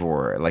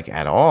Ivor like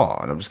at all.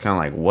 And I'm just kind of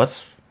like,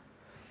 what's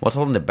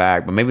holding it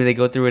back? But maybe they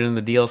go through it in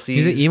the DLC.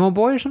 He's an emo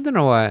boy or something,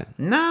 or what?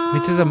 No,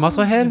 he's just a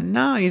musclehead.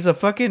 No, he's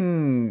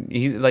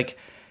like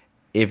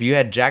if you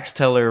had Jax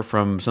Teller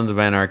from Sons of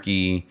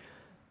Anarchy.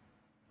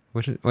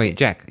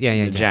 Jack.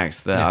 Yeah,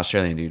 Jax, the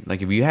Australian dude.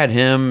 Like if you had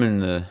him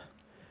and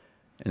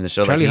in the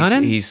show. Charlie like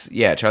Hunnam? he's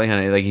Charlie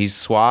Hunnam. Like he's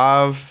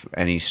suave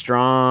and he's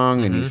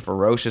strong and he's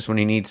ferocious when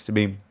he needs to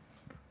be.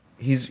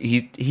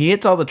 He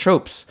hits all the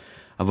tropes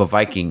of a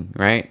Viking,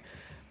 right?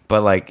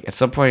 But like at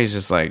some point he's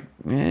just like,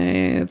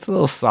 it's a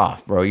little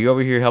soft, bro. You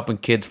over here helping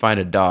kids find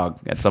a dog.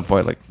 At some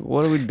point, like,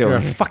 what are we doing? You're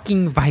a here?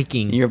 fucking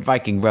Viking. You're a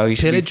Viking, bro. You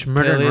should Pillage,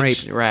 murder, and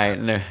rape. right?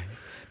 And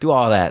do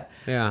all that.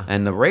 Yeah.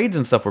 And the raids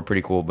and stuff were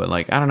pretty cool, but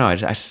like I don't know,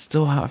 I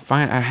still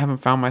haven't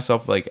found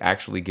myself like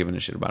actually giving a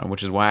shit about them,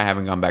 which is why I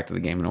haven't gone back to the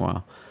game in a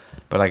while.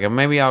 But like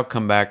maybe I'll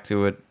come back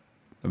to it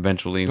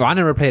eventually. Well, I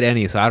never played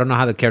any, so I don't know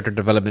how the character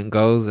development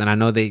goes, and I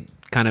know they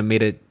kind of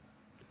made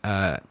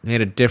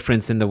a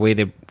difference in the way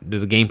the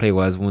gameplay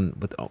was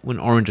when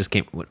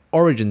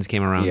Origins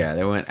came around. Yeah,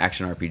 they went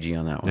action RPG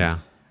on that one. Yeah.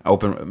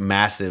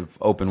 Massive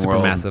open Super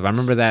world. massive. I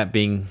remember that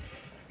being...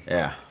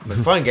 Yeah. But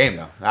fun game,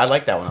 though. I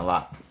like that one a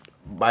lot.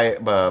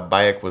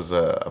 Bayek was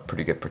a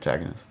pretty good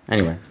protagonist.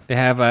 Anyway. They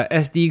have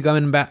SD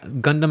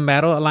Gundam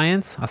Battle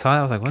Alliance. I saw that.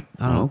 I was like, what?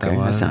 I don't know what that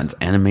was. That sounds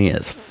anime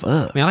as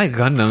fuck. I mean, I like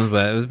Gundams,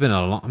 but it's been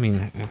a long... I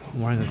mean,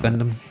 wearing a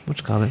Gundam. What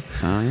you call it?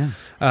 Oh, yeah.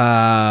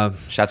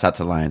 Shouts out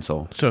to Lion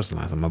Soul. Sure,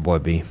 nice. My boy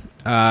B.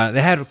 They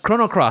had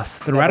Chrono Cross,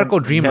 the Radical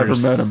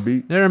Dreamers. Never met him,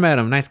 B. Never met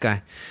him. Nice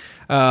guy.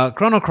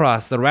 Chrono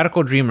Cross, the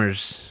Radical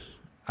Dreamers.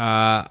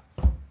 I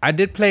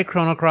did play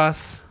Chrono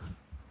Cross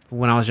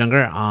when I was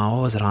younger.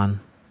 What was it on?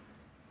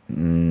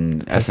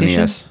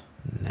 SNES.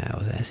 No,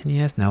 was it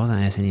SNES? No, it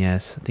wasn't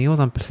SNES. I think it was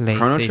on PlayStation.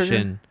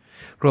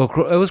 Chrono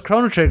Trigger? It was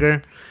Chrono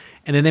Trigger,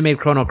 and then they made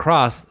Chrono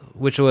Cross,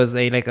 which was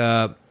a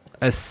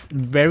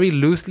very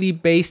loosely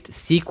based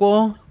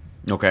sequel.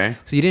 Okay.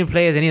 So you didn't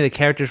play as any of the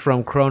characters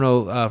from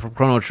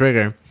Chrono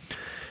Trigger.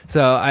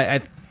 So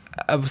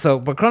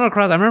but Chrono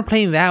Cross, I remember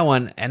playing that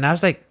one, and I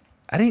was like,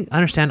 I didn't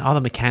understand all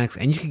the mechanics,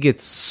 and you could get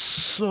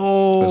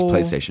so it was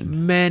PlayStation.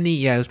 many.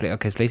 Yeah, it was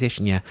it's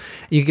PlayStation. Yeah,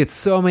 you could get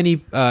so many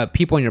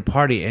people in your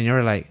party, and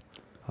you're like,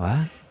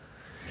 what?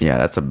 Yeah,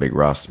 that's a big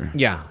roster.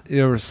 Yeah,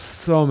 there were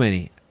so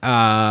many.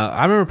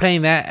 I remember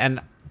playing that, and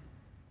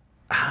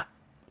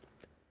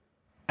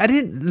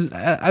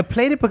I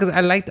played it because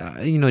I liked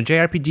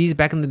JRPGs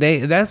back in the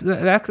day. That's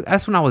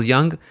when I was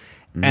young,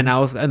 and I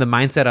was in the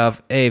mindset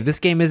of, hey, if this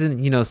game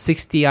isn't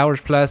 60 hours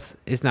plus,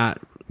 it's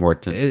not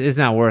worth it. It's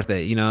not worth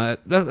it.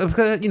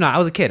 Because I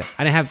was a kid.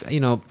 I didn't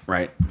have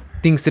right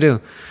things to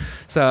do.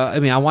 So I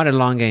mean, I wanted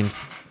long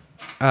games.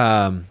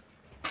 Now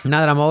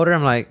that I'm older,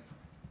 I'm like,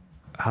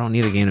 I don't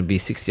need a game to be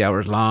 60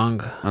 hours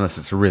long. Unless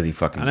it's really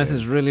fucking Unless good.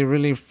 it's really,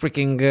 really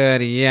freaking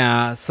good.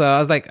 Yeah. So I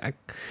was like,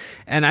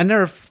 and I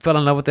never fell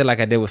in love with it like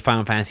I did with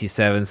Final Fantasy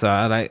VII. So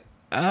I was like,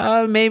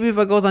 maybe if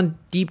it goes on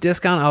deep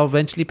discount, I'll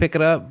eventually pick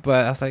it up.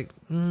 But I was like,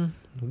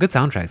 good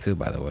soundtrack too,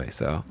 by the way.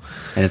 So,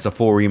 and it's a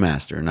full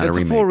remaster, not a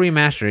remake. It's a full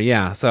remaster,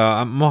 yeah. So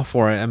I'm all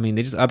for it. I mean,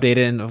 they just update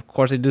it, and of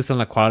course they do some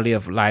like quality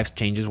of life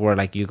changes where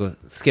like you go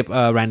skip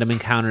random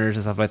encounters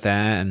and stuff like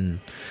that. And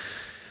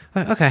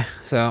okay,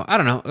 so I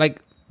don't know.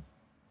 Like,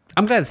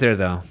 I'm glad it's there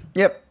though.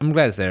 Yep, I'm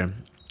glad it's there.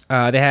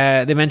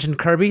 They mentioned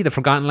Kirby, the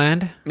Forgotten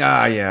Land.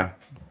 Yeah.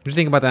 What do you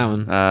think about that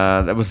one?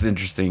 That was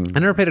interesting. I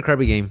never played a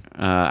Kirby game.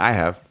 I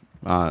have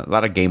a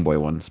lot of Game Boy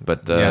ones,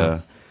 but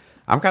Yeah.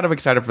 I'm kind of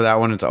excited for that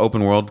one. It's an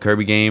open world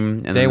Kirby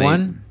game. And Day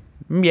one?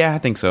 Yeah, I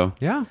think so.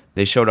 Yeah.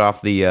 They showed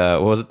off the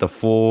what was it, the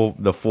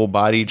full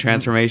body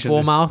transformation,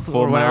 Full mouth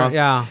or whatever.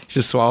 Yeah. He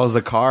just swallows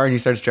the car and he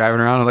starts driving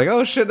around. I'm like,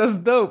 oh shit, that's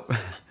dope.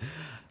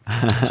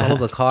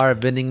 Swallows a car, a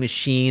vending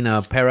machine,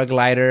 a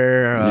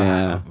paraglider,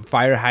 a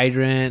fire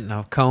hydrant,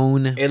 a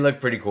cone. It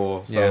looked pretty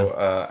cool.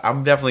 So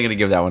I'm definitely gonna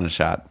give that one a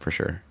shot for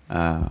sure.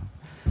 But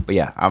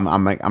yeah,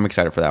 I'm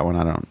excited for that one.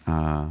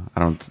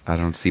 I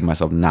don't see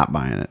myself not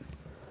buying it.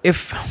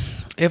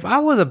 If I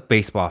was a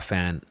baseball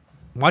fan,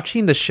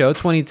 watching the show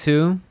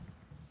 22,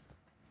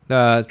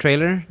 the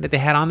trailer that they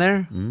had on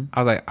there, I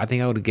was like, I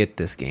think I would get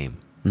this game.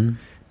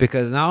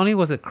 Because not only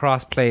was it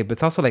cross play, but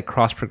it's also like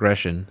cross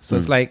progression. So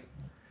it's like,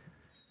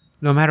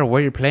 no matter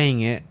where you're playing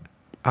it,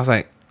 I was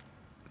like,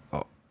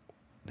 oh,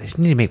 they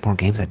need to make more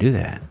games that do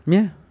that.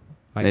 Yeah.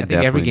 Like, I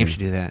think every game should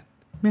do that.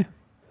 Yeah.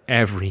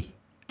 Every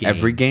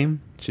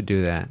game should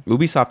do that.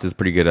 Ubisoft is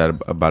pretty good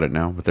about it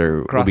now with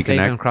their Cross Ubi save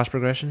Connect. and cross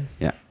progression.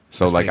 Yeah.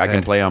 So That's like I pretty can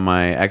good. play on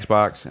my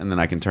Xbox and then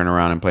I can turn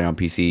around and play on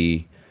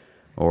PC,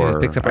 or just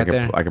picks up right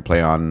there. I could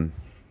play on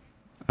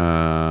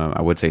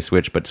I would say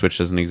Switch, but Switch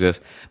doesn't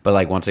exist. But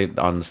like once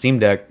on the Steam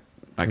Deck,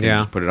 I can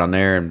just put it on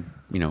there and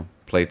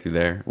play through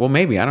there. Well,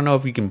 maybe I don't know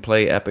if you can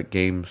play Epic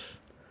games.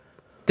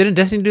 Didn't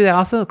Destiny do that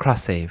also?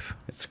 Cross save.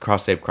 It's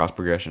cross save, cross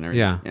progression.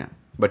 Yeah.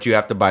 But you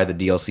have to buy the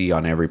DLC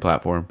on every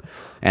platform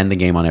and the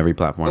game on every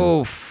platform.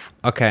 Oof.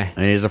 Okay.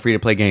 And it is a free to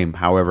play game.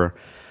 However,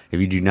 if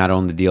you do not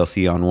own the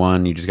DLC on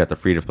one, you just got the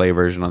free to play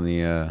version on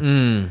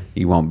the.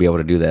 You won't be able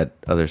to do that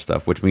other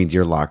stuff, which means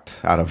you're locked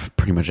out of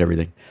pretty much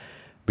everything,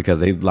 because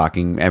they're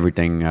locking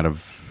everything out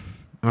of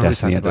remember we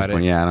Destiny talked at this about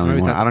point. it. Yeah, I don't remember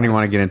we want talked to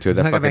about get into it.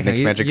 That Let's not fucking get back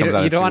here. expansion comes out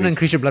You in 2 don't want to weeks.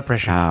 increase your blood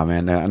pressure.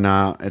 Man,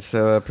 no, it's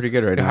pretty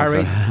good right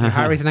Your now.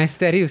 heart rate's nice and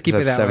steady. Let's keep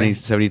it that 70, way.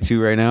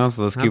 72 right now,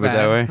 so let's Not keep it bad.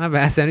 that way. Not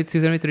bad. 72,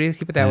 73. Let's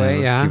keep it that way.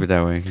 Let's Yeah. keep it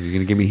that way because you're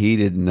gonna get me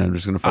heated, and I'm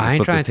just gonna I fucking ain't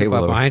flip trying this to, table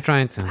Papa. over. I ain't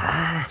trying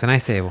to. It's a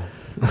nice table.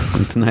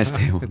 It's a nice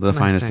table, It's the a nice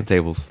finest table. of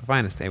tables, The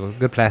finest table.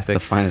 Good plastic. the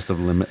finest of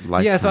limit.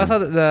 Yeah, so I saw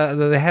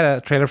they had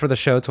a trailer for the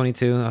show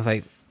 22. I was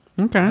like,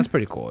 Okay, that's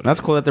pretty cool. That's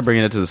cool that they're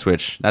bringing it to the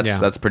Switch. Yeah.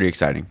 That's pretty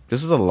exciting.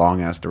 This was a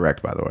long ass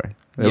direct, by the way.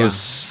 It Yeah. was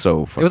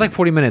so fun. It was like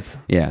 40 minutes.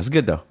 yeah, it's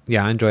good though.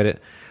 Yeah, I enjoyed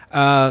it.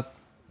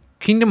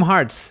 Kingdom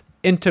Hearts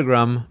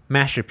Integrum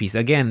Masterpiece.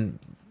 Again,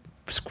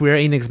 Square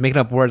Enix making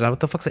up words. What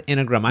the fuck's an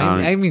Integrum?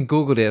 I even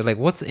Googled it. Like,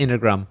 what's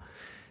Integrum?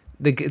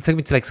 It took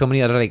me to like so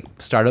many other like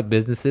startup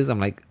businesses. I'm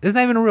like, it's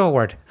not even a real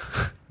word.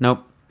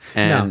 Nope.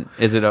 And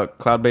is it a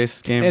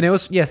cloud-based game? And it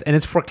was, yes, and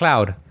it's for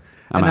cloud.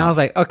 I'm I out. was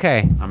like,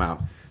 okay. I'm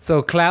out.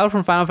 So Cloud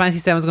from Final Fantasy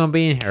VII is going to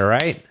be in here,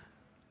 right?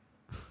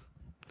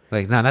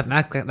 Like, no, not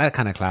that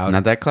kind of Cloud.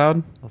 Not that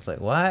cloud? I was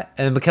like, what?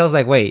 And then Mikhail's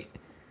like, wait.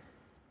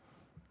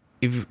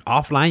 If you're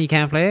offline, you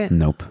can't play it?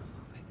 Nope.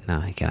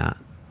 No, you cannot.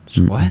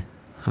 What?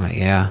 I'm like,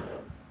 yeah.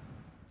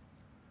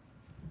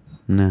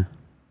 No.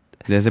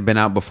 Has it been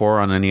out before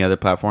on any other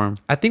platform?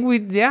 I think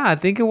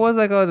it was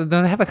like, don't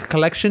they have like a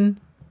collection?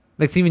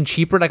 Like, it's even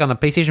cheaper, like on the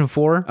PlayStation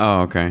 4?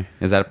 Oh, okay.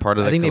 Is that part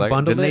of I the think they collection?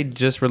 bundled Didn't it. they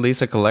just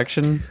release a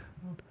collection?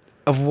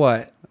 Of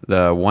what?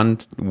 The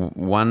 1.5,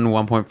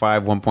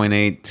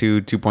 1.8,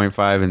 2,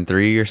 2.5, and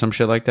 3 or some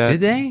shit like that? Did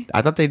they?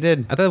 I thought they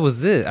did. I thought it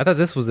was it. I thought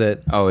this was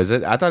it. Oh, is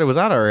it? I thought it was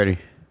out already.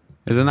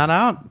 Is it not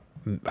out?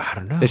 I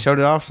don't know. They showed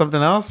it off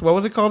something else? What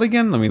was it called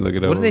again? Let me look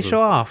it up. What did they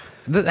show off?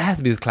 That has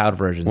to be his Cloud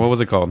versions. What was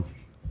it called?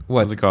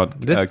 What was it called?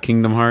 This-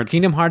 Kingdom Hearts?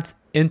 Kingdom Hearts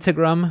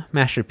Integrum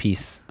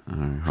Masterpiece All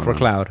right, hold for on.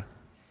 Cloud.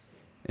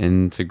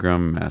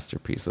 Integrum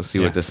Masterpiece. Let's see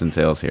Yeah. what this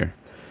entails here.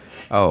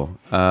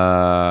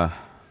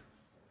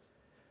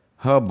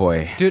 Oh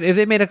boy. Dude, if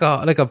they made like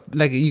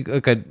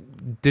a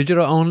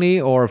digital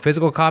only or a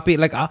physical copy,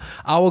 like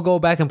I will go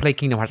back and play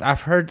Kingdom Hearts.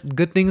 I've heard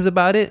good things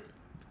about it.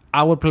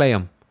 I would play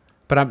them,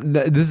 but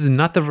this is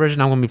not the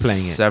version I'm gonna be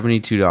playing it.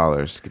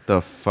 $72. Get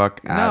the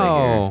fuck out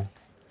of here.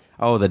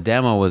 Oh, the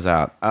demo was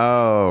out.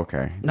 Oh,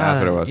 okay. That's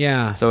what it was.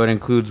 Yeah. So it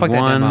includes Fuck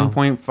that demo.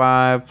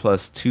 1.5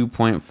 plus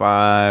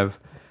 2.5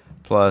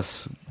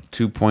 plus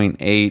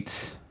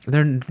 2.8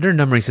 Their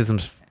numbering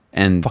system's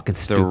and fucking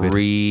stupid.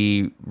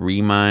 the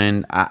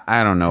remind.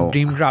 I don't know.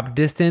 Dream Drop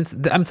Distance.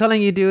 I'm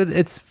telling you, dude,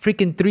 it's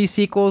freaking 3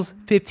 sequels,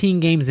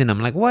 15 games in them.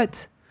 Like,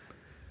 what?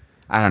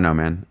 I don't know,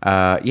 man.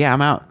 Yeah,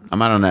 I'm out. I'm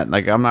out on that.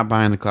 Like, I'm not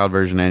buying the cloud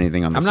version of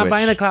anything on the I'm Switch. not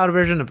buying the cloud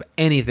version of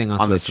anything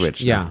on the Switch.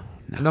 Switch, Yeah.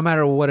 No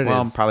matter what it is.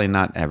 Well, probably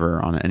not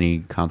ever on any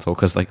console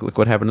because, like, look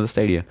what happened to the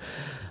Stadia.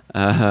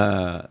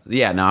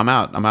 Yeah, no, I'm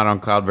out. I'm out on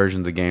cloud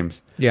versions of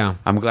games. Yeah.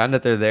 I'm glad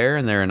that they're there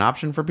and they're an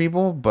option for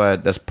people,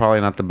 but that's probably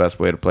not the best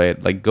way to play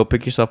it. Like, go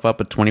pick yourself up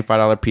a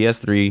 $25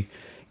 PS3,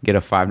 get a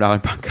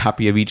 $5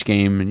 copy of each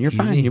game, and you're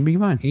fine. Easy. You'll be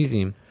fine.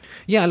 Easy.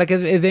 Yeah, like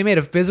if they made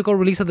a physical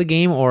release of the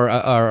game or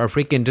a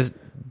freaking just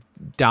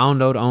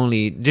download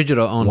only,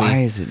 digital only. Why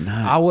is it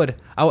not? I would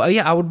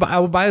buy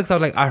it because I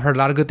was like, I heard a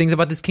lot of good things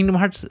about this Kingdom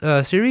Hearts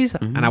series,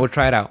 and I would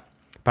try it out.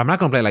 But I'm not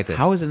gonna play it like this.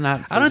 How is it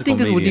not? I don't think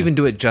this physical would media? even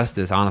do it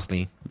justice.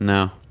 Honestly,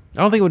 No.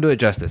 I don't think it would do it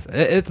justice.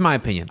 It's my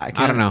opinion. I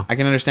don't know. I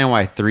can understand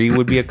why 3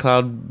 would be a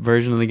cloud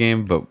version of the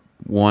game, but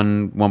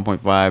 1,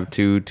 1.5,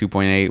 2,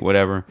 2.8,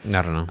 whatever.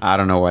 I don't know. I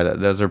don't know why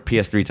those are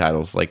PS3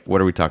 titles. Like, what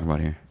are we talking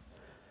about here?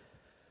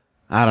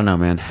 I don't know,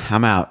 man.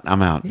 I'm out.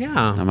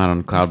 Yeah. I'm out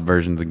on cloud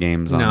versions of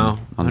games on the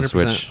 100%,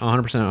 Switch.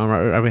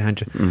 100% right behind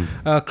you.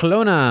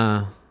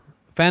 Kelowna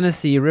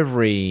Fantasy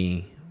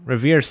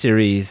Revere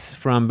series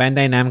from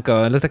Bandai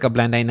Namco. It looks like a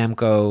Bandai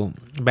Namco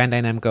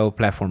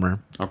platformer.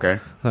 Okay.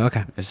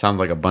 Okay. It sounds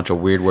like a bunch of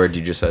weird words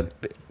you just said.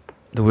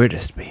 The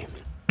weirdest me.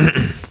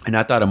 And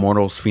I thought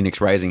Immortals Phoenix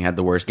Rising had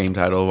the worst game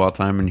title of all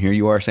time, and here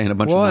you are saying a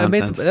bunch of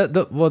nonsense.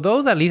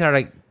 Those at least are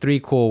like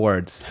 3 cool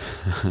words.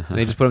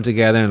 They just put them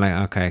together and like,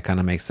 okay, it kind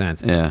of makes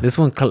sense. Yeah. This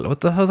one,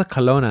 what the hell is a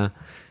Kelowna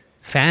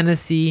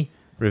Fantasy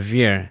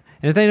Revere?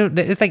 And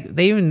it's like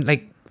they even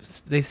like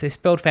they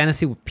spelled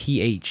fantasy with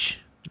PH.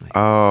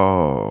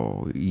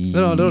 Oh.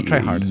 Little try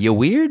hard. You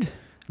weird? A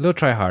little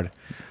try hard.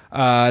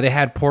 They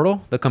had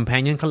Portal, the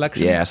companion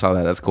collection. Yeah, I saw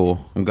that. That's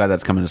cool. I'm glad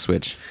that's coming to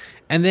Switch.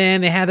 And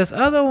then they had this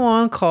other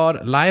one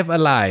called Live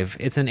Alive.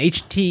 It's an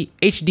HD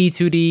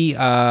 2D,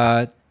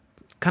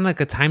 kind of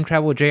like a time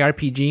travel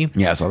JRPG.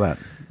 Yeah, I saw that.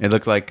 It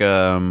looked like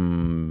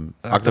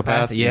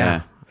Octopath.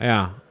 Yeah.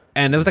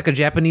 And it was like a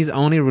Japanese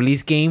only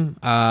release game.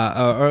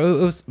 Or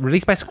it was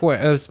released by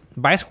Square. It was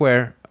by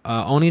Square,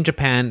 only in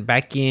Japan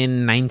back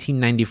in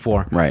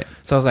 1994. Right.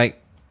 So I was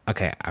like,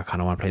 okay, I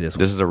kind of want to play this one.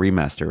 This is a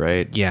remaster,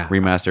 right? Yeah.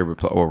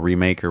 Remaster or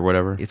remake or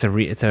whatever. It's a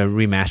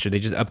remaster. They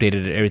just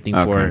updated everything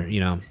for,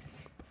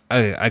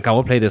 Okay. I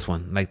will play this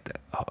one. Like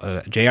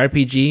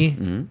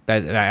JRPG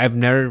that I've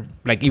never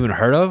like even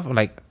heard of.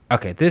 Like,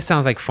 okay, this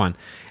sounds like fun.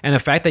 And the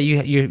fact that you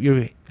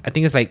I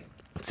think it's like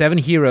 7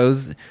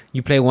 heroes.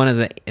 You play one as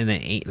like an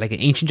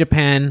ancient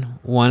Japan,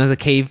 one as a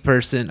cave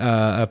person,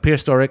 a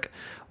prehistoric,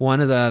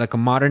 one as like a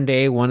modern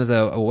day, one as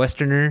a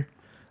Westerner,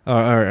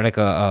 or like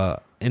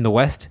a in the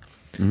West,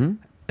 and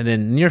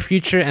then near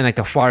future and like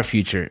the far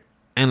future,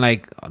 and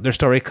like their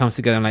story comes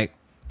together. I'm like,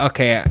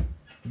 okay,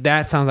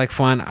 that sounds like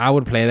fun. I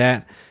would play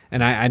that,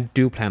 and I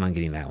do plan on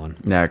getting that one.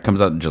 Yeah, it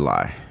comes out in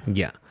July.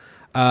 Yeah,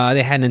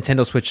 they had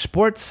Nintendo Switch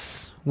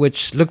Sports,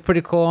 which looked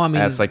pretty cool. I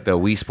mean, That's like the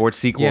Wii Sports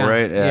sequel, Yeah,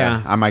 right?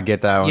 yeah. I might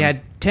get that one. you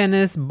had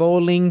tennis,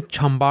 bowling,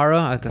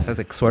 chambara. That's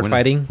like sword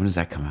fighting. When does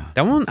that come out?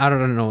 That one, I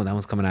don't know when that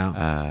one's coming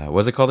out.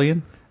 What's it called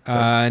again?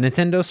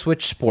 Nintendo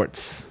Switch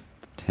Sports,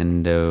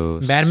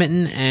 Nintendo.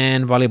 badminton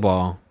and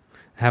volleyball.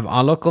 Have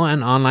on local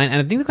and online, and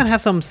I think they're gonna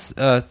have some.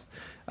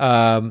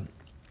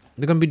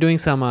 They're gonna be doing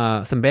some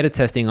beta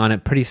testing on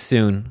it pretty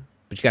soon.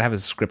 But you gotta have a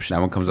subscription.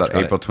 That one comes out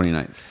April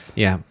 29th.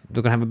 Yeah,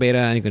 they're gonna have a beta,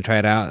 and you can try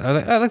it out. I was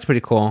like, that looks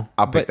pretty cool.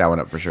 I'll pick that one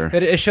up for sure.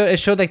 But it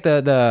showed like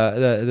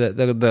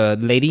the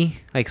lady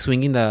like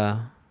swinging the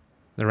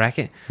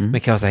racket.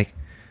 Mikhail was like,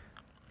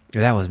 if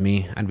that was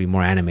me, I'd be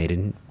more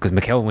animated, because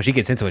Mikhail, when she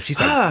gets into it, she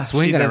starts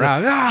swinging she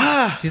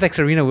around. She's like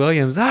Serena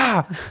Williams.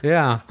 Yeah.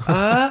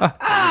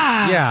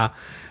 Yeah.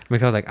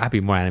 Mikhail's like, I'd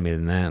be more animated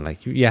than that. Like,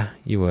 yeah,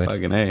 you would.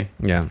 Fucking A.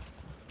 Yeah.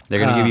 They're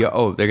gonna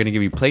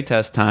give you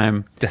playtest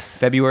time This-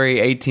 February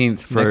 18th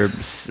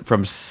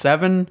from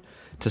 7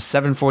 to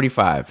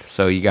 7:45.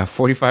 So you got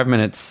 45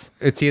 minutes.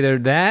 It's either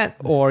that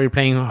or you're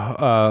playing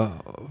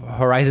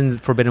Horizon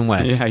Forbidden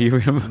West. Yeah, you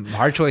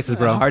Hard choices,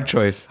 bro. hard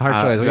choice. Hard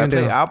choice. What you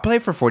gonna do? I'll play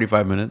for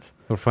 45 minutes.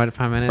 For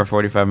 45 minutes. For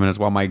 45 minutes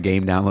while my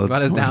game downloads.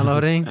 While it's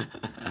downloading.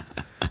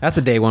 That's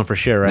a day one for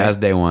sure, right? That's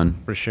day one.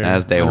 For sure.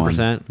 That's day 100%.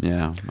 1.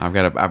 Yeah, I'm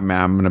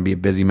gonna be a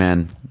busy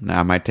man.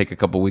 I might take a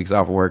couple weeks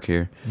off work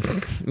here.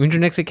 When's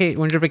your next vacation?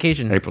 When's your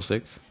vacation? April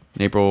 6th,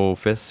 April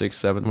 5th, 6th,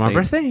 7th. My 8th.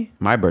 birthday?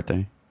 My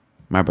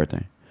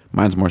birthday.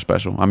 Mine's more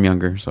special. I'm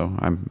younger, so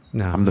I'm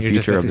the you're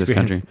just future of less this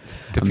country.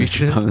 experienced. The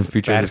future? I'm the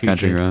future Bad of this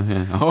country, future. bro.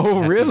 Yeah.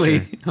 Oh, Bad really?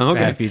 future. Okay.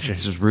 Bad future.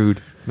 This is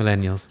rude.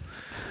 Millennials.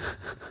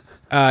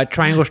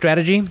 Triangle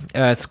Strategy.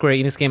 Square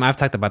Enix game. I've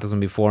talked about this one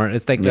before.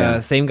 It's like Yeah.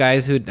 the same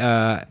guys who...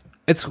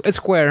 It's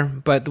Square,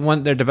 but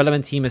their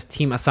development team is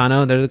Team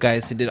Asano. They're the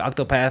guys who did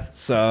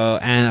Octopath,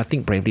 and I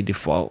think Bravely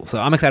Default. So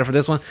I'm excited for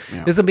this one.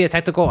 Yeah. This will be a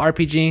tactical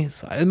RPG.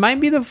 So it might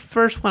be the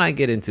first one I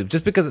get into,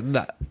 just because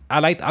I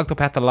liked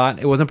Octopath a lot.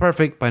 It wasn't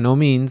perfect by no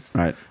means,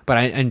 Right. but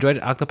I enjoyed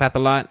Octopath a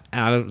lot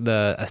out of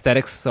the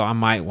aesthetics. So I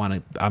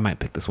might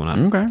pick this one up.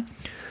 Okay.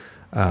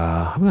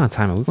 How are we on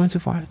time? Are we going too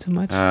far? Too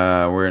much?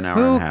 We're an hour and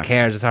Who a half.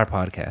 cares? It's our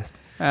podcast.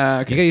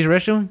 Okay. You gotta use the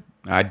restroom?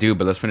 I do,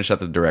 but let's finish out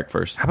the direct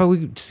first. How about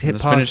we just hit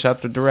Let's pause? finish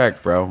out the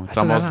direct, bro. It's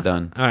Still got almost a-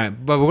 done. All right,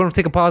 but we're gonna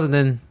take a pause and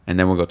then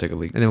We'll go take a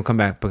leak. we'll come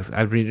back because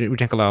we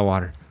drank a lot of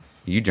water.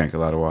 You drank a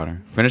lot of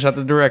water. Finish out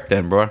the direct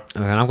then, bro. Okay,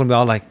 and I'm gonna be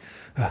all like,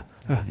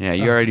 Yeah,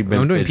 you already been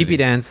I'm doing fidgety. pee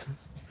dance.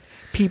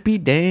 Pee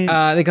dance.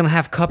 They're gonna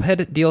have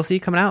Cuphead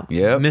DLC coming out.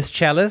 Yep. Miss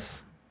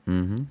Chalice.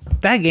 Mm-hmm.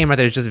 That game right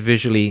there is just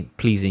visually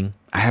pleasing.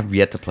 I have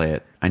yet to play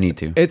it. I need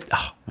to. It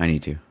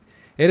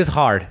is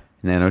hard.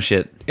 Nah, no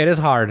shit. It is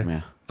hard.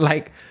 Yeah.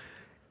 Like,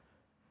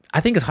 I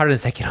think it's harder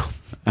than Sekiro.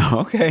 Oh,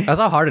 okay. That's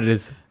how hard it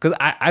is. Because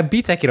I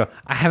beat Sekiro.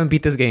 I haven't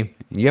beat this game.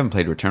 You haven't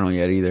played Returnal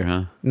yet either,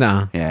 huh?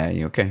 No. Yeah,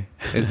 you okay?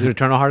 Is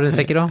Returnal harder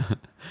than Sekiro?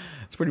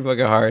 It's pretty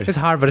fucking hard. It's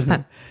hard, but it's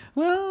not.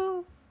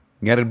 Well,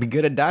 you gotta be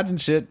good at dodging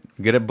shit.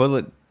 Good at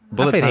bullet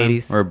played time.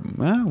 Hades. Or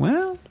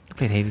well, I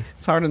played Hades.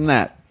 it's harder than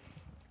that.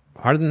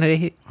 Harder than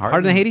Hades?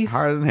 Harder than Hades?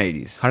 Harder than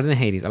Hades. Harder than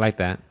Hades. I like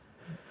that.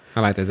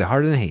 Is it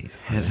harder than Hades?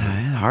 It's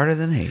harder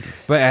than Hades.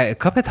 But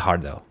Cuphead's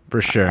hard though,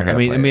 for sure. I I gotta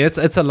mean, play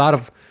it's a lot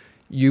of.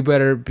 You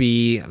better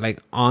be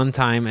like on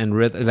time and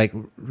like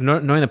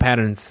knowing the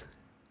patterns,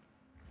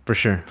 for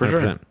sure. For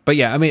sure. 100%. But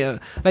yeah, I mean,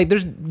 like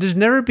there's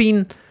never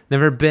been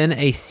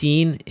a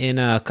scene in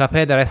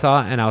Cuphead that I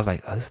saw and I was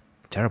like, oh, this is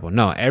terrible.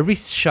 No, every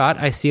shot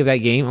I see of that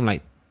game, I'm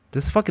like,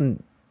 this is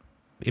fucking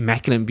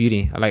immaculate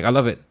beauty. I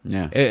love it.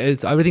 Yeah.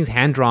 It's everything's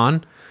hand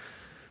drawn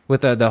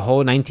with the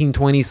whole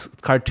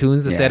 1920s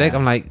cartoons aesthetic. Yeah.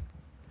 I'm like,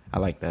 I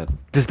like that.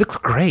 this looks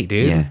great,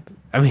 dude. Yeah.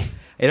 I mean,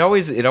 It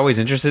always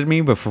interested me,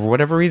 but for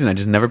whatever reason, I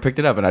just never picked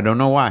it up, and I don't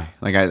know why.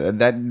 Like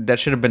that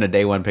should have been a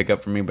day one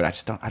pickup for me, but I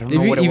don't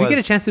know what it if was. you get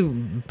a chance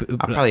to,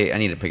 I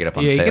need to pick it up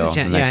on you sale. get a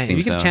chance. next Yeah, Steam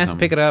if you get a sale or chance to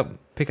something.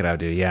 pick it up,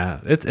 dude.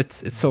 Yeah,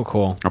 it's so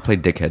cool. I'll play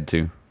Dickhead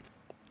too.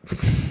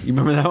 You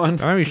remember that one?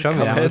 I remember you showed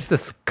me that. Cuphead? That's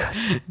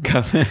disgusting.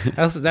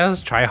 Cuphead. That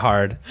was try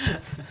hard.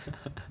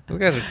 You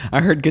guys are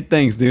I heard good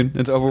things, dude.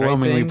 It's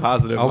overwhelmingly thing.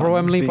 positive. on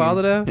Overwhelmingly Steam.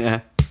 positive? Yeah.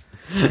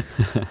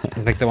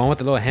 like the one with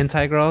the little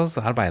hentai girls.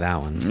 I'd buy that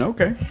one.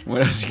 Okay.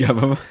 What else you got,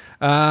 Bubba?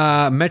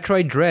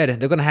 Metroid Dread.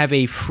 They're gonna have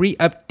a free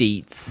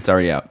updates. It's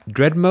already out.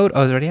 Dread mode.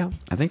 Oh, it's already out.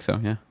 I think so.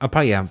 Yeah.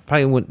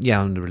 Probably wouldn't.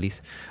 Yeah, on the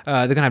release.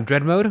 They're gonna have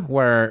Dread mode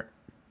where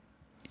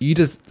you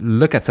just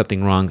look at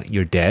something wrong,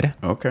 you're dead.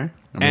 Okay.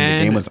 I mean, And-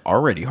 the game was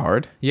already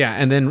hard. Yeah,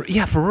 and then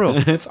for real.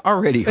 It's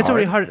already hard. It's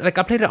already hard. Like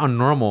I played it on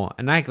normal,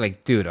 and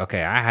dude,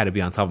 okay, I had to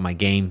be on top of my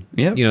game.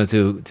 Yep.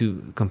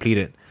 To complete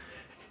it.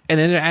 And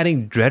then they're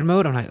adding Dread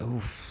mode. I'm like,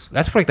 oof,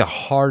 that's like the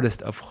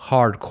hardest of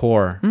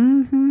hardcore.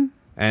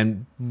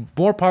 And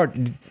more part,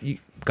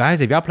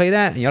 guys, if y'all play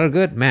that and y'all are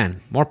good,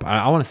 man,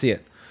 I want to see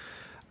it.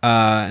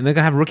 And they're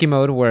gonna have rookie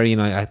mode where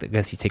I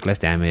guess you take less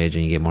damage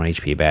and you get more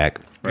HP back.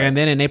 Right. And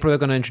then in April they're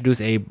gonna introduce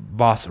a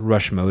boss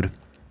rush mode.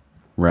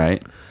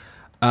 Right.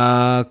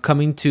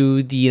 Coming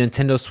to the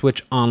Nintendo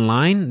Switch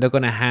Online, they're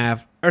gonna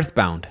have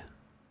Earthbound.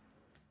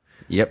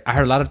 Yep. I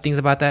heard a lot of things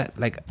about that,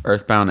 like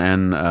Earthbound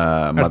and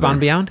Earthbound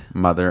Beyond.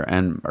 Mother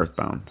and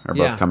Earthbound are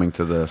both coming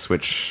to the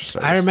Switch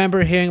service. I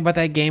remember hearing about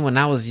that game when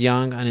I was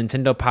young on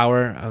Nintendo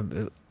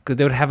Power. Because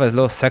they would have a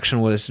little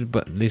section where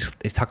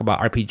they talk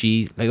about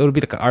RPGs. Like it would be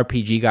like an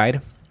RPG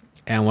guide,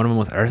 and one of them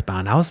was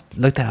Earthbound. I was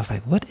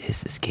like, what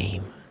is this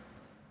game?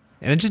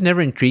 And it just never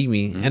intrigued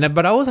me. Mm-hmm.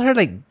 But I always heard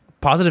like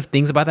positive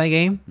things about that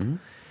game. Mm-hmm.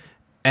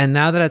 And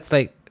now that it's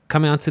like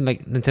coming out to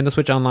like Nintendo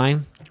Switch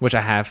Online, which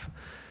I have,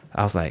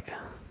 I was like,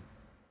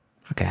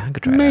 okay, I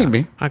could try it out.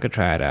 Maybe I could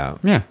try it out.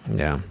 Yeah.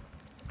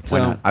 So why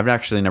not? I've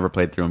actually never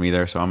played through them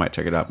either, so I might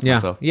check it out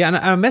myself. Yeah, and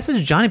I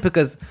messaged Johnny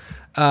because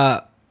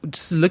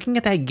just looking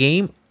at that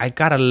game, I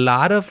got a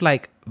lot of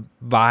like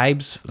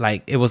vibes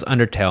like it was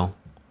Undertale.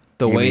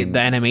 The way the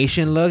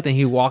animation looked and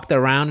he walked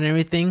around and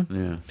everything.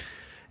 Yeah.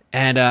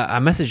 And I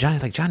messaged Johnny.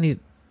 He's like, Johnny,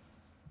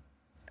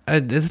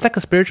 this is like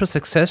a spiritual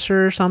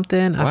successor or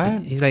something.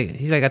 He's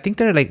like, I think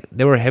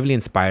they were heavily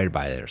inspired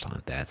by it or something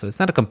like that. So it's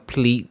not a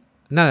complete,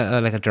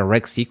 like a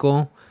direct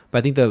sequel. But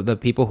I think the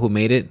people who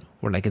made it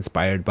were like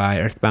inspired by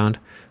Earthbound.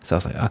 So I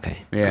was like,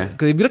 okay. Yeah.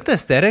 Because if you look at the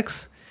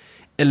aesthetics,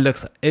 I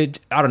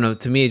don't know.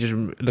 To me, it just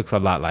looks a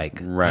lot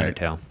like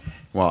Undertale.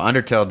 Well,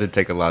 Undertale did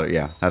take a lot of,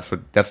 that's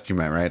what you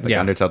meant, right? Like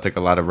Undertale took a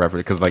lot of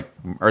reference because like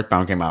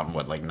Earthbound came out in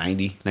what, like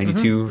 90,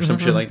 92 or some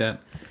shit like that.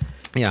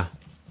 Yeah.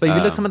 But if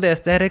you look at some of the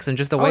aesthetics and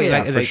just the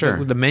way, for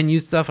sure. the menu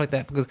stuff like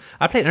that, because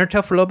I played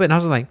Undertale for a little bit and I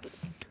was like,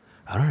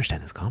 I don't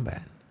understand this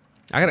combat.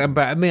 But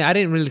I mean, I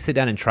didn't really sit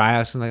down and try. I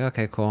was just like,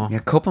 okay, cool. Yeah,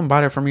 Copeland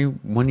bought it for me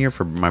one year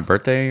for my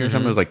birthday or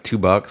something. It was like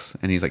 $2,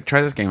 and he's like,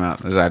 "Try this game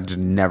out." I just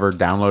never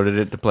downloaded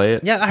it to play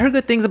it. Yeah, I heard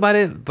good things about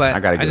it, but I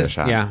gotta give it a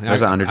shot. Yeah,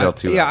 there's an Undertale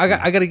too. Yeah,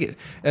 I gotta get.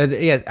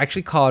 It's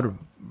actually called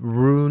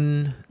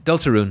Deltarune.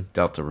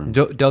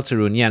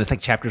 Deltarune. Yeah, and it's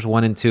like chapters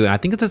 1 and 2, and I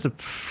think it's just a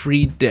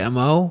free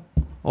demo,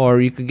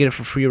 or you could get it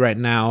for free right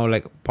now,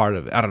 like part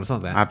of it. I don't know,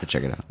 something like that. I have to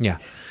check it out. Yeah.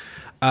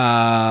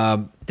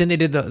 Then they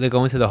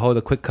go into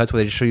the quick cuts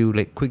where they just show you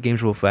like quick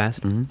games real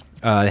fast. Mm-hmm.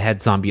 They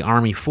had Zombie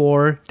Army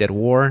 4, Dead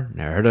War,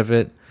 never heard of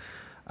it.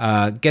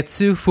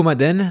 Getsu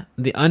Fumaden,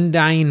 The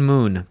Undying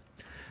Moon.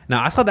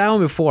 Now I saw that one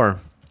before.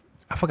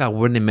 I forgot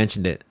when they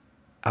mentioned it.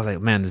 I was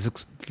like, man, this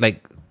looks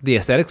like the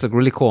aesthetics look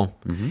really cool.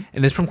 Mm-hmm.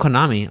 And it's from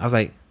Konami. I was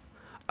like,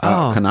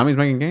 oh, Konami's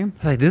making a game? I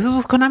was like, this is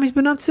what Konami's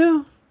been up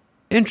to?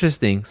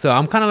 Interesting. So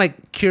I'm kind of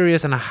like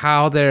curious on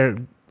how they're,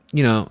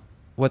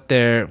 what's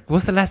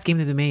the last game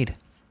that they made?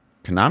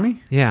 Konami?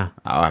 Yeah.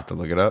 I'll have to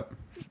look it up.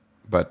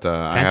 But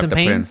I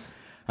Pains?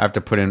 have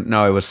to put in.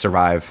 No, it was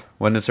Survive.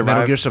 Wasn't it Survive?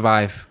 Metal Gear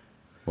Survive.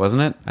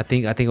 Wasn't it? I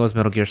think it was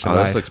Metal Gear Survive.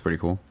 Oh, this looks pretty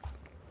cool.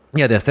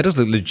 Yeah, the aesthetics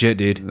look legit,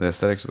 dude. The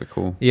aesthetics look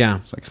cool.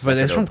 Yeah, but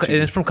it's from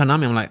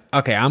Konami. I'm like,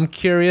 okay, I'm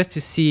curious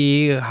to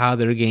see how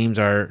their games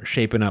are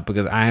shaping up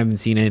because I haven't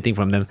seen anything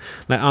from them.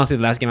 Like honestly,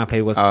 the last game I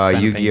played was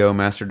Yu-Gi-Oh!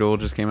 Master Duel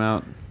just came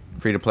out,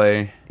 free to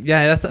play.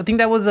 Yeah, I think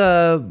that was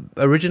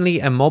originally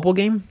a mobile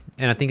game,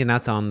 and I think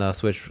that's on the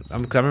Switch.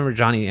 Because I remember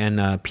Johnny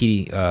and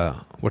Petey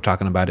were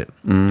talking about it.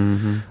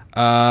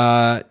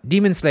 Mm-hmm.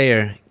 Demon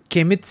Slayer,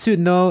 Kimetsu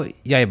no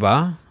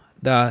Yaiba,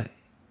 the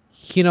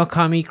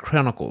Hinokami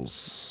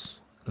Chronicles.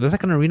 Looks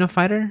like an arena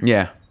fighter.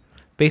 Yeah,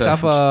 based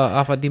off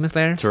a Demon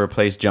Slayer to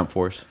replace Jump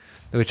Force.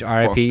 Which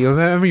RIP. You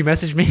remember you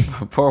messaged me?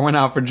 Pour one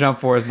out for Jump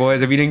Force,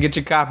 boys. If you didn't get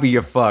your copy,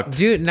 you're fucked.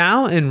 Dude,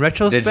 now in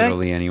retrospect,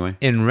 digitally anyway.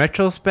 In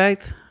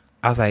retrospect,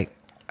 I was like,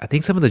 I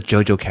think some of the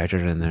JoJo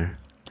characters are in there.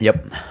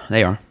 Yep,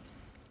 they are.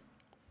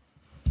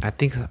 I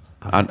think so.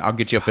 I'll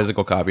get you a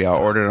physical copy.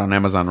 I'll order it on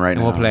Amazon right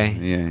now. We'll play.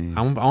 Yeah.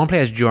 I want to play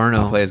as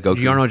Giorno. I'll play as Goku.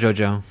 Giorno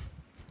JoJo.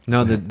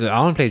 No, I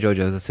want to play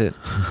JoJo. That's it.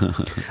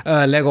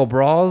 Lego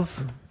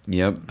Brawls.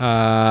 Yep.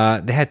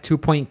 They had 2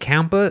 Point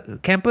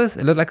Campus.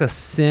 It looked like a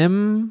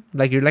sim,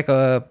 like you're like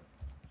a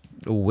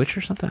witch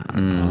or something. I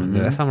don't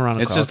know. That's somewhere around.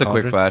 It's just the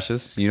quick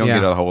flashes. You don't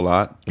get a whole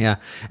lot. Yeah,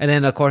 and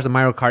then of course the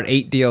Mario Kart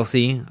 8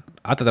 DLC.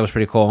 I thought that was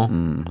pretty cool.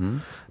 Mm-hmm.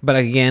 But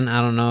again,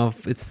 I don't know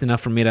if it's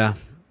enough for me to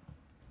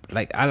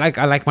like. I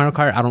like Mario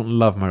Kart. I don't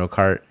love Mario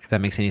Kart. If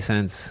that makes any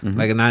sense. Mm-hmm.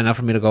 Like not enough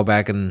for me to go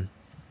back and.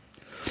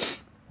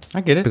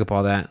 I get it. Pick up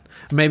all that.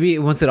 Maybe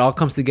once it all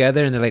comes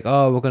together and they're like,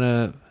 oh, we're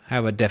gonna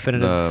have a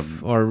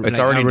definitive or it's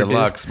like already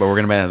deluxe, but we're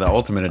gonna make the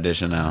ultimate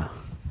edition now.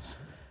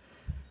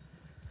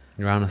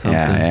 You're on to something.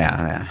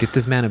 Yeah. Get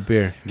this man a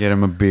beer. Get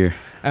him a beer.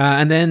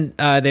 And then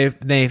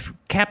they've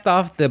capped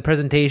off the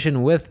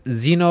presentation with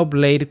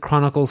Xenoblade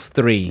Chronicles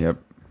 3. Yep.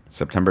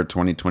 September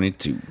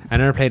 2022. I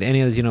never played any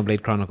of the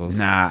Xenoblade Chronicles.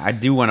 Nah, I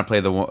do want to play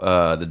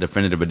the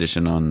definitive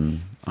edition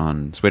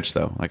on Switch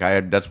though. Like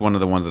that's one of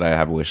the ones that I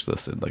have wish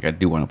listed. Like I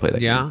do want to play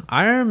that. Yeah, game.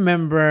 I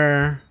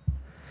remember.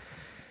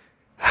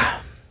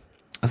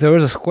 So there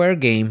was a Square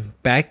game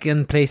back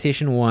in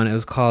PlayStation 1. It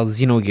was called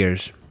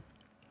Xenogears.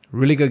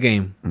 Really good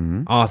game.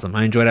 Mm-hmm. Awesome.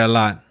 I enjoyed it a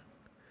lot.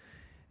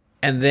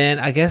 And then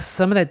I guess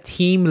some of that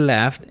team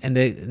left, and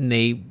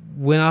they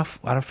went off.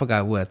 I don't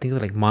forgot what. I think it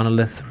was like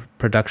Monolith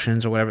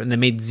Productions or whatever, and they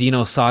made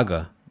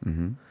Xenosaga,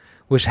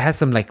 which has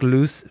some like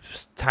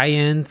loose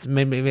tie-ins,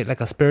 maybe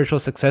like a spiritual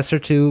successor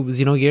to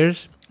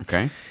Xenogears.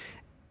 Okay.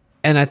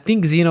 And I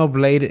think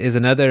Xenoblade is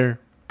another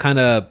kind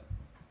of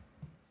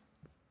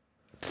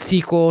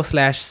sequel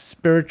 /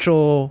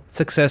 spiritual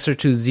successor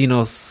to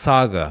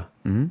Xenosaga.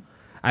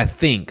 I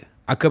think.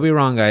 I could be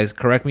wrong, guys.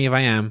 Correct me if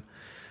I am.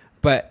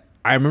 But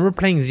I remember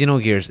playing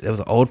Xenogears. It was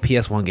an old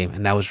PS1 game,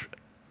 and that was...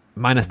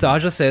 My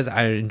nostalgia says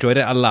I enjoyed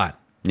it a lot.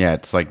 Yeah,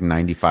 it's like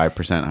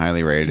 95%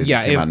 highly rated.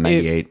 Yeah, it came out in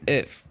 98.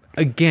 If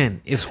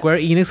Square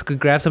Enix could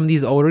grab some of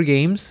these older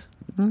games,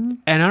 and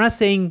I'm not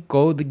saying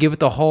give it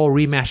the whole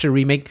remaster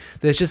remake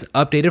that's just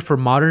updated for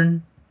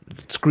modern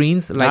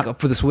screens, like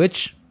for the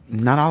Switch.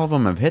 Not all of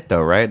them have hit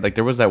though, right? Like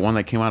there was that one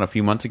that came out a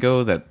few months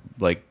ago that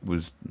like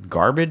was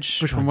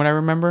garbage. Which from one? what I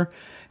remember.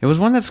 It was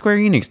one that Square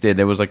Enix did.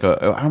 It was like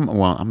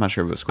I'm not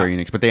sure if it was Square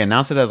Enix, but they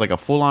announced it as like a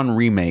full-on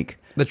remake.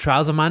 The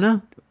Trials of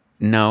Mana?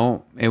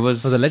 No, it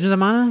was... Was it Legends of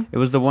Mana? It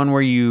was the one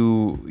where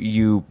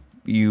you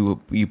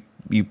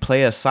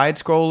play a side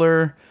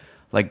scroller,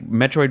 like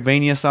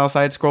Metroidvania style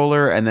side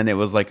scroller, and then it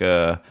was like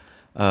a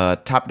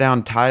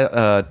top-down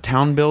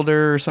town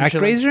builder or something.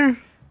 ActRaiser?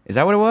 Is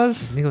that what it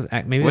was? I think it was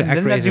maybe Didn't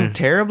that do ActRaiser.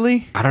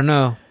 terribly? I don't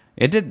know.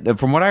 It did.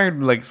 From what I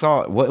like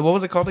saw, what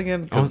was it called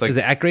again? Is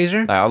it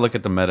ActRaiser? I'll look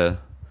at the meta.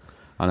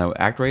 On the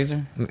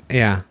ActRaiser,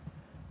 Yeah.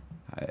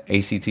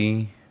 ACT,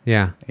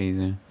 Yeah.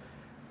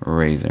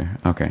 Razor.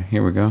 Okay,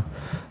 here we go.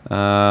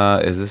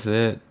 Is this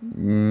it?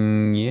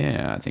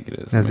 Yeah, I think it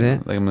is. That's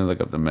it? Let me look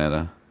up the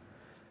meta.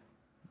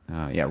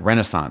 Yeah,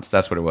 Renaissance.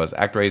 That's what it was.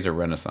 ActRaiser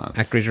Renaissance.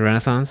 ActRaiser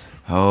Renaissance?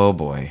 Oh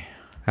boy.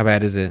 How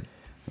bad is it?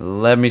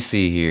 Let me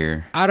see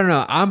here. I don't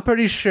know. I'm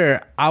pretty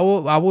sure I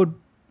would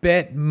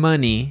bet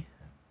money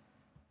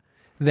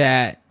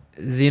that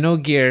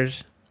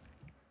Xenogears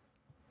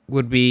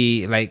would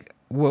be like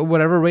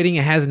whatever rating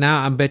it has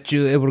now. I bet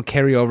you it will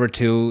carry over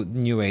to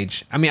New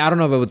Age. I mean, I don't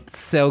know if it would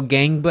sell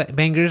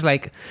gangbangers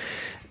like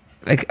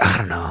I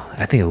don't know.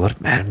 I think it would.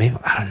 Man, maybe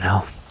I don't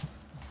know.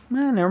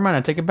 Man, never mind.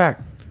 I take it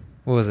back.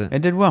 What was it?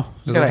 It did well.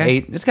 It's Was got it an okay?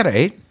 8. It's got an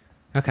 8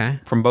 Okay,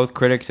 from both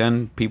critics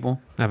and people.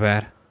 not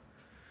bad.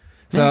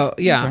 So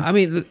yeah,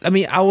 okay. I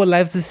mean, I would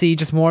love to see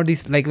just more of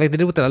these, like they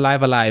did with the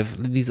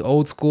Alive, these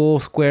old school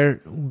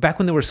Square, back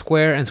when they were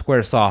Square and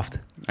Square Soft.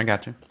 I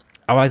got you.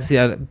 I would like to see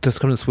that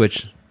just come to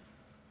Switch.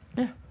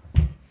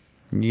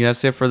 You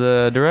that's it for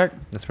the direct?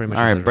 That's pretty much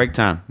All it. right, break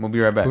time. We'll be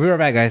right back. We'll be right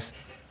back, guys.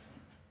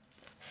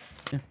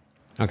 Yeah.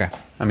 Okay.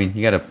 I mean,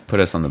 you got to put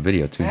us on the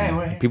video too. Hey, man.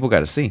 we're here. People got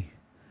to see.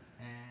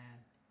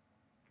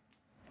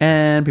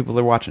 And people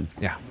are watching.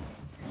 Yeah,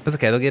 that's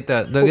okay. They'll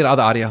get all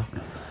the audio.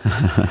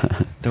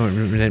 We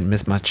didn't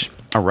miss much.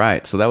 All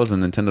right, so that was the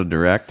Nintendo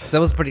Direct. That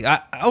was pretty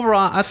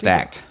overall. I think-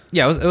 Stacked.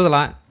 Yeah, it was a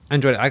lot. I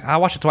enjoyed it. I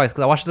watched it twice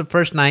because I watched it the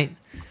first night,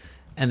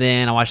 and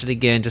then I watched it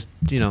again. Just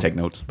Take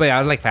notes. But yeah, I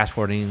was like fast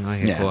forwarding.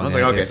 Like, Yeah, I was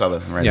like, okay, saw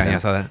that. Right yeah, there. I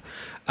saw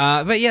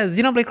that. But yeah,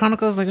 Xenoblade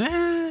Chronicles, like,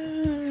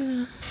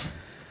 I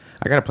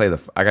gotta play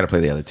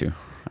the other two.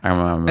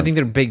 I think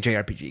they're big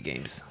JRPG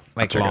games,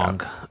 like check it long.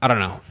 I don't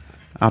know.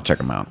 I'll check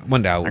them out.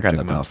 One day I'll I got check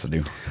nothing them out. else to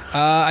do.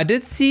 I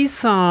did see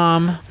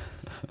some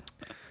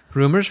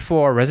rumors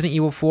for Resident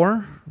Evil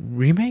 4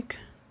 remake.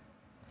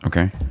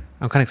 Okay.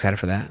 I'm kind of excited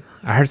for that.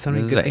 I heard so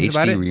many This is good an things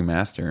about HD it.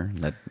 remaster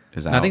that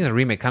is out. No, I think it's a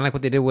remake, kind of like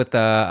what they did with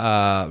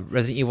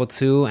Resident Evil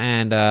 2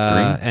 and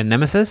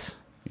Nemesis.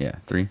 Yeah,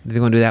 3. They're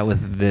going to do that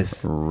with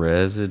this.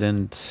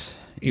 Resident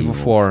Evil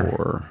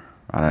 4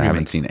 I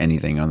haven't seen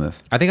anything on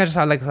this. I think I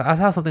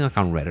saw something like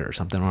on Reddit or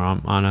something, or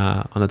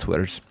on the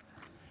Twitters.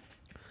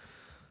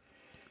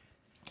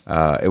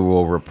 It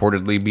will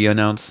reportedly be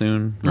announced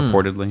soon.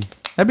 Reportedly.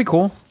 That'd be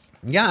cool.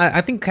 Yeah,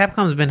 I think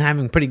Capcom's been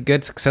having pretty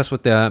good success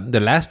with the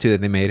last two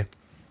that they made,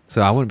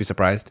 so I wouldn't be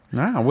surprised.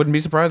 Nah, I wouldn't be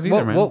surprised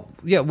either, man.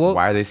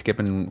 Why are they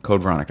skipping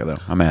Code Veronica though?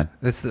 I'm mad.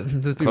 Let's be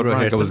Code real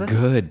here. Veronica was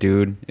good,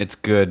 dude. It's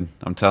good.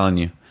 I'm telling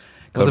you.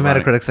 What's the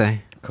Veronica- Metacritic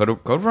say? Code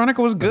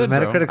Veronica was good. What's the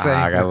Metacritic bro. say?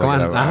 I gotta Come look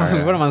on, it up. All right.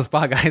 put him on the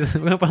spot, guys.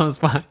 We're gonna put him on the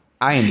spot.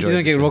 I enjoyed He's gonna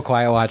this get shit. real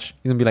quiet. Watch.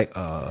 He's gonna be like,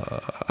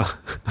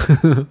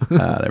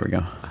 There we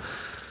go.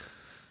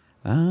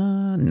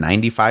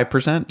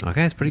 95%.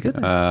 Okay, it's pretty good.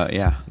 Then.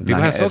 Yeah. People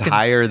have It's spoken.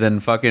 higher than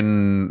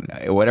fucking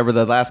whatever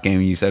the last game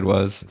you said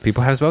was.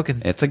 People have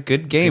spoken. It's a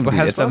good game. People Dude.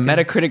 have It's spoken. a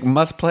Metacritic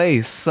must play.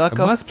 Suck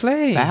A a must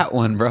play. fat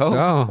one, bro.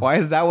 Oh. Why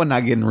is that one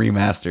not getting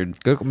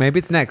remastered? Good. Maybe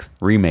it's next.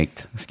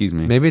 Remaked. Excuse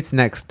me. Maybe it's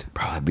next.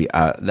 Probably be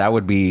that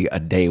would be a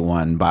day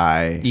one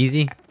by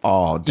Easy.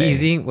 all day.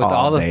 Easy with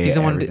all the day,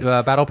 season every 1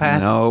 day. battle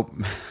pass. Nope.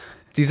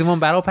 Season 1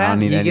 battle pass.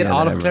 need You any get of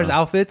all that, of Claire's bro.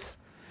 outfits.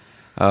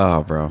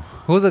 Oh, bro.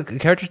 Who was the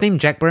character's name?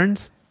 Jack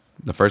Burns.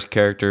 The first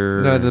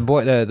character. The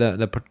boy,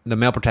 the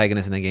male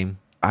protagonist in the game.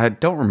 I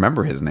don't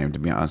remember his name, to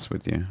be honest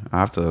with you. I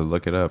have to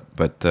look it up,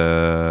 but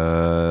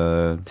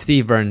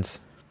Steve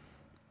Burns.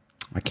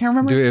 I can't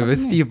remember. Dude, his if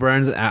it's fucking Steve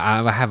Burns,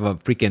 I have a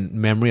freaking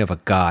memory of a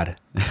god.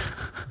 name.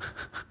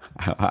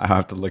 I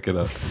have to look it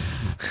up.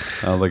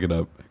 I'll look it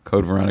up.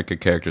 Code Veronica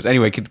characters.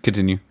 Anyway,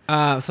 continue.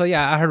 So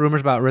yeah, I heard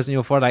rumors about Resident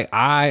Evil 4. Like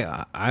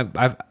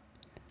I've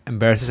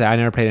embarrassed to say I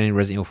never played any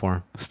Resident Evil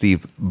 4.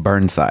 Steve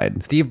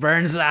Burnside. Steve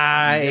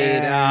Burnside.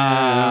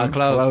 Yeah.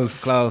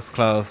 Close.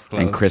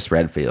 And Chris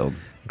Redfield.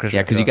 Chris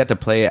Yeah, because you Redfield. got to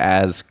play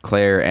as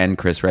Claire and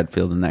Chris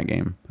Redfield in that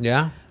game.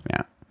 Yeah.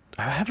 Yeah.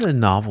 I have the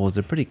novels.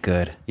 They're pretty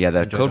good. Yeah,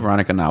 that Enjoyed Code them.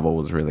 Veronica novel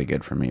was really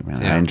good for me,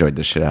 man. Yeah. I enjoyed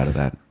the shit out of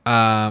that.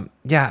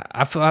 Yeah,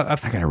 I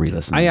gotta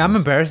re-listen. I'm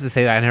embarrassed to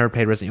say that I never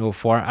played Resident Evil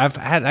 4. I've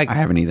had like I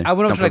haven't either. I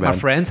went Don't up to like feel my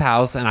bad. friend's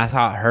house and I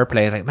saw her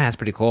play. I was like, man, that's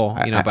pretty cool.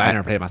 But I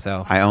never played it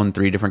myself. I own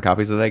 3 different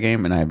copies of that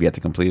game, and I have yet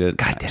to complete it.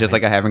 God damn Just it.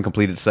 like I haven't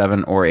completed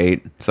 7 or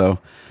 8. So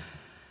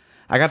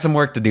I got some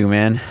work to do,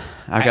 man.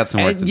 I've got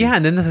some work to do. Yeah,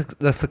 and then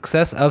the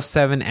success of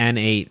 7 and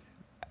 8,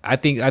 I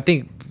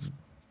think,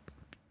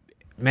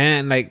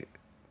 man, like,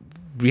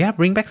 yeah,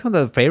 bring back some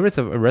of the favorites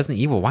of Resident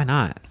Evil. Why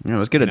not? You know,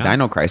 let's get a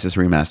Dino Crisis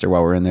remaster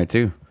while we're in there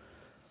too.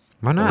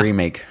 Why A not?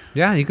 remake.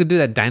 Yeah, you could do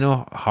that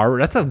Dino horror.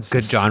 That's a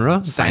good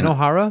genre. Dino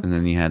horror. And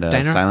then you had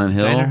Silent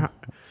Hill.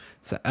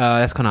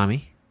 That's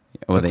Konami.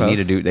 Well, they Close.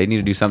 need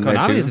to do something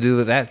Konami there needs too. to do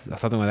with that.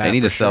 Something with that. They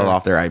need for to sell sure.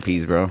 off their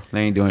IPs, bro.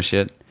 They ain't doing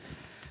shit.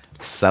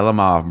 Sell them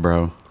off,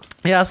 bro.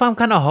 Yeah, that's why I'm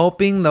kind of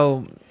hoping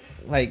though,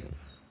 like,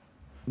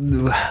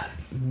 they'll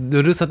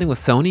do something with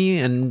Sony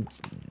and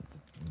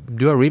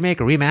do a remake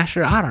or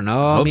remaster. I don't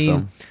know. Hope I mean,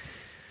 so.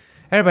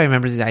 everybody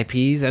remembers these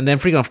IPs, and then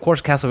freaking, of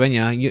course,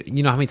 Castlevania.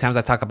 You know how many times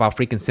I talk about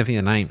freaking Symphony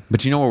of the Night.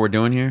 But you know what we're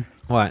doing here?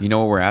 What? You know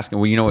what we're asking?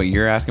 Well, you know what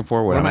you're asking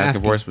for? What What I'm am I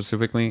asking for asking?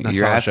 specifically?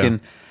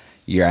 Nostalgia.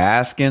 You're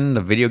asking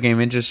the video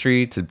game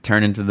industry to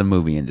turn into the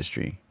movie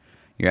industry.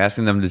 You're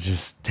asking them to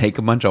just take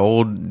a bunch of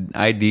old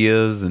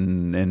ideas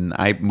and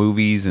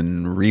movies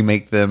and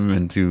remake them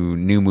into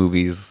new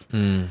movies.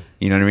 Mm.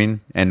 You know what I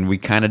mean? And we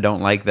kind of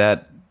don't like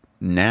that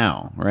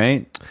now,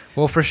 right?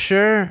 Well, for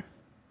sure,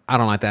 I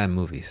don't like that in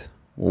movies.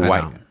 I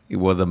Why? don't.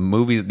 Well,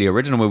 the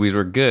original movies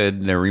were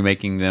good. They're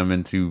remaking them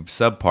into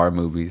subpar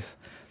movies.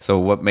 So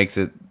what makes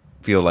it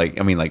feel like?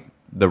 I mean, like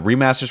the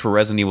remasters for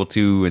Resident Evil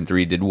 2 and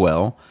 3 did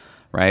well,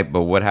 right?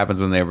 But what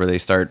happens whenever they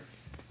start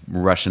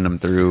rushing them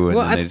through and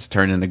Well, then they just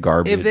turn into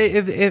garbage?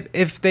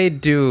 If they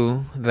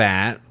do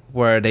that,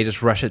 where they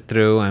just rush it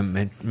through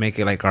and make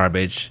it like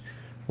garbage,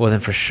 well,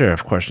 then for sure,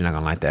 of course, you're not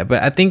gonna like that.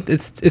 But I think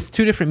it's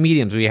two different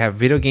mediums. We have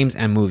video games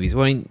and movies.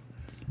 Well, I mean,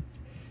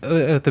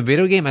 with the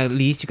video game, at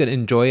least you could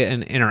enjoy it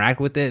and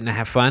interact with it and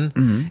have fun.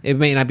 Mm-hmm. It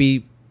may not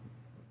be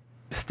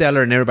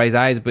stellar in everybody's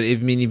eyes, but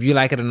if you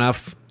like it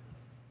enough,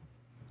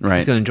 you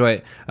right? still enjoy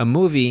it. A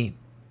movie,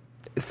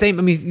 same.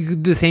 I mean, you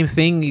can do the same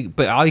thing,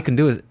 but all you can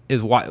do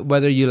is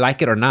whether you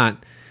like it or not.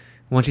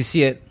 Once you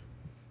see it,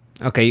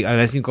 okay,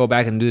 unless you go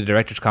back and do the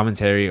director's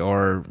commentary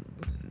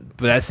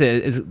but that's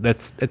it.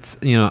 It's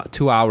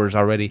 2 hours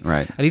already.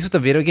 Right. At least with the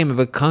video game, if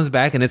it comes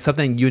back and it's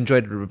something you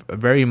enjoyed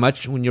very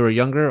much when you were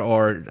younger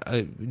or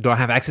don't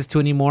have access to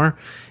anymore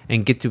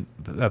and get to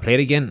play it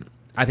again,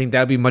 I think that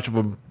would be much of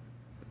a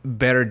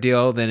better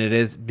deal than it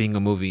is being a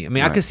movie. I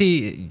mean, Right. I could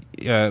see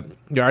your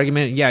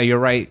argument. Yeah, you're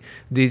right.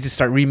 They just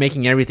start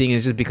remaking everything and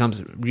it just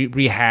becomes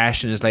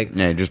rehashed and it's like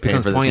Yeah, you're just paying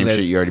becomes for the same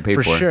shit you already paid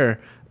for. sure.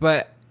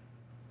 But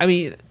I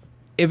mean,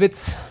 if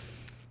it's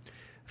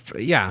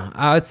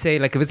I would say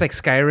like if it's like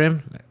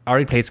Skyrim, I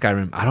already played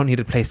Skyrim. I don't need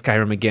to play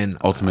Skyrim again.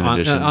 Ultimate on,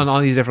 Edition. on all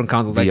these different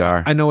consoles. Like,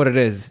 VR. I know what it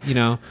is,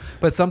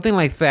 But something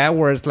like that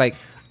where it's like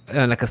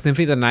a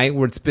Symphony of the Night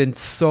where it's been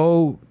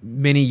so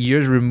many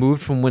years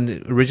removed from when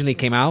it originally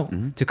came out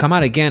to come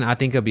out again, I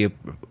think it'd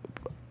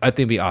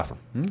be awesome.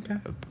 Okay.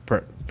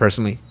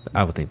 Personally,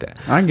 I would think that.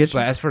 I get you.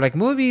 But as for like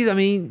movies, I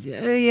mean,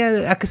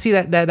 yeah, I could see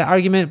that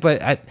argument,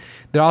 but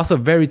they're also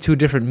very two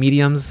different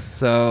mediums.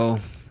 So,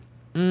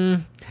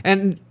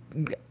 and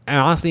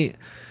honestly,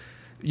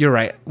 you're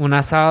right. When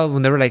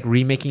they were like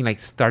remaking like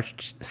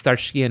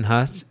Starsky and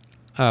Hutch,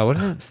 what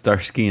is it?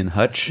 Starsky and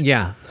Hutch.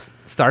 Yeah,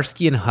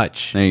 Starsky and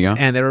Hutch. There you go.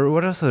 And they were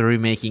what else are they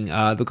remaking?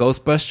 The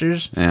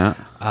Ghostbusters. Yeah.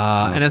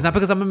 And it's not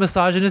because I'm a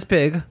misogynist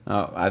pig.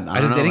 Oh, I just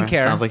don't know, didn't man.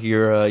 care. Sounds like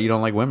you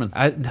don't like women.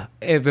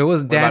 If it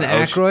was What Dan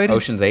about Aykroyd,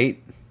 Ocean's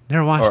 8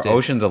 never watched or it.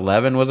 Ocean's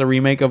 11 was a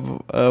remake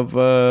of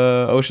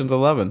Ocean's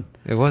 11.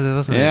 It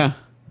wasn't. Yeah.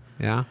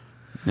 Yeah.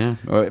 Yeah.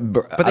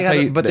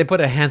 But they put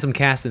a handsome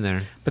cast in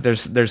there. But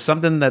there's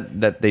something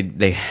that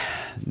they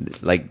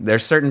like.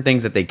 There's certain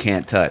things that they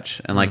can't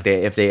touch, and like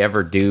if they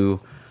ever do,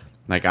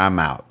 like I'm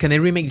out. Can they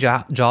remake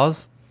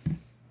Jaws?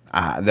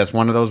 That's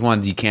one of those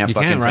ones you can't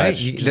fucking right?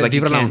 touch. You- Just like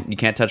leave it alone. you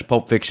can't touch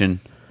Pulp Fiction.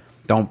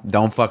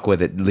 Don't fuck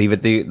with it. Leave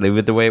it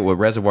the way with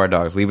Reservoir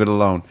Dogs. Leave it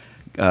alone.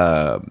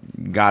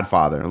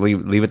 Godfather.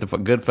 Leave it the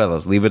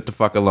Goodfellas. Leave it the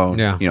fuck alone.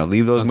 Yeah.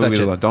 Leave those Don't movies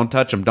touch it. alone. Don't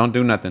touch them. Don't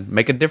do nothing.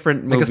 Make a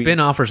different movie. Make a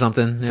spin-off or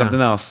something. Yeah.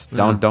 Something else.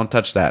 Yeah. Don't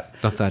touch that.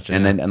 Don't touch it,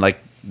 And yeah. then and like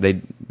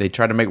they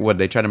try to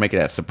make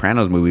that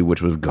Sopranos movie,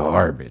 which was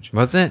garbage.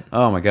 Was it?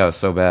 Oh my god, it was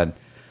so bad.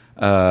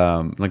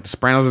 Like the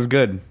Sopranos is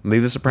good.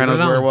 Leave the Sopranos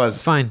Leave it where it alone. was.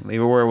 It's fine.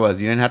 Leave it where it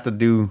was. You didn't have to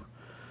do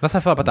That's how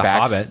I felt about the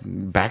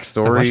Hobbit.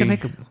 backstory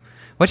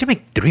Why'd you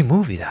make 3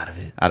 movies out of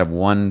it? out of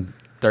one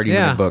 30-minute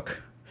Yeah.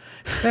 book.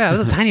 Yeah, it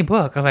was a tiny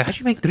book. I was like, how'd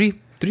you make 3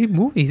 3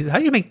 movies. How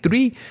do you make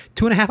 3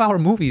 2.5-hour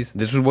movies?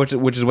 This is which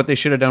is what they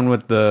should have done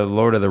with the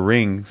Lord of the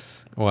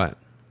Rings, What?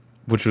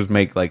 which was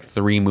make like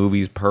 3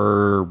 movies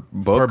per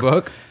book. Per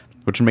book?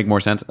 Which would make more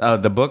sense.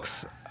 The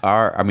books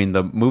are, I mean,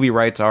 the movie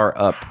rights are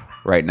up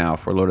right now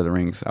for Lord of the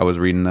Rings. I was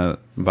reading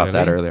about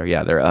that Really? earlier.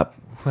 Yeah, they're up.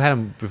 Who had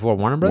them before?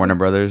 Warner Brothers? Warner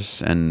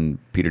Brothers and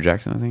Peter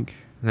Jackson, I think.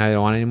 Now they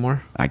don't want it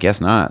anymore? I guess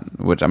not.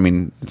 Which, I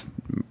mean,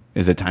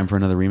 is it time for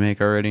another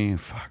remake already?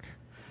 Fuck.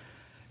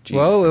 Jesus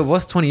Well, it Christ.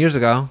 was 20 years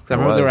ago. 'Cause I It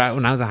remember they were was. out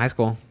when I was in high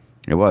school.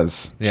 It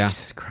was. Yeah.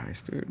 Jesus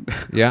Christ, dude.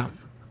 Yeah.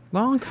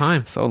 Long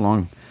time. So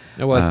long.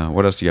 It was.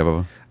 What else do you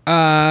have,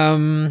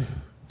 Bubba?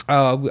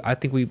 I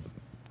think we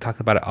talked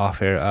about it off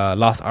here.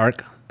 Lost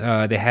Ark.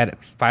 They had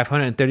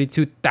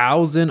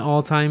 532,000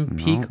 all-time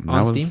peak No,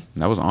 on that Steam. Was,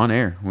 that was on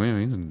air.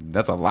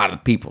 That's a lot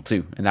of people,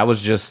 too. And that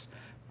was just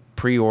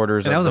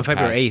pre-orders. And that was on of the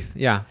February pass. 8th.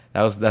 Yeah.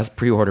 That's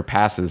pre-order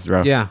passes,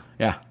 bro. Yeah.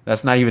 Yeah.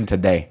 That's not even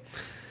today.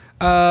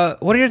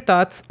 What are your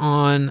thoughts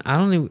on? I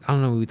don't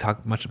know. If we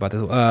talked much about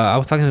this. I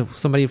was talking to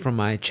somebody from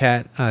my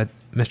chat,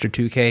 Mr.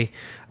 2K,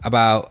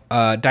 about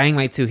Dying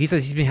Light 2. He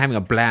says he's been having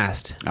a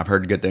blast. I've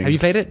heard good things. Have you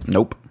played it?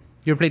 Nope.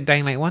 You ever played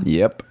Dying Light 1?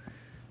 Yep.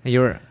 And you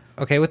were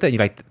okay with it? You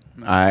liked it?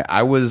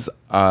 I was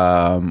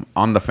on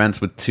the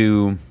fence with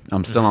 2.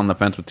 I'm still on the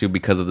fence with 2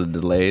 because of the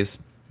delays,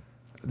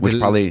 which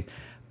probably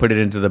put it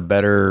into the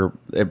better.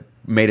 It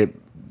made it,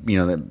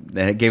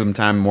 that it gave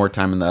them more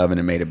time in the oven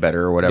and made it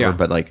better or whatever. Yeah.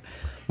 But like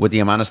with the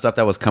amount of stuff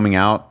that was coming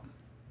out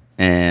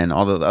and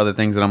all the other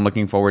things that I'm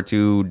looking forward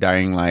to,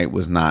 Dying Light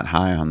was not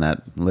high on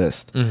that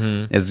list.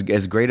 Mm-hmm.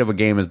 As great of a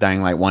game as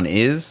Dying Light 1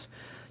 is,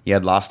 you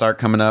had Lost Ark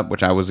coming up,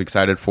 which I was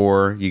excited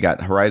for. You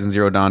got Horizon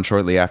Zero Dawn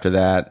shortly after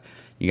that.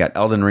 You got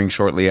Elden Ring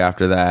shortly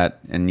after that.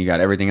 And you got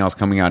everything else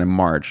coming out in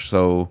March.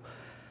 So,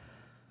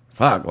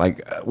 fuck.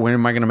 Like, when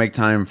am I going to make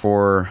time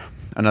for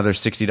another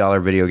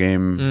 $60 video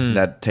game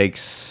that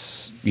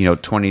takes,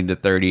 20 to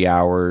 30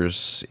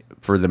 hours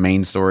for the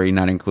main story,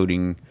 not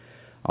including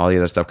all the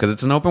other stuff? Because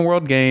it's an open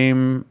world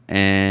game,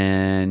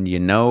 and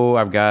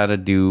I've got to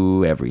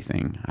do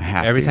everything. I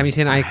have Every to. time you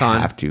see an icon.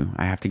 I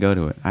have to go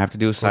to it. I have to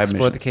do a side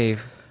Explore mission. the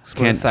cave.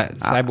 Explore the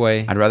side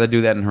way. I'd rather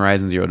do that in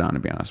Horizon Zero Dawn, to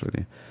be honest with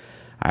you.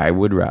 I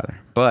would rather.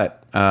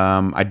 But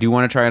I do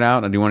want to try it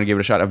out. I do want to give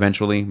it a shot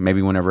eventually.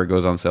 Maybe whenever it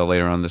goes on sale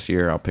later on this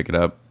year, I'll pick it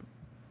up,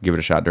 give it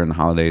a shot during the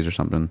holidays or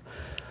something.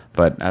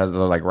 But as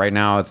like right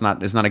now, it's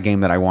not a game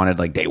that I wanted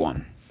like day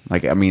one.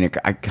 Like, I mean,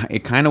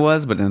 it kind of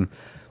was, but then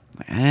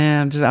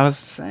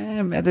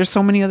there's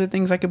so many other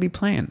things I could be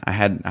playing. I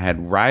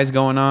had Rise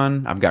going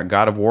on. I've got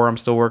God of War I'm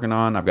still working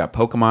on. I've got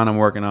Pokemon I'm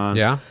working on.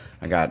 Yeah.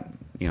 I got,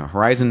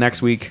 Horizon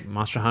next week.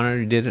 Monster Hunter,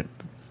 you did it.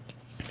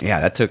 Yeah,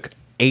 that took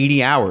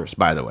 80 hours,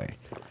 by the way.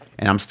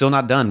 And I'm still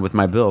not done with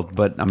my build,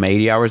 but I'm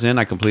 80 hours in.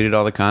 I completed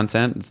all the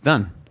content. It's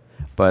done.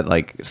 But,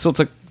 like, it still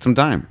took some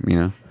time,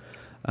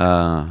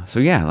 So,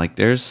 yeah, like,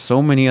 there's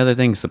so many other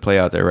things to play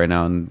out there right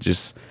now. And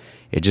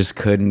it just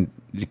couldn't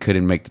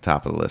make the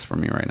top of the list for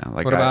me right now.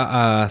 Like, What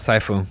about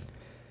Saifu?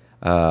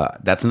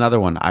 that's another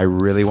one I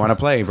really want to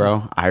play,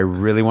 bro. I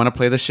really want to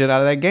play the shit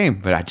out of that game,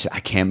 but I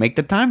can't make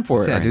the time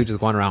for it. Yeah, right? dude, just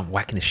going around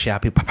whacking the shit out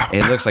of people.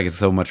 It looks like it's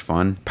so much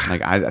fun.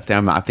 Like I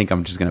think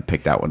I'm just gonna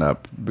pick that one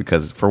up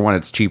because for one,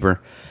 it's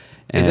cheaper.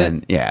 Is it?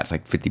 And yeah, it's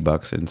like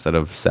 $50 instead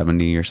of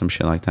 70 or some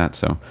shit like that.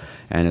 So,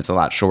 and it's a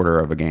lot shorter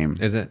of a game.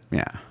 Is it?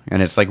 Yeah,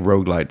 and it's like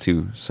roguelite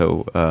too.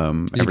 So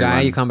You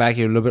die, you come back,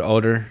 you're a little bit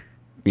older.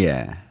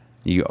 Yeah,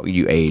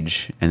 you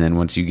age, and then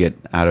once you get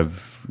out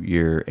of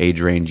your age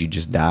range, you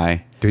just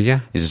die. Do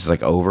you? It's just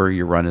like over.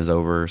 Your run is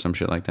over or some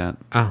shit like that.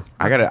 Oh.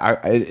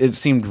 It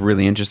seemed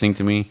really interesting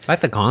to me. I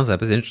like the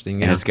concept. It's interesting.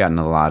 And Yeah. it's gotten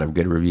a lot of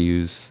good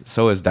reviews.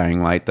 So is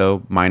Dying Light,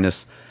 though.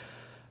 Minus,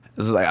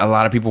 this is like a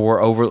lot of people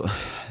were over.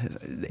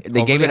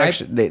 They gave it Overhyped?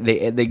 extra.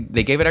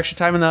 They gave it extra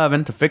time in the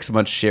oven to fix a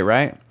bunch of shit,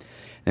 right?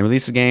 They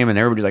released the game, and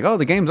everybody's like, "Oh,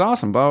 the game's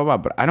awesome," blah blah blah.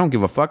 But I don't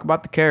give a fuck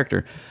about the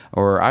character,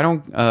 or I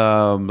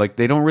don't like.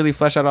 They don't really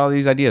flesh out all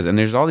these ideas, and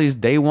there's all these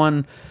day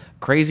one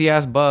crazy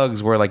ass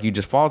bugs where like you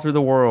just fall through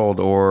the world,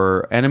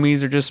 or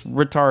enemies are just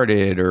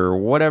retarded, or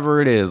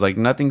whatever it is. Like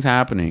nothing's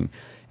happening,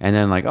 and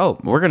then like, oh,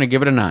 we're gonna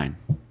give it a 9.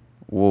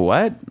 Well,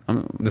 what?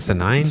 It's a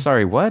 9?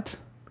 Sorry, what?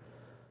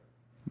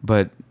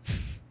 But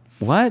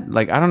what?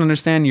 Like, I don't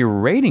understand your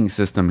rating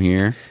system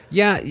here.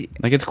 Yeah.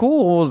 Like, it's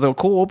cool. It's a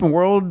cool open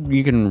world.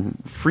 You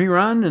can free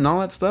run and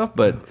all that stuff,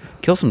 but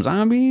kill some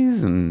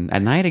zombies, and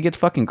at night it gets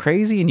fucking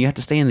crazy, and you have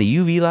to stay in the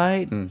UV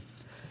light,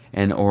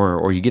 and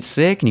or you get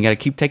sick, and you got to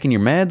keep taking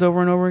your meds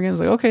over and over again. It's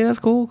like, okay, that's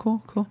cool.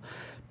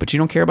 But you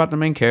don't care about the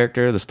main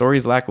character. The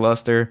story's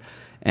lackluster, Stuff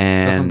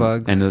and and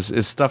bugs. and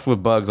there's stuff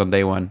with bugs on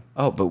day one.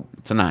 Oh, but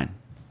it's a 9.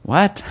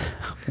 What?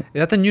 Is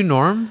that the new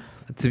norm?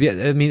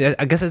 I mean,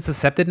 I guess it's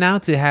accepted now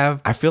to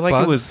have. I feel like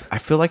bugs? I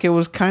feel like it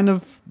was kind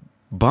of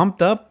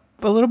bumped up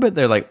a little bit.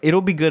 They're like,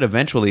 it'll be good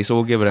eventually, so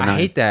we'll give it a 9. I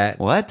hate that.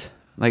 What?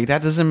 Like,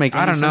 that doesn't make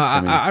any I don't know. sense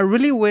to me. I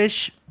really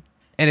wish,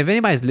 and if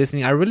anybody's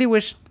listening, I really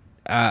wish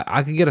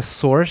I could get a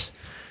source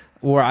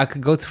where I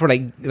could go to for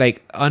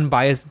like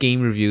unbiased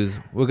game reviews.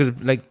 Where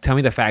could like tell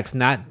me the facts,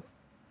 not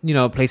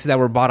places that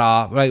were bought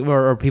off, like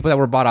or people that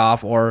were bought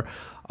off, or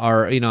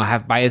are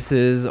have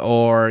biases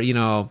or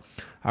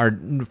are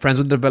friends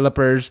with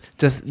developers.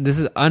 Just this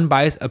is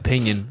unbiased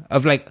opinion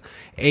of like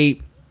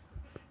a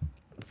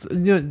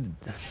what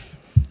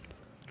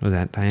was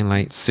that Dying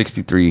Light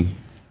 63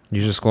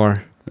 user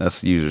score.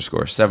 That's the user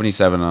score.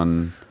 77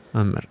 on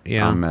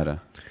Meta.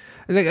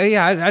 Like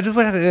I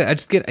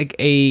just get like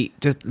a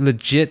just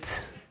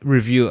legit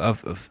review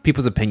of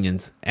people's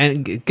opinions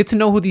and get to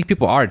know who these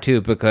people are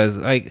too, because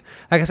like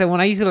I said,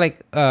 when I used to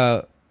like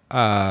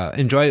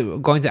enjoy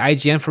going to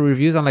IGN for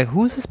reviews, I'm like,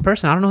 who's this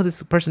person? I don't know who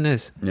this person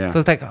is. Yeah. So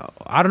it's like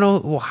I don't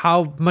know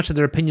how much of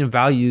their opinion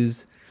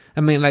values.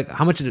 I mean, like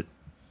how much of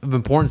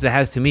importance it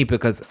has to me,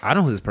 because I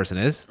don't know who this person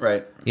is.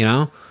 Right.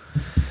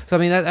 So I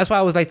mean that's why I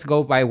always like to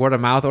go by word of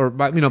mouth or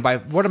by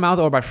word of mouth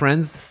or by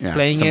friends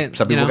playing it.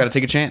 Some people got to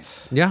take a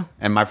chance. Yeah.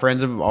 And my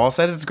friends have all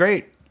said it's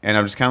great. And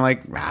I'm just kind of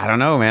like, I don't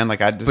know, man. Like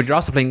but you're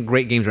also playing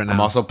great games right now.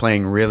 I'm also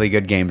playing really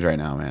good games right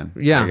now, man.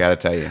 Yeah. I got to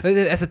tell you.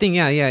 That's the thing.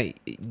 Yeah. You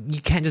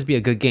can't just be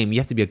a good game.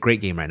 You have to be a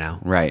great game right now.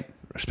 Right.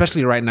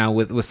 Especially right now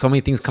with so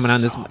many things coming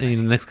out in the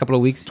next couple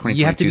of weeks.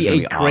 You have to be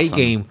a great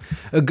game.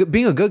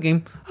 Being a good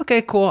game,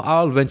 okay, cool.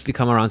 I'll eventually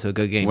come around to a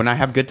good game. When I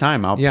have good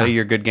time, I'll play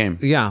your good game.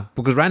 Yeah,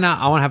 because right now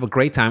I want to have a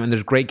great time, and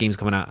there's great games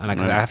coming out. And like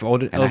I have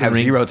Elden Ring.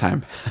 Zero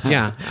time.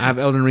 Yeah, I have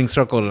Elden Ring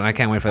circled, and I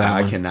can't wait for that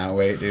one. I cannot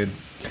wait, dude.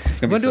 It's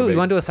gonna You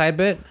want to do a side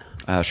bit?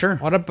 Sure.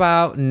 What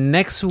about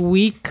next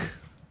week?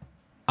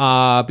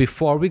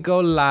 Before we go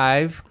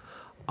live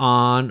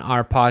on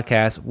our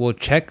podcast, we'll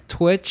check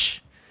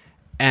Twitch.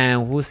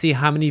 And we'll see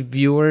how many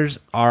viewers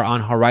are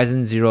on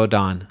Horizon Zero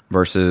Dawn.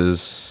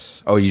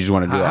 Versus... Oh, you just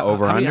want to do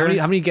over under?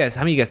 How many guess?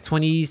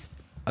 20...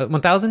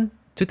 1,000?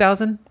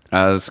 2,000?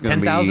 It's gonna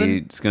 10,000?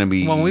 It's going to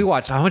be... When we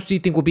watch, how much do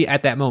you think will be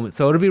at that moment?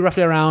 So it'll be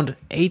roughly around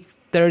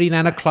 8:30,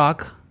 9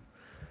 o'clock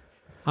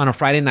on a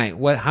Friday night.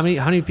 How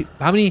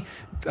many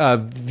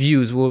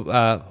views will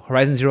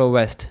Horizon Zero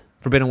West,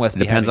 Forbidden West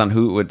be Depends having? on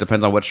who... It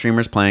depends on what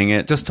streamer's playing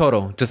it. Just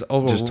total. Just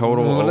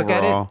total when we look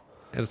at it, overall.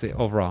 it'll say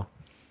overall.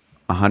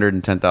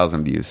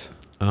 110,000 views.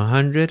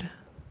 100?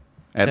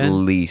 At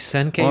least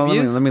 10K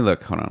views? Let me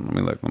look. Hold on.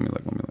 Let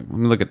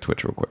me look at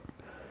Twitch real quick.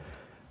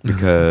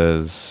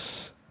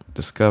 Because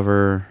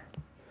discover.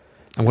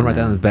 I'm going to write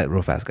down this bet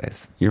real fast,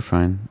 guys. You're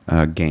fine.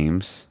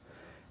 Games.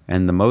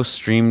 And the most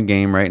streamed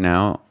game right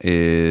now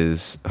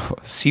is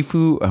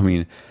Sifu. I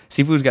mean,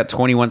 Sifu's got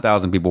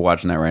 21,000 people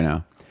watching that right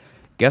now.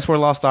 Guess where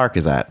Lost Ark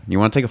is at? You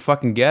want to take a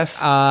fucking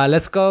guess?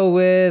 Let's go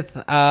with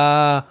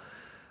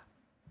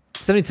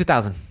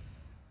 72,000.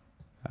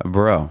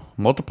 Bro,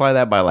 multiply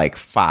that by like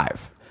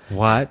 5.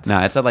 What?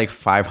 No, it's at like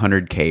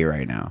 500K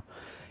right now.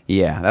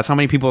 Yeah, that's how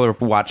many people are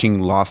watching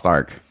Lost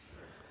Ark.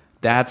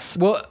 That's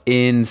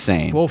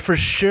insane. Well, for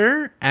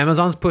sure,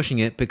 Amazon's pushing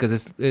it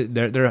because they're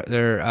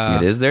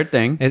it is their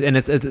thing, and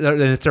it's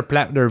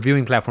their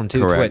viewing platform too,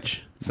 correct.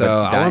 Twitch.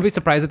 So I won't be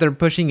surprised that they're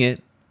pushing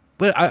it.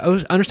 But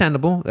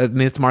understandable. I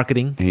mean, it's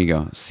marketing. Here you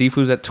go.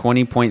 Sifu's at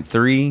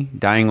 20.3.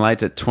 Dying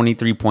Light's at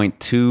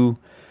 23.2.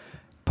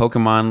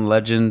 Pokemon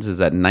Legends is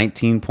at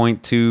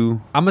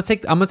 19.2. I'm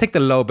gonna take the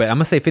low bet. I'm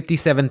gonna say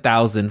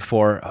 57,000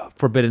 for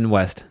Forbidden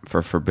West.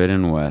 For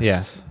Forbidden West.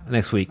 Yeah,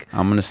 next week.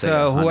 I'm gonna say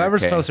so. 100K.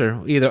 Whoever's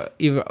closer, either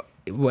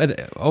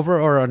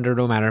over or under,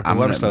 no matter. I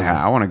want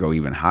to go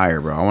even higher,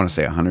 bro. I want to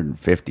say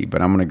 150,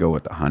 but I'm gonna go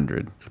with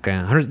 100. Okay,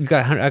 100. You got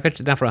 100. I got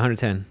you down for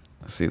 110.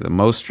 Let's see the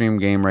most streamed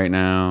game right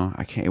now.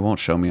 I can't. It won't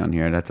show me on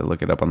here. I'd have to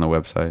look it up on the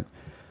website.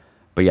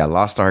 But yeah,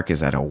 Lost Ark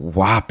is at a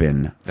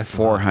whopping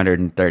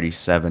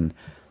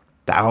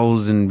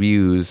 437,000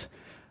 views.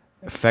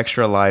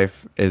 Fextra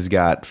Life has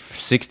got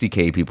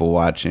 60K people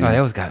watching. Oh, they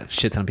always got a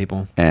shit ton of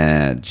people.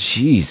 And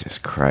Jesus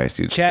Christ,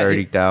 dude,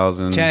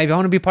 30,000. Chad, if you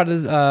want to be part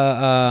of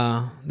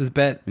this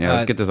bet,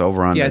 let's get this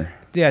over under.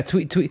 Yeah.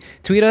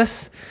 Tweet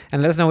us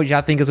and let us know what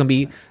y'all think is gonna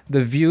be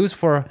the views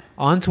for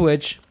on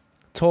Twitch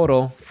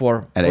total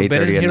for at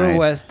Forbidden 8:30 at Hero night.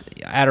 West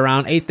at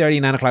around 8:30,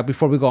 9 o'clock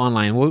before we go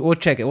online. We'll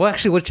check it.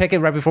 We'll check it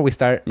right before we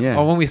start. Yeah.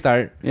 Or when we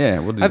start. Yeah,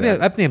 we'll do I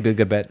that. think it'd be a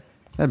good bet.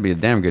 That'd be a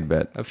damn good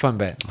bet. A fun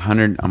bet.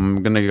 100.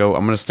 I'm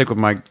gonna stick with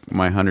my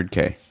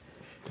 100K.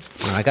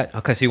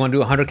 Okay, so you want to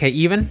do 100K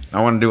even?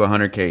 I want to do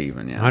 100K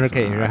even. Yeah,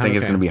 100K. I think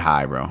it's gonna be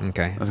high, bro.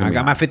 Okay, I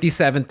got my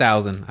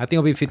 57,000. I think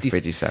it'll be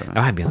 57. That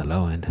might be on the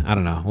low end. I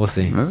don't know. We'll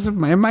see. It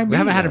might be. We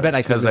haven't had a bet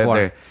like this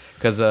before.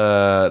 Because,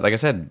 like I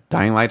said,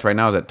 Dying Lights right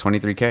now is at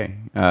 23K.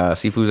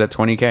 Sifu's at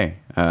 20K.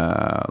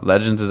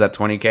 Legends is at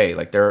 20K.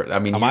 Like I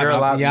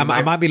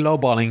might be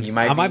lowballing.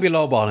 I might be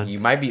lowballing. You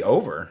might be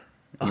over.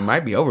 You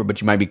might be over,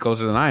 but you might be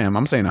closer than I am.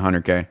 I'm saying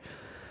 100K.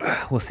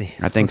 We'll see.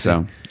 I think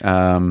so.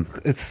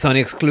 It's Sony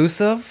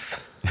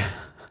exclusive.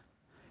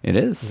 It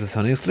is. It's a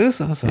Sony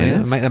exclusive, so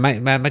it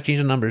might change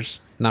the numbers.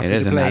 Not it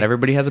is, and not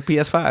everybody has a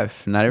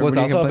PS5. Not everybody.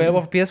 It's also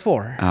available for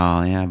PS4.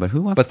 Oh yeah, but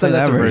who wants to play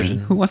that version?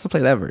 Who wants to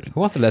play that version?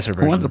 Who wants the lesser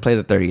version? Who wants to play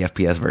the 30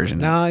 FPS version?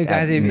 No, you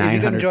guys, if you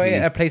can enjoy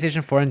it at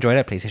PlayStation 4, enjoy it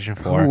at PlayStation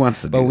 4. Who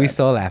wants to do But we that?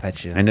 still laugh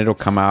at you. And it'll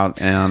come out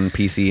on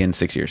PC in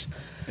 6 years.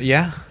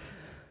 Yeah.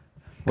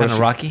 Kind of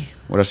rocky.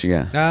 What else you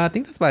got? I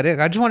think that's about it.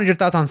 I just wanted your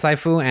thoughts on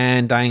Sifu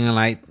and Dying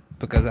Light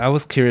because I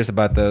was curious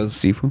about those.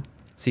 Sifu?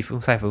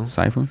 Sifu.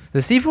 The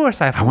Sifu or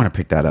Saifu? I want to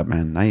pick that up,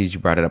 man. Now that you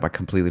brought it up, I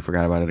completely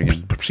forgot about it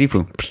again.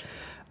 Sifu.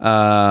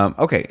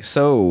 Okay,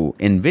 so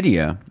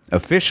NVIDIA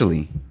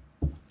officially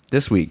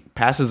this week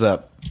passes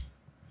up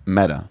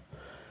Meta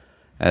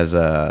as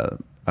a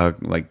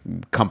like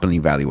company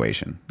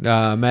valuation.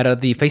 Meta,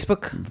 the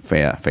Facebook.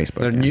 Yeah,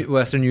 Facebook.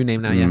 What's their new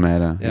name now? Yeah,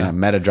 Meta. Yeah,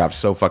 Meta dropped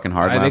so fucking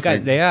hard last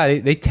week.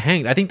 They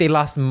tanked. I think they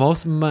lost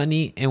most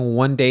money in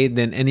one day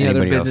than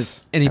anybody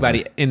business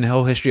ever. In the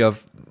whole history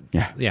of.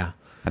 Yeah.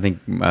 I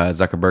think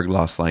Zuckerberg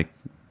lost like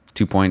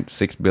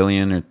 2.6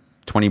 billion or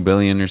 20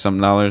 billion or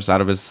something dollars out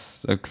of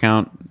his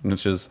account,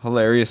 which is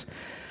hilarious.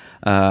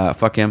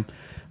 Fuck him,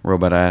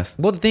 robot ass.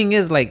 Well, the thing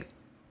is, like,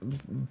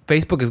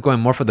 Facebook is going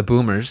more for the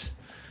boomers.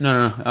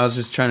 No. I was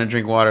just trying to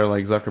drink water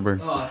like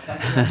Zuckerberg. Oh,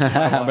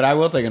 but I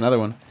will take another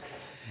one.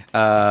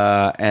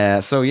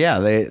 So yeah,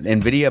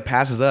 NVIDIA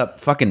passes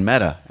up fucking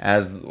Meta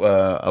as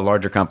a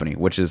larger company,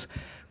 which is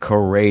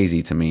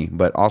crazy to me.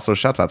 But also,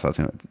 shouts out to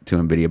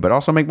NVIDIA. But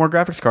also make more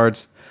graphics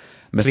cards,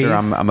 Mister.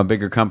 Please. I'm a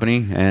bigger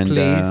company, and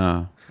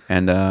Please.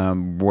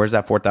 Where's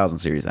that 4000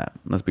 series at?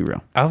 Let's be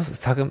real. I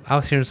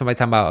was hearing somebody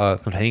talking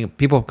about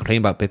people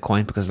complaining about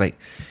Bitcoin because like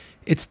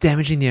it's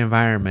damaging the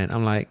environment.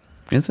 I'm like,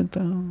 Is it?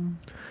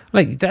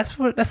 Like that's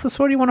the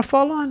sword you want to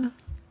fall on,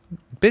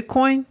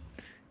 Bitcoin.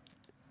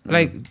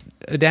 Like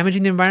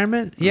damaging the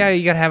environment. Yeah,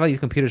 you gotta have all these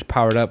computers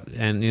powered up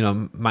and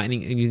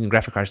mining and using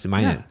graphic cards to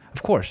mine it,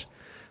 of course.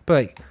 But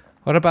like,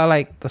 what about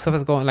like the stuff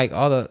that's going like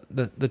all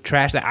the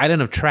trash, the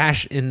island of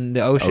trash in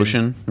the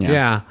ocean?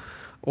 Yeah.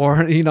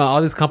 Or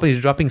all these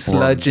companies dropping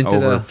sludge into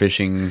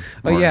overfishing.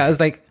 Oh yeah, it's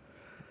like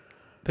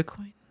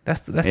Bitcoin.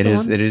 That's it the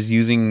is. one? It is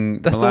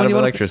using a lot of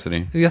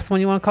electricity. That's the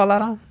one you want to call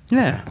out on?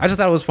 Yeah. I just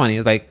thought it was funny.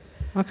 It's like,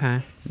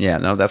 okay. Yeah,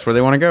 no, that's where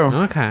they want to go.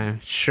 Okay,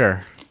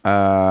 sure.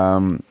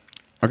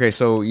 Okay,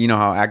 so you know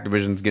how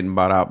Activision's getting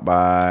bought out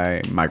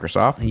by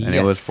Microsoft, and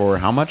it was for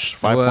how much?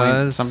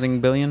 5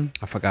 billion.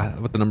 I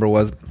forgot what the number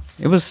was.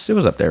 It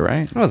was up there,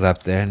 right? It was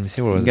up there. Let me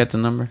see what it was. Get the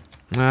number.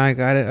 I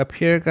got it up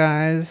here,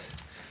 guys.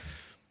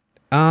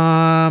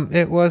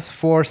 It was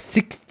for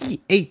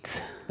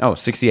 68. Oh,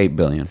 68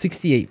 billion.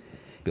 68.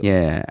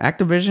 Yeah,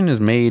 Activision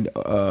has made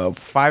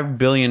 $5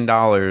 billion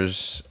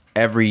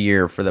every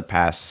year for the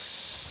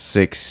past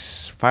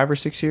 5 or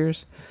 6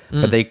 years.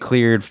 But they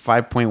cleared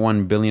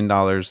 $5.1 billion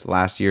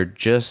last year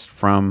just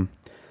from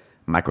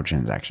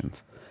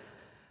microtransactions.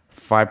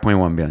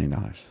 $5.1 billion.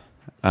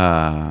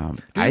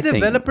 Do the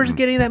developers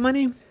getting that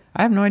money?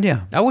 I have no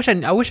idea. I wish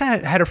I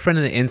had a friend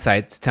in the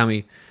inside to tell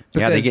me.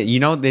 Yeah, they get.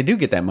 They do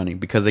get that money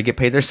because they get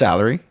paid their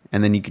salary,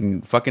 and then you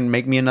can fucking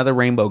make me another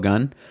rainbow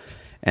gun,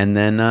 and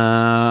then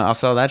I'll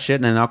sell that shit,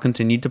 and then I'll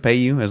continue to pay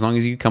you as long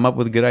as you come up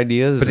with good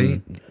ideas. But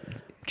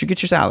you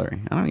get your salary.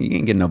 I don't know. You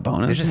ain't getting no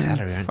bonus. There's just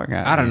salary.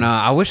 I don't know.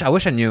 I wish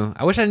I knew.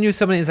 I wish I knew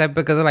somebody inside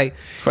because like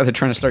that's why they're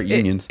trying to start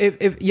unions.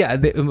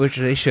 Which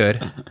they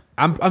should.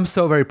 I'm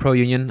so very pro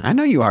union. I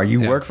know you are.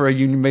 You work for a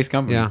union based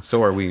company. Yeah.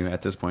 So are we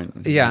at this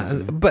point. Yeah,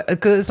 but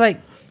because it's like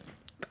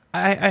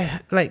I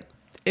like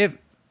if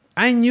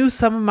I knew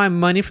some of my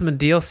money from the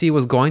DLC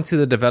was going to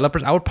the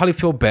developers, I would probably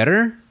feel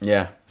better.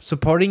 Yeah.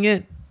 Supporting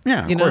it.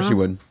 Yeah, of course you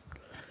would.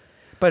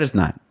 But it's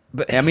not.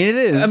 But I mean, it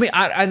is. I mean,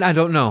 I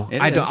don't know.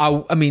 I don't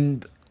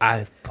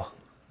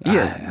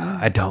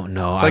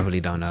know. I really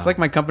don't know. It's like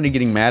my company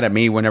getting mad at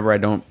me whenever I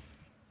don't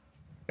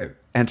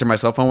answer my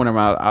cell phone when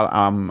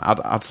I'm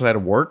outside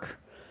of work.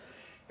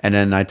 And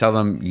then I tell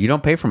them, you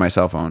don't pay for my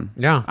cell phone.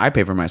 Yeah. I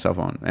pay for my cell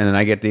phone. And then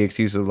I get the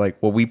excuse of like,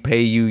 well, we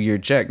pay you your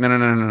check. No.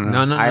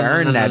 I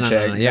earned that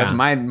check. Yeah. That's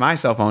my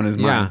cell phone is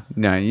mine. Yeah.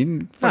 No,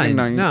 you fucking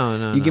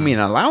no. You give me an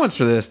allowance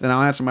for this, then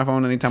I'll answer my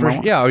phone anytime I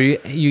want. Yeah, or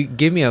you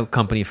give me a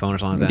company phone or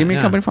something like that. Give me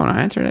a company phone.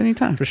 I answer it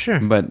anytime. For sure.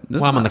 But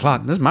I'm on the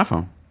clock. This is my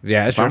phone.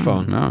 Yeah, it's your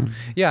phone. No.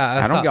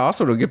 Yeah. I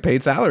don't get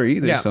paid salary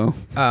either. Yeah. So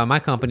my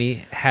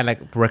company had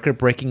like record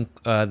breaking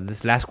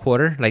this last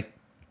quarter, like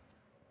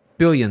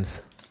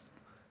billions.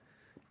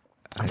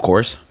 Of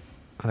course.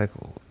 Like,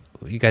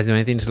 you guys do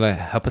anything to like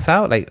help us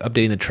out? Like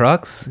updating the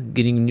trucks,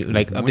 getting new,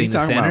 like what are you updating the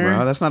talking center. about,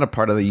 bro? That's not a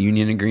part of the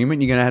union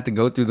agreement. You're gonna have to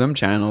go through them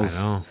channels.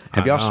 I know.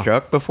 Have y'all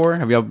struck before?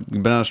 Have y'all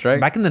been on a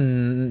strike? Back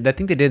in I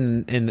think they did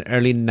in the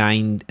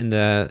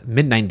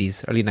mid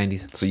 90s, early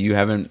 90s. So you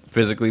haven't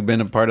physically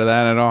been a part of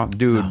that at all,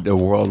 dude. No. The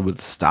world would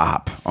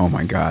stop. Oh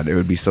my god, it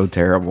would be so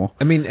terrible.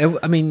 I mean,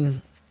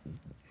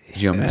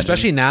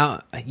 especially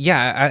now.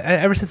 Yeah,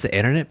 ever since the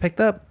internet picked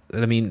up,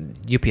 I mean,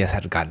 UPS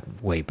had gotten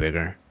way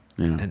bigger.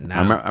 Yeah, and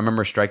now, I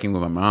remember striking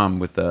with my mom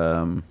with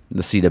the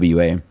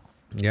CWA.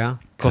 Yeah,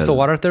 Coastal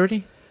Water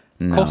Authority.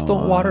 No,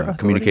 Coastal Water Authority?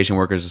 Communication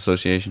Workers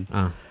Association.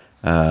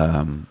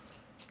 Oh.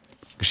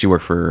 She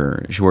worked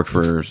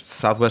for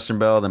Southwestern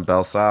Bell, then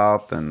Bell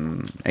South,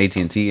 and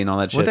AT&T and all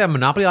that shit. Weren't they a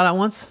monopoly all at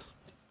once?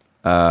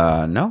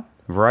 No,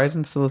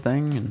 Verizon's still a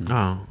thing.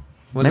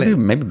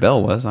 And maybe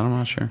Bell was. I'm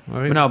not sure.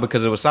 But no,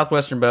 because it was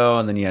Southwestern Bell,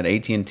 and then you had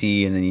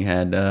AT&T, and then you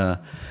had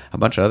a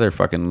bunch of other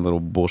fucking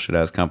little bullshit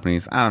ass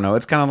companies. I don't know.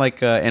 It's kind of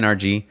like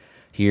NRG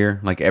here.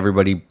 Like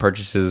everybody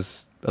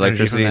purchases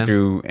electricity them.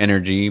 through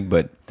energy,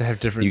 but They have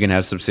different. you can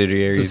have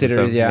subsidiaries. and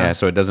Subsidiaries, stuff. yeah.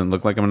 So it doesn't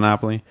look like a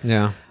monopoly.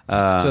 Yeah. So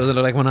does it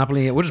look like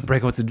Monopoly? We'll just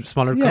break up to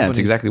smaller Yeah, companies. it's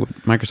exactly what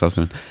Microsoft's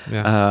doing.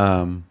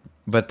 Yeah.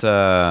 But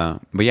yeah,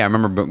 I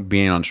remember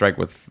being on strike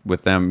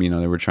with them. You know,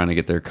 they were trying to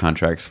get their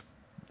contracts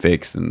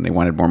fixed, and they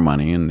wanted more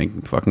money, and they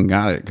fucking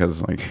got it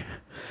because like,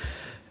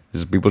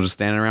 there's people just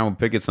standing around with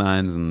picket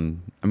signs,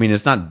 and I mean,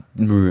 it's not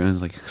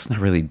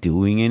really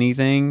doing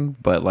anything,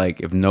 but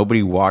like if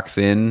nobody walks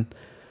in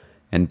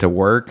and to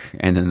work,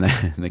 and then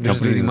the just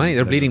company losing money.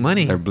 They're bleeding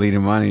money. They're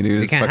bleeding money, dude.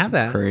 They It's can't have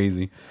fucking that.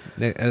 Crazy.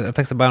 It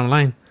affects the bottom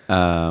line.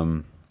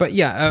 But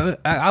yeah,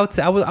 I would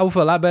say I would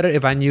feel a lot better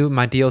if I knew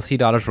my DLC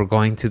dollars were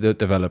going to the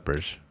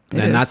developers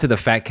and not to the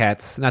fat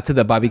cats, not to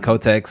the Bobby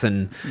Kotick's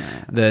and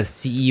the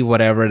CE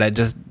whatever that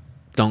just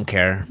don't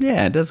care.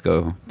 Yeah, it does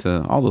go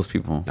to all those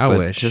people. I but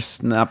wish.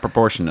 just not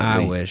proportionately. I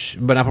wish,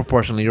 but not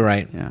proportionally. You're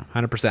right. Yeah.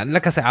 100%.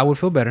 Like I said, I would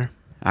feel better.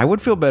 I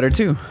would feel better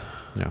too.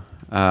 Yeah.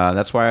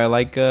 That's why I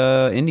like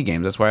indie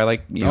games. That's why I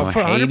like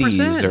For Hades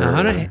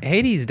 100%.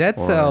 Hades, Dead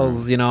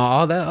Cells,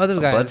 all that other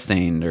guys.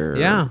 Bloodstained or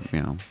Yeah.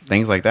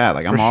 things like that.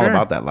 Like I'm For all sure.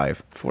 about that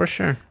life. For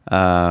sure.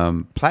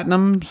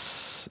 Platinum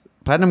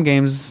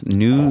Games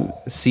new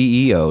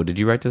CEO. Did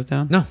you write this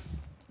down? No.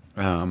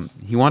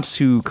 He wants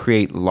to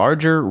create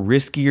larger,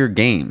 riskier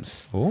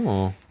games,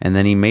 Oh. and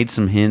then he made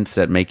some hints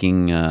at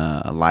making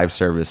a live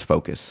service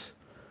focus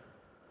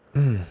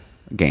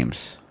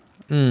games.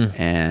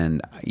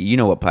 And you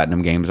know what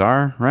Platinum Games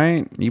are,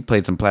 right? You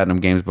played some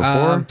Platinum Games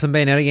before. Some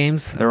Bayonetta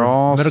games. They're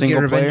all Metal Gear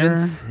single player.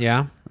 Revengeance.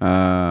 Yeah.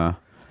 I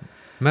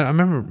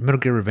remember Metal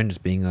Gear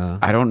Revengeance being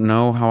I don't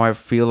know how I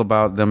feel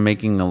about them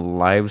making a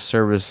live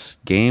service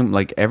game.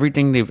 Like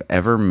everything they've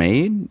ever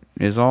made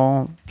is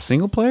all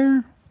single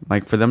player.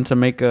 Like for them to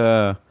make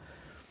they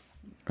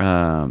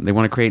want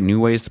to create new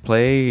ways to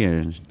play,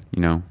 and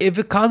if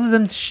it causes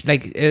them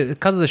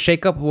it causes a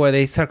shakeup where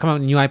they start coming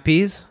out with new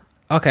IPs.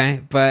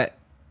 Okay, but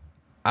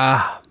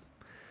I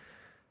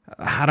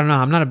don't know.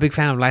 I'm not a big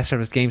fan of live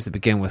service games to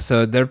begin with,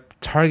 so their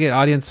target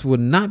audience would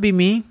not be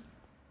me.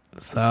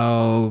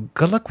 So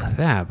good luck with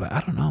that. But I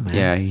don't know, man.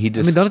 Yeah,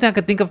 the only thing I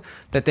could think of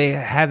that they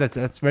have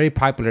that's very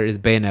popular is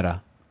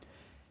Bayonetta.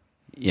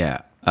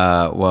 Yeah.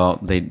 Well,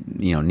 they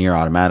Nier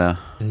Automata.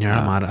 Nier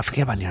Automata. I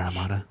forget about Nier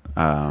Automata.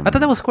 I thought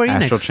that was Square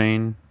Enix. Astral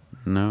Chain.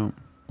 No.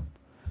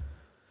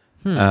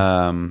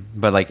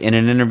 But like in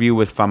an interview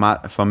with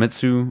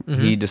Famitsu,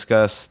 he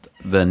discussed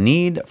the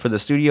need for the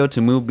studio to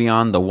move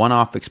beyond the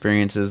one-off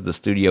experiences the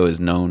studio is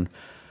known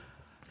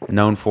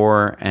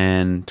for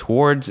and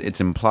towards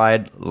its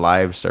implied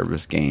live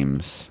service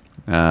games.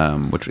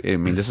 Which I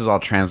mean, this is all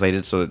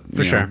translated, so it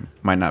For sure.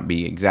 might not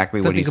be exactly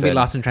Something what he could said. be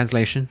lost in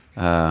translation.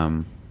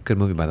 Good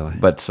movie, by the way.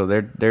 But so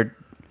they're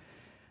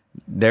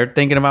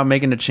thinking about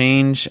making a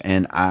change,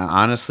 and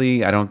I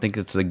don't think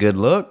it's a good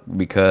look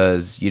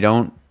because you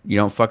don't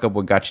fuck up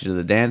what got you to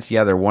the dance.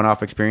 Yeah, they're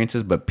one-off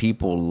experiences, but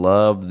people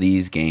love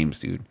these games,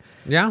 dude.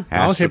 Yeah,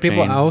 I always hear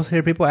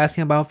people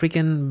asking about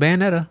freaking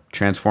Bayonetta.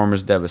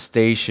 Transformers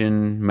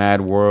Devastation,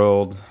 Mad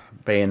World,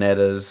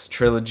 Bayonetta's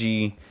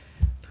Trilogy,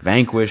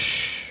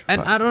 Vanquish.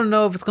 And I don't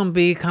know if it's gonna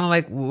be kind of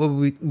like what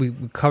we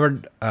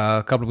covered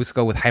a couple of weeks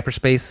ago with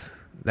Hyperspace.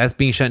 That's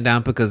being shut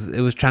down because it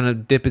was trying to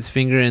dip its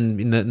finger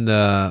in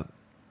the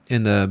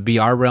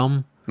VR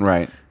realm,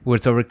 Right. where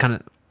it's over kind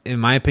of, in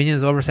my opinion,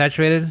 is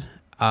oversaturated.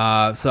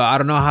 So I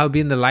don't know how it'd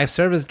be in the live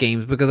service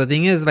games, because the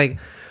thing is, like,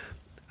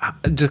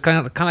 just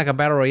kind of like a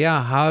battle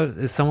royale. How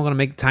is someone gonna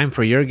make time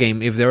for your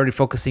game if they're already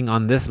focusing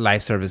on this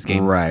live service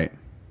game? Right.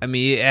 I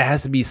mean, it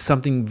has to be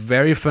something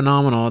very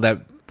phenomenal that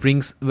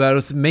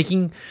has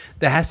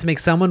to make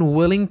someone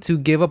willing to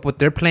give up what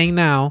they're playing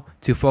now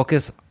to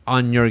focus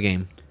on your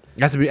game.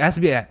 It has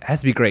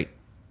to be great.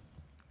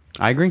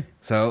 I agree.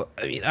 So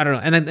I mean, I don't know.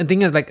 And the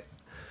thing is, like,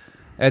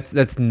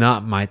 that's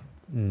not my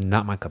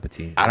cup of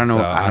tea. I don't know.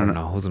 So I don't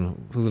know who's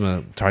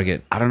gonna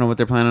target. I don't know what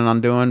they're planning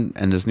on doing,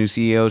 and this new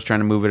CEO is trying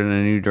to move it in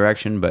a new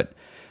direction, but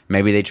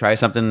maybe they try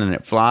something and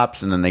it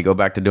flops, and then they go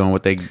back to doing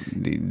what they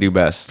do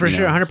best. For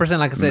sure, 100%.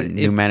 Like I said,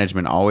 new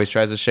management always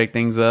tries to shake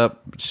things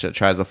up,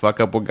 tries to fuck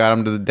up what got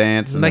them to the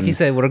dance. Like you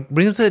said, what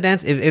brings them to the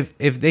dance,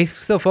 if they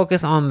still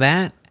focus on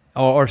that,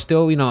 or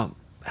still,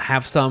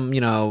 have some,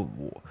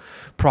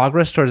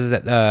 progress towards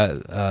that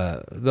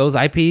those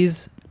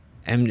IPs,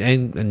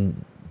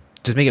 and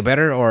just make it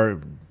better, or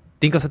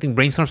think of something,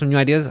 brainstorm some new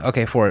ideas.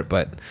 Okay, for it,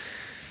 but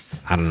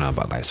I don't know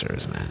about live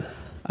service, man.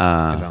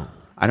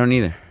 I don't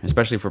either,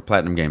 especially for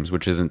Platinum Games,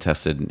 which isn't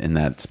tested in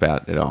that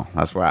spot at all.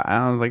 That's why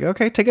I was like,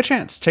 okay, take a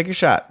chance, take your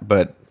shot,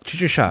 but Shoot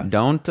your shot.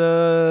 don't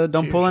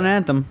pull an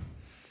Anthem.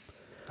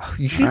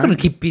 You're going to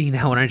keep beating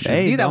that one, aren't you?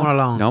 Hey, Leave that one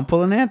alone. Don't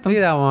pull an Anthem.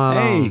 Leave that one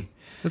alone. Hey,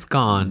 it's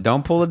gone.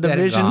 don't pull a It's dead and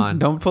Division. gone.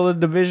 Don't pull a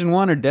Division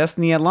 1 or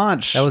Destiny at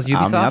launch. That was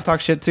Ubisoft? I'll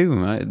talk shit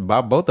too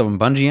about both of them,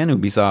 Bungie and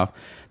Ubisoft.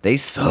 They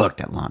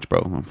sucked at launch,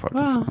 bro.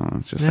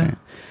 Let's just say it.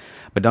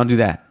 But don't do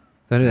that.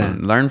 Don't do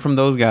that. Learn from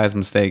those guys'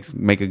 mistakes.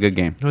 Make a good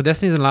game. No,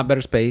 Destiny's in a lot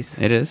better space.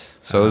 It is.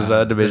 So is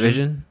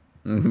Division.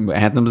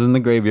 Anthem's in the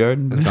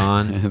graveyard. It's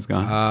gone. It's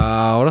gone.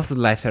 What else is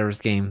live service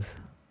games?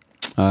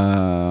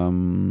 I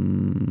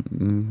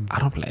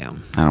don't play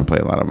them. I don't play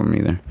a lot of them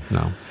either.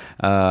 No.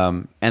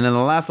 And then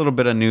the last little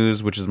bit of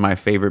news, which is my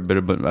favorite bit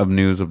of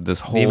news of this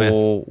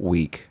whole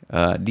week.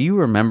 Do you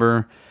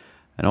remember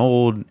an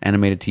old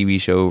animated TV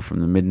show from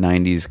the mid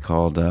 '90s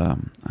called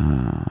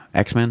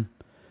X-Men?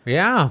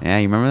 Yeah. Yeah,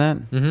 you remember that?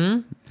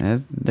 Mm-hmm.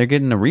 They're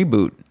getting a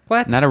reboot.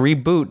 What? Not a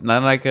reboot.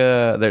 Not like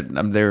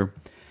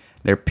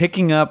they're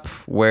picking up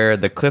where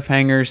the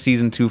cliffhanger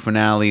season 2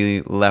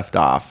 finale left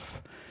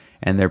off,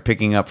 and they're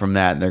picking up from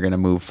that, and they're going to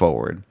move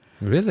forward.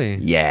 Really?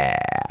 Yeah.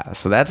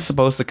 So that's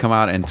supposed to come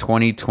out in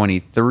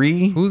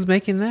 2023. Who's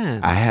making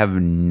that? I have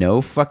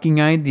no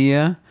fucking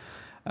idea.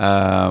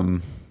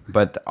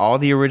 But all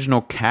the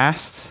original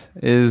cast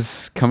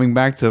is coming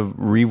back to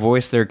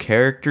revoice their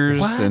characters.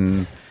 What?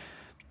 And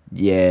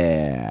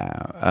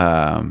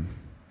yeah.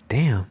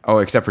 Damn. Oh,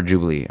 except for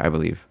Jubilee, I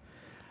believe.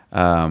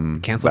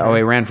 Canceled.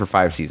 It ran for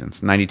 5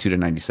 seasons, 92 to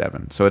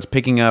 97. So it's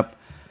picking up.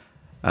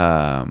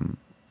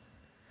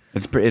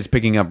 It's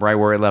picking up right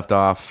where it left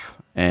off,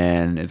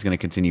 and it's going to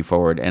continue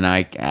forward. And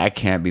I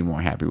can't be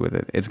more happy with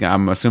it.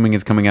 I'm assuming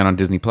it's coming out on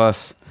Disney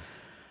Plus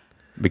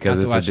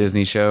because it's a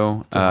Disney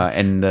show,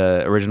 and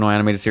the original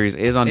animated series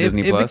is on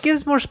Disney Plus. If it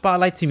gives more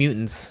spotlight to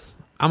mutants,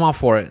 I'm all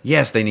for it.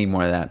 Yes, they need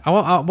more of that. I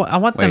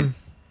want Wait, them.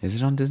 is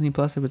it on Disney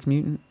Plus if it's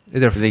mutant?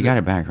 They got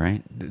it back,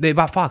 right? They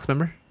bought Fox,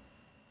 remember?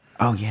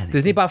 Oh yeah,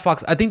 Disney bought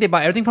Fox. I think they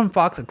bought everything from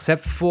Fox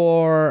except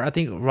for, I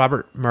think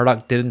Robert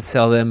Murdoch didn't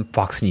sell them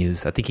Fox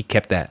News. I think he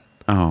kept that.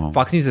 Oh,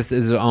 Fox News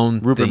is their own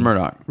Rupert thing.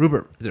 Murdoch.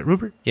 Rupert. Is it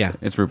Rupert? Yeah.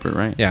 It's Rupert,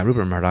 right? Yeah,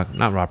 Rupert Murdoch.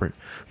 Not Robert.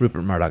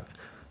 Rupert Murdoch.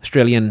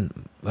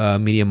 Australian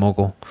media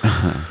mogul.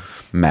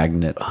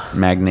 Magnate.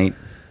 Magnate?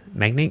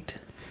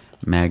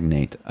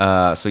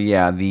 So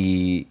yeah,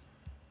 it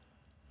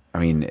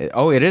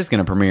is going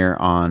to premiere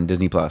on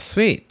Disney Plus.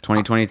 Sweet.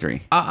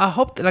 2023. I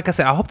hope, like I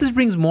said, I hope this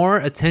brings more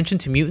attention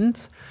to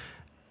mutants.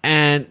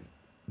 And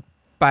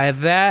by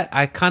that,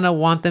 I kind of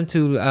want them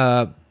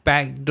to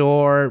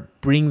backdoor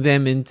bring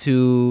them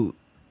into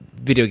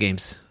video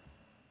games.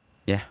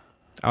 Yeah.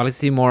 I want to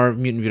see more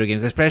mutant video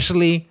games,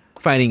 especially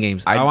fighting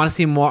games. I want to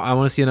see more. I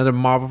want to see another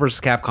Marvel vs.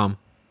 Capcom.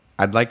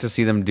 I'd like to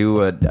see them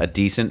do a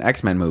decent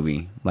X-Men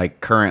movie,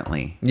 like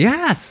currently.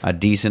 Yes. A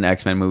decent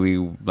X-Men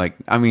movie. Like,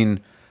 I mean,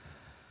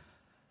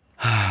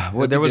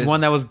 there was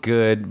one that was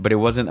good, but it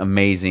wasn't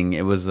amazing.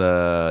 It was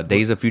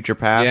Days of Future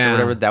Past or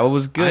whatever. That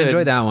was good. I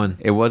enjoyed that one.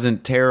 It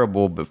wasn't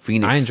terrible, but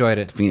Phoenix. I enjoyed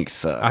it. Phoenix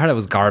sucked. I heard it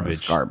was garbage.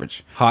 It was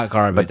garbage. Hot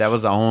garbage. But that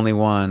was the only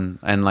one.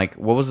 And like, it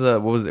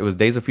was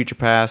Days of Future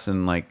Past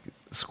and like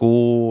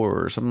School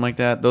or something like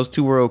that. Those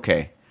two were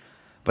okay.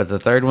 But the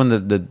third one,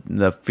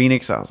 the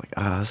Phoenix, I was like,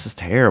 this is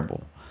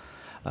terrible.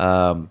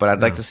 But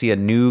I'd like to see a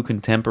new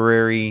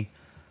contemporary.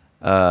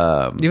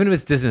 Even if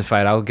it's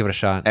Disney-fied, I'll give it a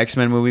shot.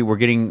 X-Men movie. We're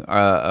getting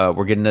a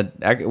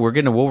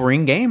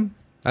Wolverine game.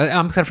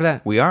 I'm excited for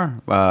that. We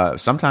are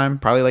sometime,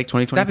 probably like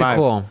 2025. That'd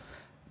be cool.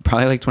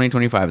 Probably like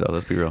 2025 though.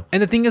 Let's be real.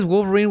 And the thing is,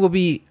 Wolverine will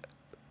be.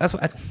 That's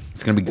what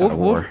it's gonna be. God of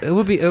War. It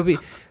will be.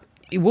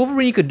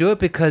 Wolverine. You could do it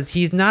because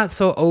he's not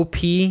so OP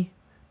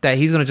that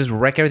he's gonna just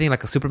wreck everything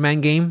like a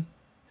Superman game.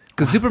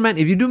 Because Superman,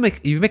 if you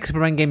make a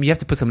Superman game, you have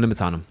to put some limits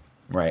on him.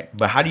 Right,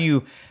 but how do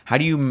you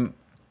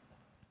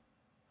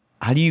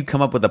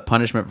come up with a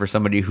punishment for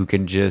somebody who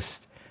can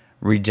just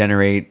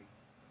regenerate?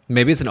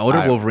 Maybe it's an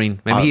older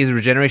Wolverine. Maybe his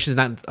regeneration is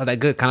not that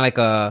good. Kind of like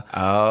a.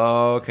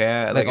 Oh,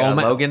 okay. Like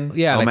Logan.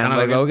 Yeah, like kind of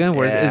like Logan.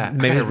 Where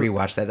maybe I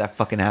rewatched that. That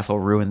fucking asshole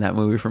ruined that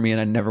movie for me,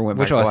 and I never went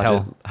back to watch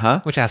it.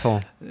 Huh? Which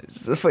asshole?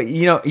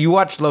 You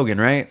watched Logan,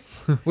 right?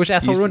 Which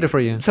asshole ruined it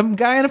for you? Some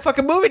guy in a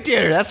fucking movie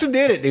theater. That's who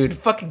did it, dude.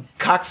 Fucking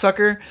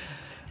cocksucker.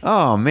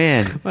 Oh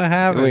man, what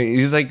happened?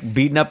 He's like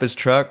beating up his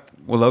truck.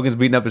 Well, Logan's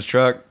beating up his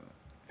truck,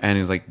 and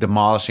he's like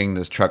demolishing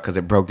this truck because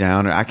it broke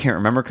down. I can't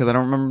remember because I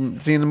don't remember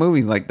seeing the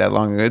movie like that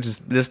long ago.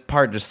 This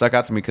part just stuck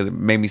out to me because it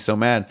made me so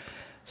mad.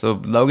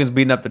 So Logan's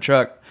beating up the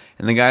truck,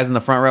 and the guys in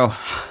the front row,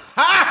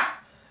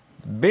 ha!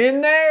 Been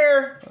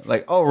there.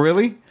 Like, oh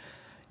really?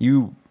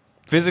 You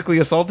physically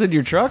assaulted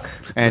your truck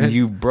and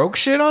you broke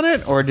shit on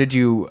it, or did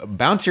you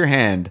bounce your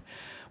hand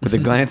with a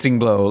glancing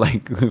blow?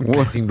 Like,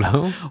 glancing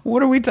blow?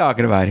 What are we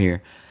talking about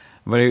here?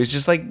 But it was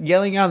just like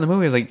yelling out in the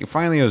movie. It was like,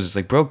 finally, I was just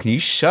like, bro, can you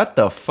shut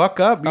the fuck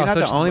up? You're not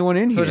the only one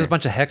in here. So it's just a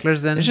bunch of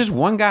hecklers then? It's just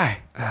one guy.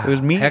 It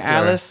was me,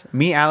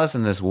 Alice,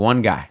 and this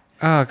one guy.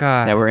 Oh,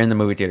 God. That were in the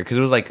movie theater. Because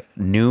it was like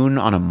noon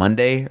on a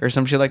Monday or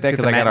some shit like that.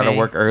 Because I got out of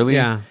work early.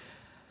 Yeah.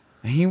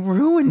 And he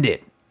ruined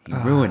it.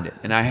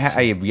 And I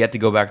have yet to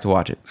go back to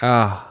watch it.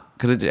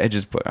 Because it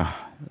just put... it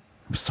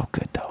was so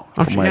good though.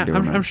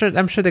 I'm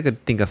sure they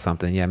could think of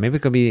something. Yeah, maybe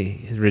it could be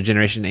his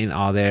regeneration ain't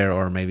all there,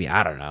 or maybe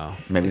I don't know.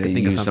 Maybe they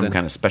use some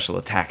kind of special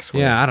attacks.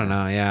 Yeah, I don't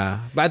know.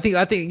 Yeah, but I think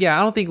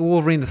I don't think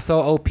Wolverine is so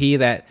OP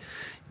that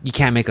you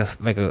can't make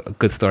a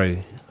good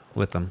story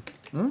with them,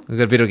 a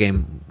good video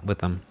game with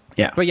them.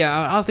 Yeah, but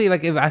yeah, honestly,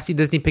 like if I see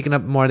Disney picking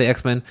up more of the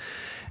X-Men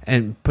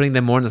and putting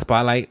them more in the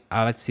spotlight,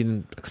 I like to see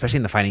them, especially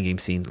in the fighting game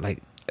scene,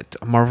 like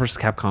Marvel vs.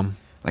 Capcom.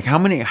 Like how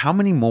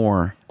many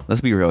more? Let's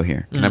be real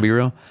here. Can I be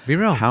real? Be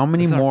real. How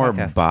many more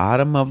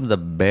bottom of the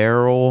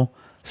barrel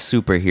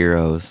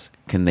superheroes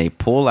can they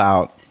pull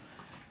out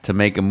to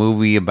make a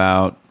movie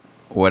about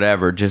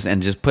whatever,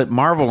 just put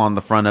Marvel on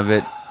the front of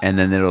it, and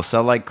then it'll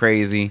sell like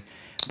crazy,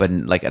 but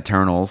like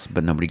Eternals,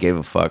 but nobody gave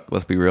a fuck.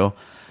 Let's be real.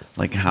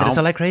 Like how? Did it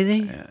sell like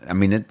crazy? I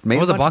mean, it made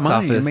What was a the bunch box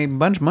of money. office? It made a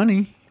bunch of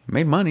money. It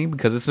made money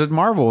because it said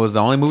Marvel was the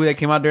only movie that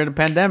came out during the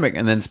pandemic,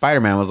 and then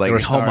Spider-Man was like, They were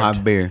 "Hold my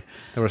starved. beer,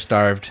 They were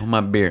starved. hold my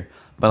beer."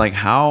 But like,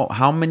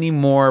 how many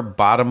more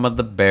bottom of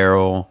the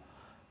barrel?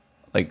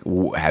 Like,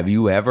 have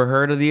you ever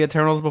heard of the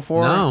Eternals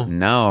before?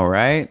 No,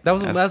 right?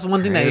 That's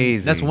one thing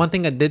crazy. that's one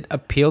thing that did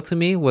appeal to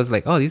me was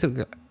like, oh, these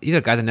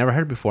are guys I never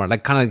heard before,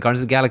 like kind of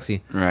Guardians of the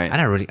Galaxy. Right. I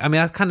never really. I mean,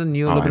 I kind of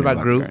knew a little I bit knew about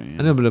about Groot. Groot, yeah.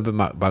 I knew a little bit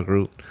about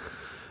Groot,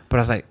 but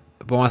I was like,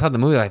 but when I saw the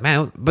movie, like,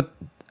 man, but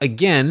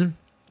again,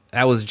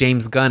 that was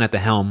James Gunn at the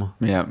helm,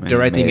 Yeah, and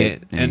directing made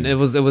it, and it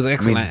was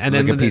excellent. And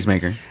like then a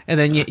Peacemaker. and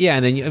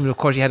then of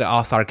course you had an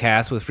all-star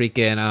cast with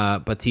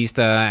freaking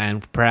Batista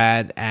and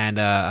Pratt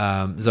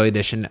and Zoe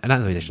Deschanel,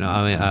 not Zoe Deschanel,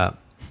 I mean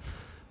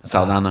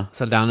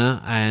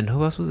Saldana, and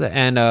who else was it?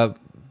 And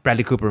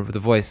Bradley Cooper with the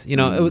voice. You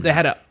know, they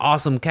had an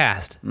awesome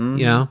cast.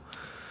 You know,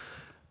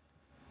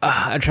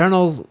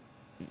 Eternals.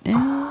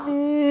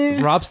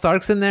 Rob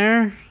Stark's in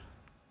there.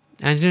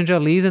 Angelina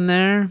Jolie's in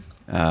there.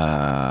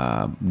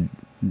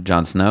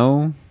 Jon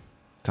Snow.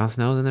 Jon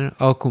Snow's in there.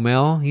 Oh,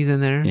 Kumail, he's in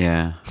there.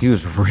 Yeah, he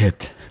was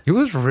ripped. He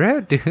was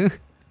red, dude.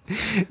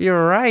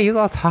 You're right. He was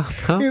all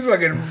talked up. He was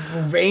fucking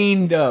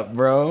veined up,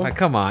 bro. Like,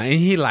 come on, and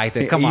he liked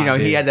it. Come on, You know,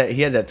 dude. he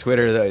had that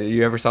Twitter.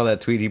 You ever saw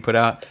that tweet he put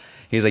out?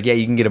 He was like, "Yeah,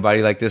 you can get a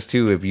body like this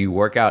too if you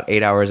work out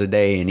 8 hours a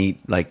day and eat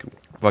like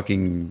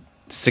fucking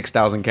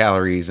 6,000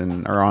 calories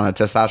and are on a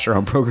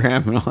testosterone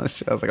program and all that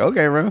shit." I was like,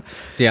 "Okay, bro.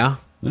 Yeah,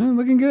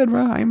 Looking good,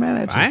 bro. I ain't mad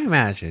at you." I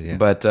imagine. Yeah.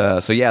 But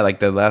so yeah, like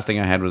the last thing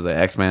I had was the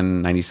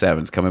X-Men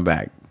 97's coming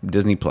back,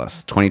 Disney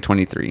Plus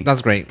 2023.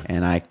 That's great.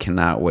 And I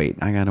cannot wait.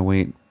 I gotta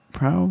wait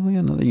probably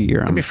another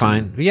year. It'll be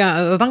fine. Yeah,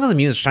 as long as the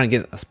music's trying to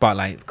get a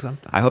spotlight. Because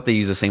I hope they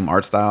use the same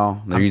art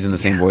style. They're using the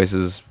same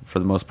voices for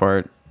the most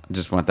part. I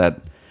just want that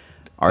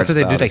art so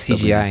style. they do like to still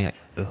be- CGI. Like,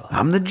 ugh.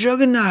 I'm the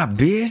Juggernaut,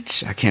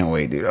 bitch. I can't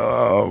wait, dude.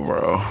 Oh,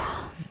 bro.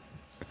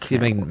 See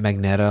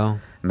Magneto.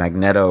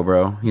 Magneto,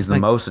 bro. He's the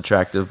like- most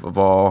attractive of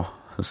all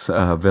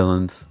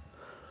villains.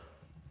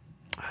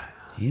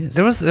 He is.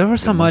 There was so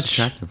most much.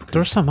 attractive because- There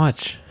was so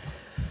much.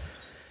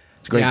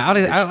 It's great.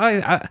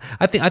 Yeah,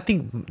 I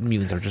think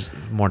mutants are just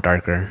more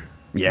darker.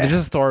 Yeah. It's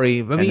just a story.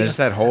 I mean, and there's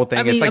that whole thing.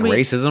 I mean- it's like I mean-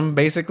 racism,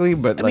 basically.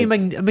 But I like,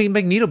 mean,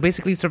 Magneto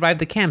basically survived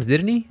the camps,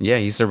 didn't he? yeah,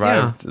 he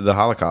survived the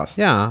Holocaust.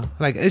 Yeah,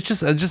 like it's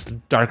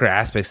just darker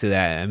aspects to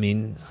that. I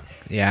mean,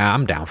 yeah,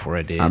 I'm down for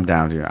it, dude. I'm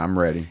down here. I'm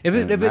ready. if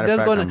it Matter of does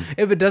fact, go I'm-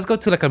 if it does go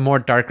to like a more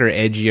darker,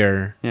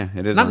 edgier, yeah,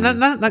 it is. not on here.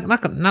 not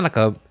like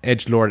a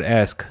edgelord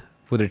esque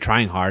where they're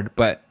trying hard,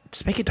 but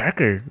just make it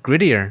darker,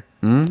 grittier.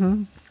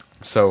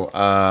 So,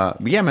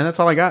 yeah, man, that's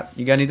all I got.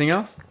 You got anything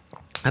else?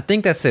 I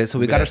think that's it. So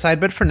we got our side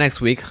bet for next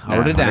week. I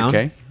wrote it down,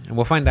 100K. and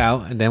we'll find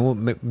out, and then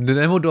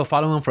we'll do a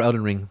follow on for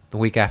Elden Ring the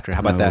week after. How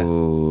about that?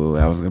 Oh,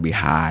 that was gonna be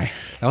high.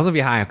 That was gonna be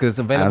high because it's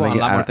available on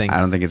a lot more things. I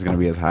don't think it's gonna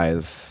be as high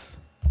as.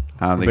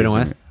 I don't think Forbidden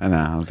it's West? No,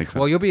 I don't think so.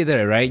 Well, you'll be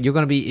there, right? You're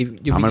gonna be.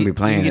 I'm gonna be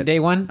playing you it get day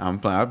one. I'm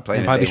playing And it.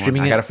 probably Day one.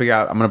 streaming I it? gotta figure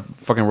out. I'm gonna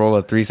fucking roll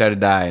a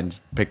 3-sided die and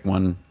just pick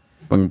one.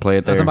 Fucking play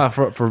it there. That's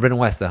about Forbidden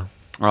West though.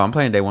 Oh, I'm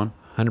playing day one.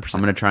 100%. I'm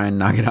gonna try and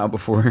knock it out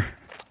before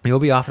You'll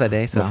be off that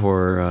day, so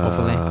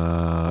hopefully.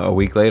 a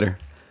week later.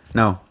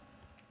 No,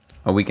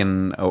 a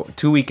weekend.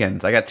 2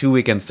 weekends. I got 2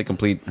 weekends to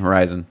complete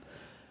Horizon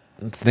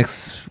It's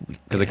next week.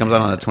 because it comes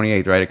out on the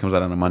 28th, right? It comes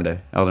out on a Monday.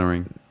 Elden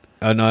Ring.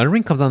 No, Elden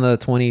Ring comes on the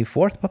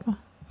 24th, Papa.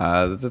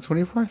 Is it the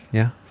 24th?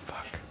 Yeah.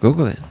 Fuck.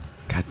 Google it.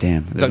 God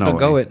damn. There's Don't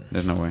go way. it.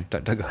 There's no way.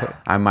 Don't go it.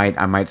 I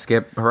might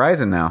skip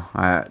Horizon now.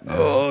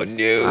 Oh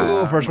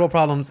no! First world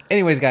problems.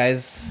 Anyways,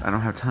 guys, I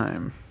don't have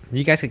time.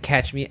 you guys can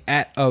catch me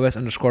at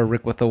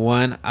OS_Rick with the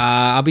one.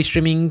 I'll be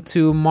streaming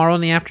tomorrow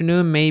in the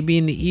afternoon, maybe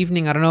in the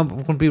evening. I don't know.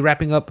 We're gonna be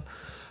wrapping up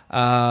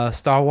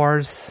Star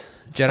Wars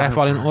Jedi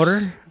Fallen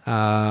Order.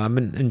 I've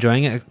been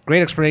enjoying it.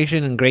 Great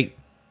exploration and great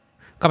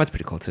combat's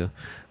pretty cool too.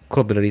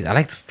 Cool abilities. I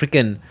like the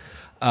freaking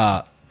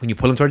when you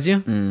pull them towards you.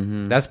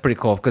 Mm-hmm. That's pretty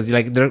cool because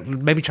they're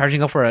maybe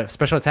charging up for a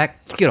special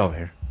attack. Get over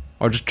here,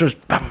 or just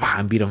bah, bah, bah,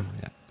 and beat them.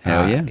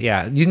 Hell yeah.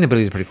 Yeah, using the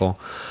abilities is pretty cool.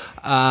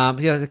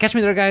 Yeah, catch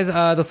me there, guys.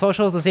 The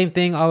socials, the same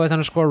thing.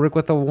 Always_Rick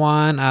with the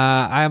one.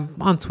 I'm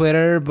on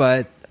Twitter,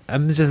 but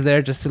I'm just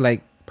there just to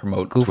like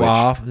Promote goof Twitch.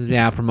 off.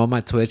 Yeah, promote my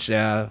Twitch.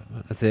 Yeah,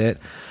 that's it.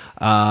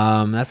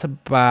 That's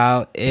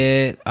about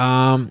it.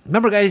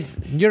 Remember, guys,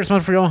 you're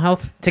responsible for your own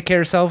health. Take care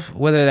of yourself.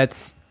 Whether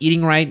that's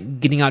eating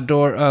right, going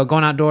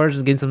outdoors,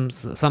 getting some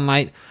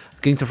sunlight,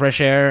 getting some fresh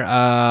air,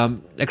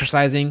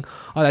 exercising,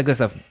 all that good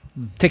stuff.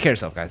 Take care of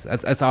yourself, guys.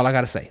 That's all I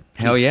gotta say.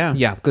 Hell yeah.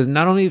 Yeah, because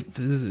not only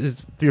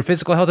is your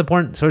physical health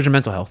important, so is your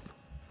mental health.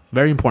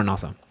 Very important,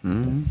 also.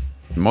 The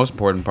most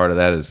important part of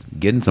that is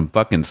getting some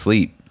fucking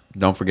sleep.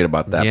 Don't forget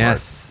about that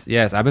Yes.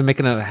 I've been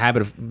making a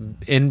habit of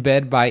in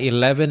bed by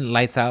 11,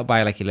 lights out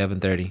by like 11:30.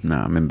 part. No,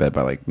 I'm in bed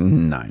by like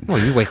 9. Well,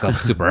 you wake up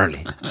super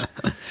early.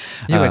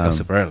 You wake up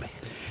super early.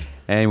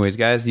 Anyways,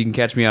 guys, you can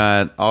catch me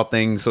on all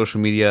things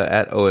social media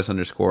at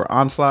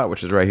OS_onslaught,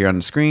 which is right here on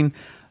the screen.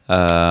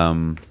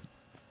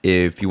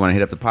 If you want to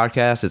hit up the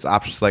podcast, it's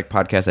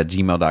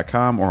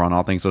optionselectpodcast@gmail.com or on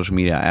all things social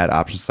media at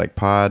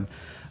optionselectpod.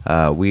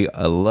 We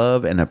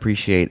love and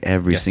appreciate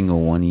every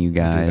single one of you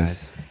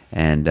guys.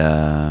 And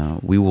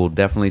we will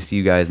definitely see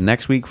you guys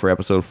next week for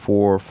episode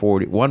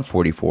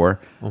 144.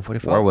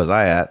 Where was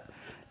I at?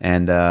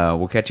 And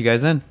we'll catch you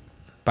guys then.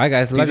 Bye,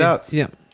 guys. Peace out. See ya.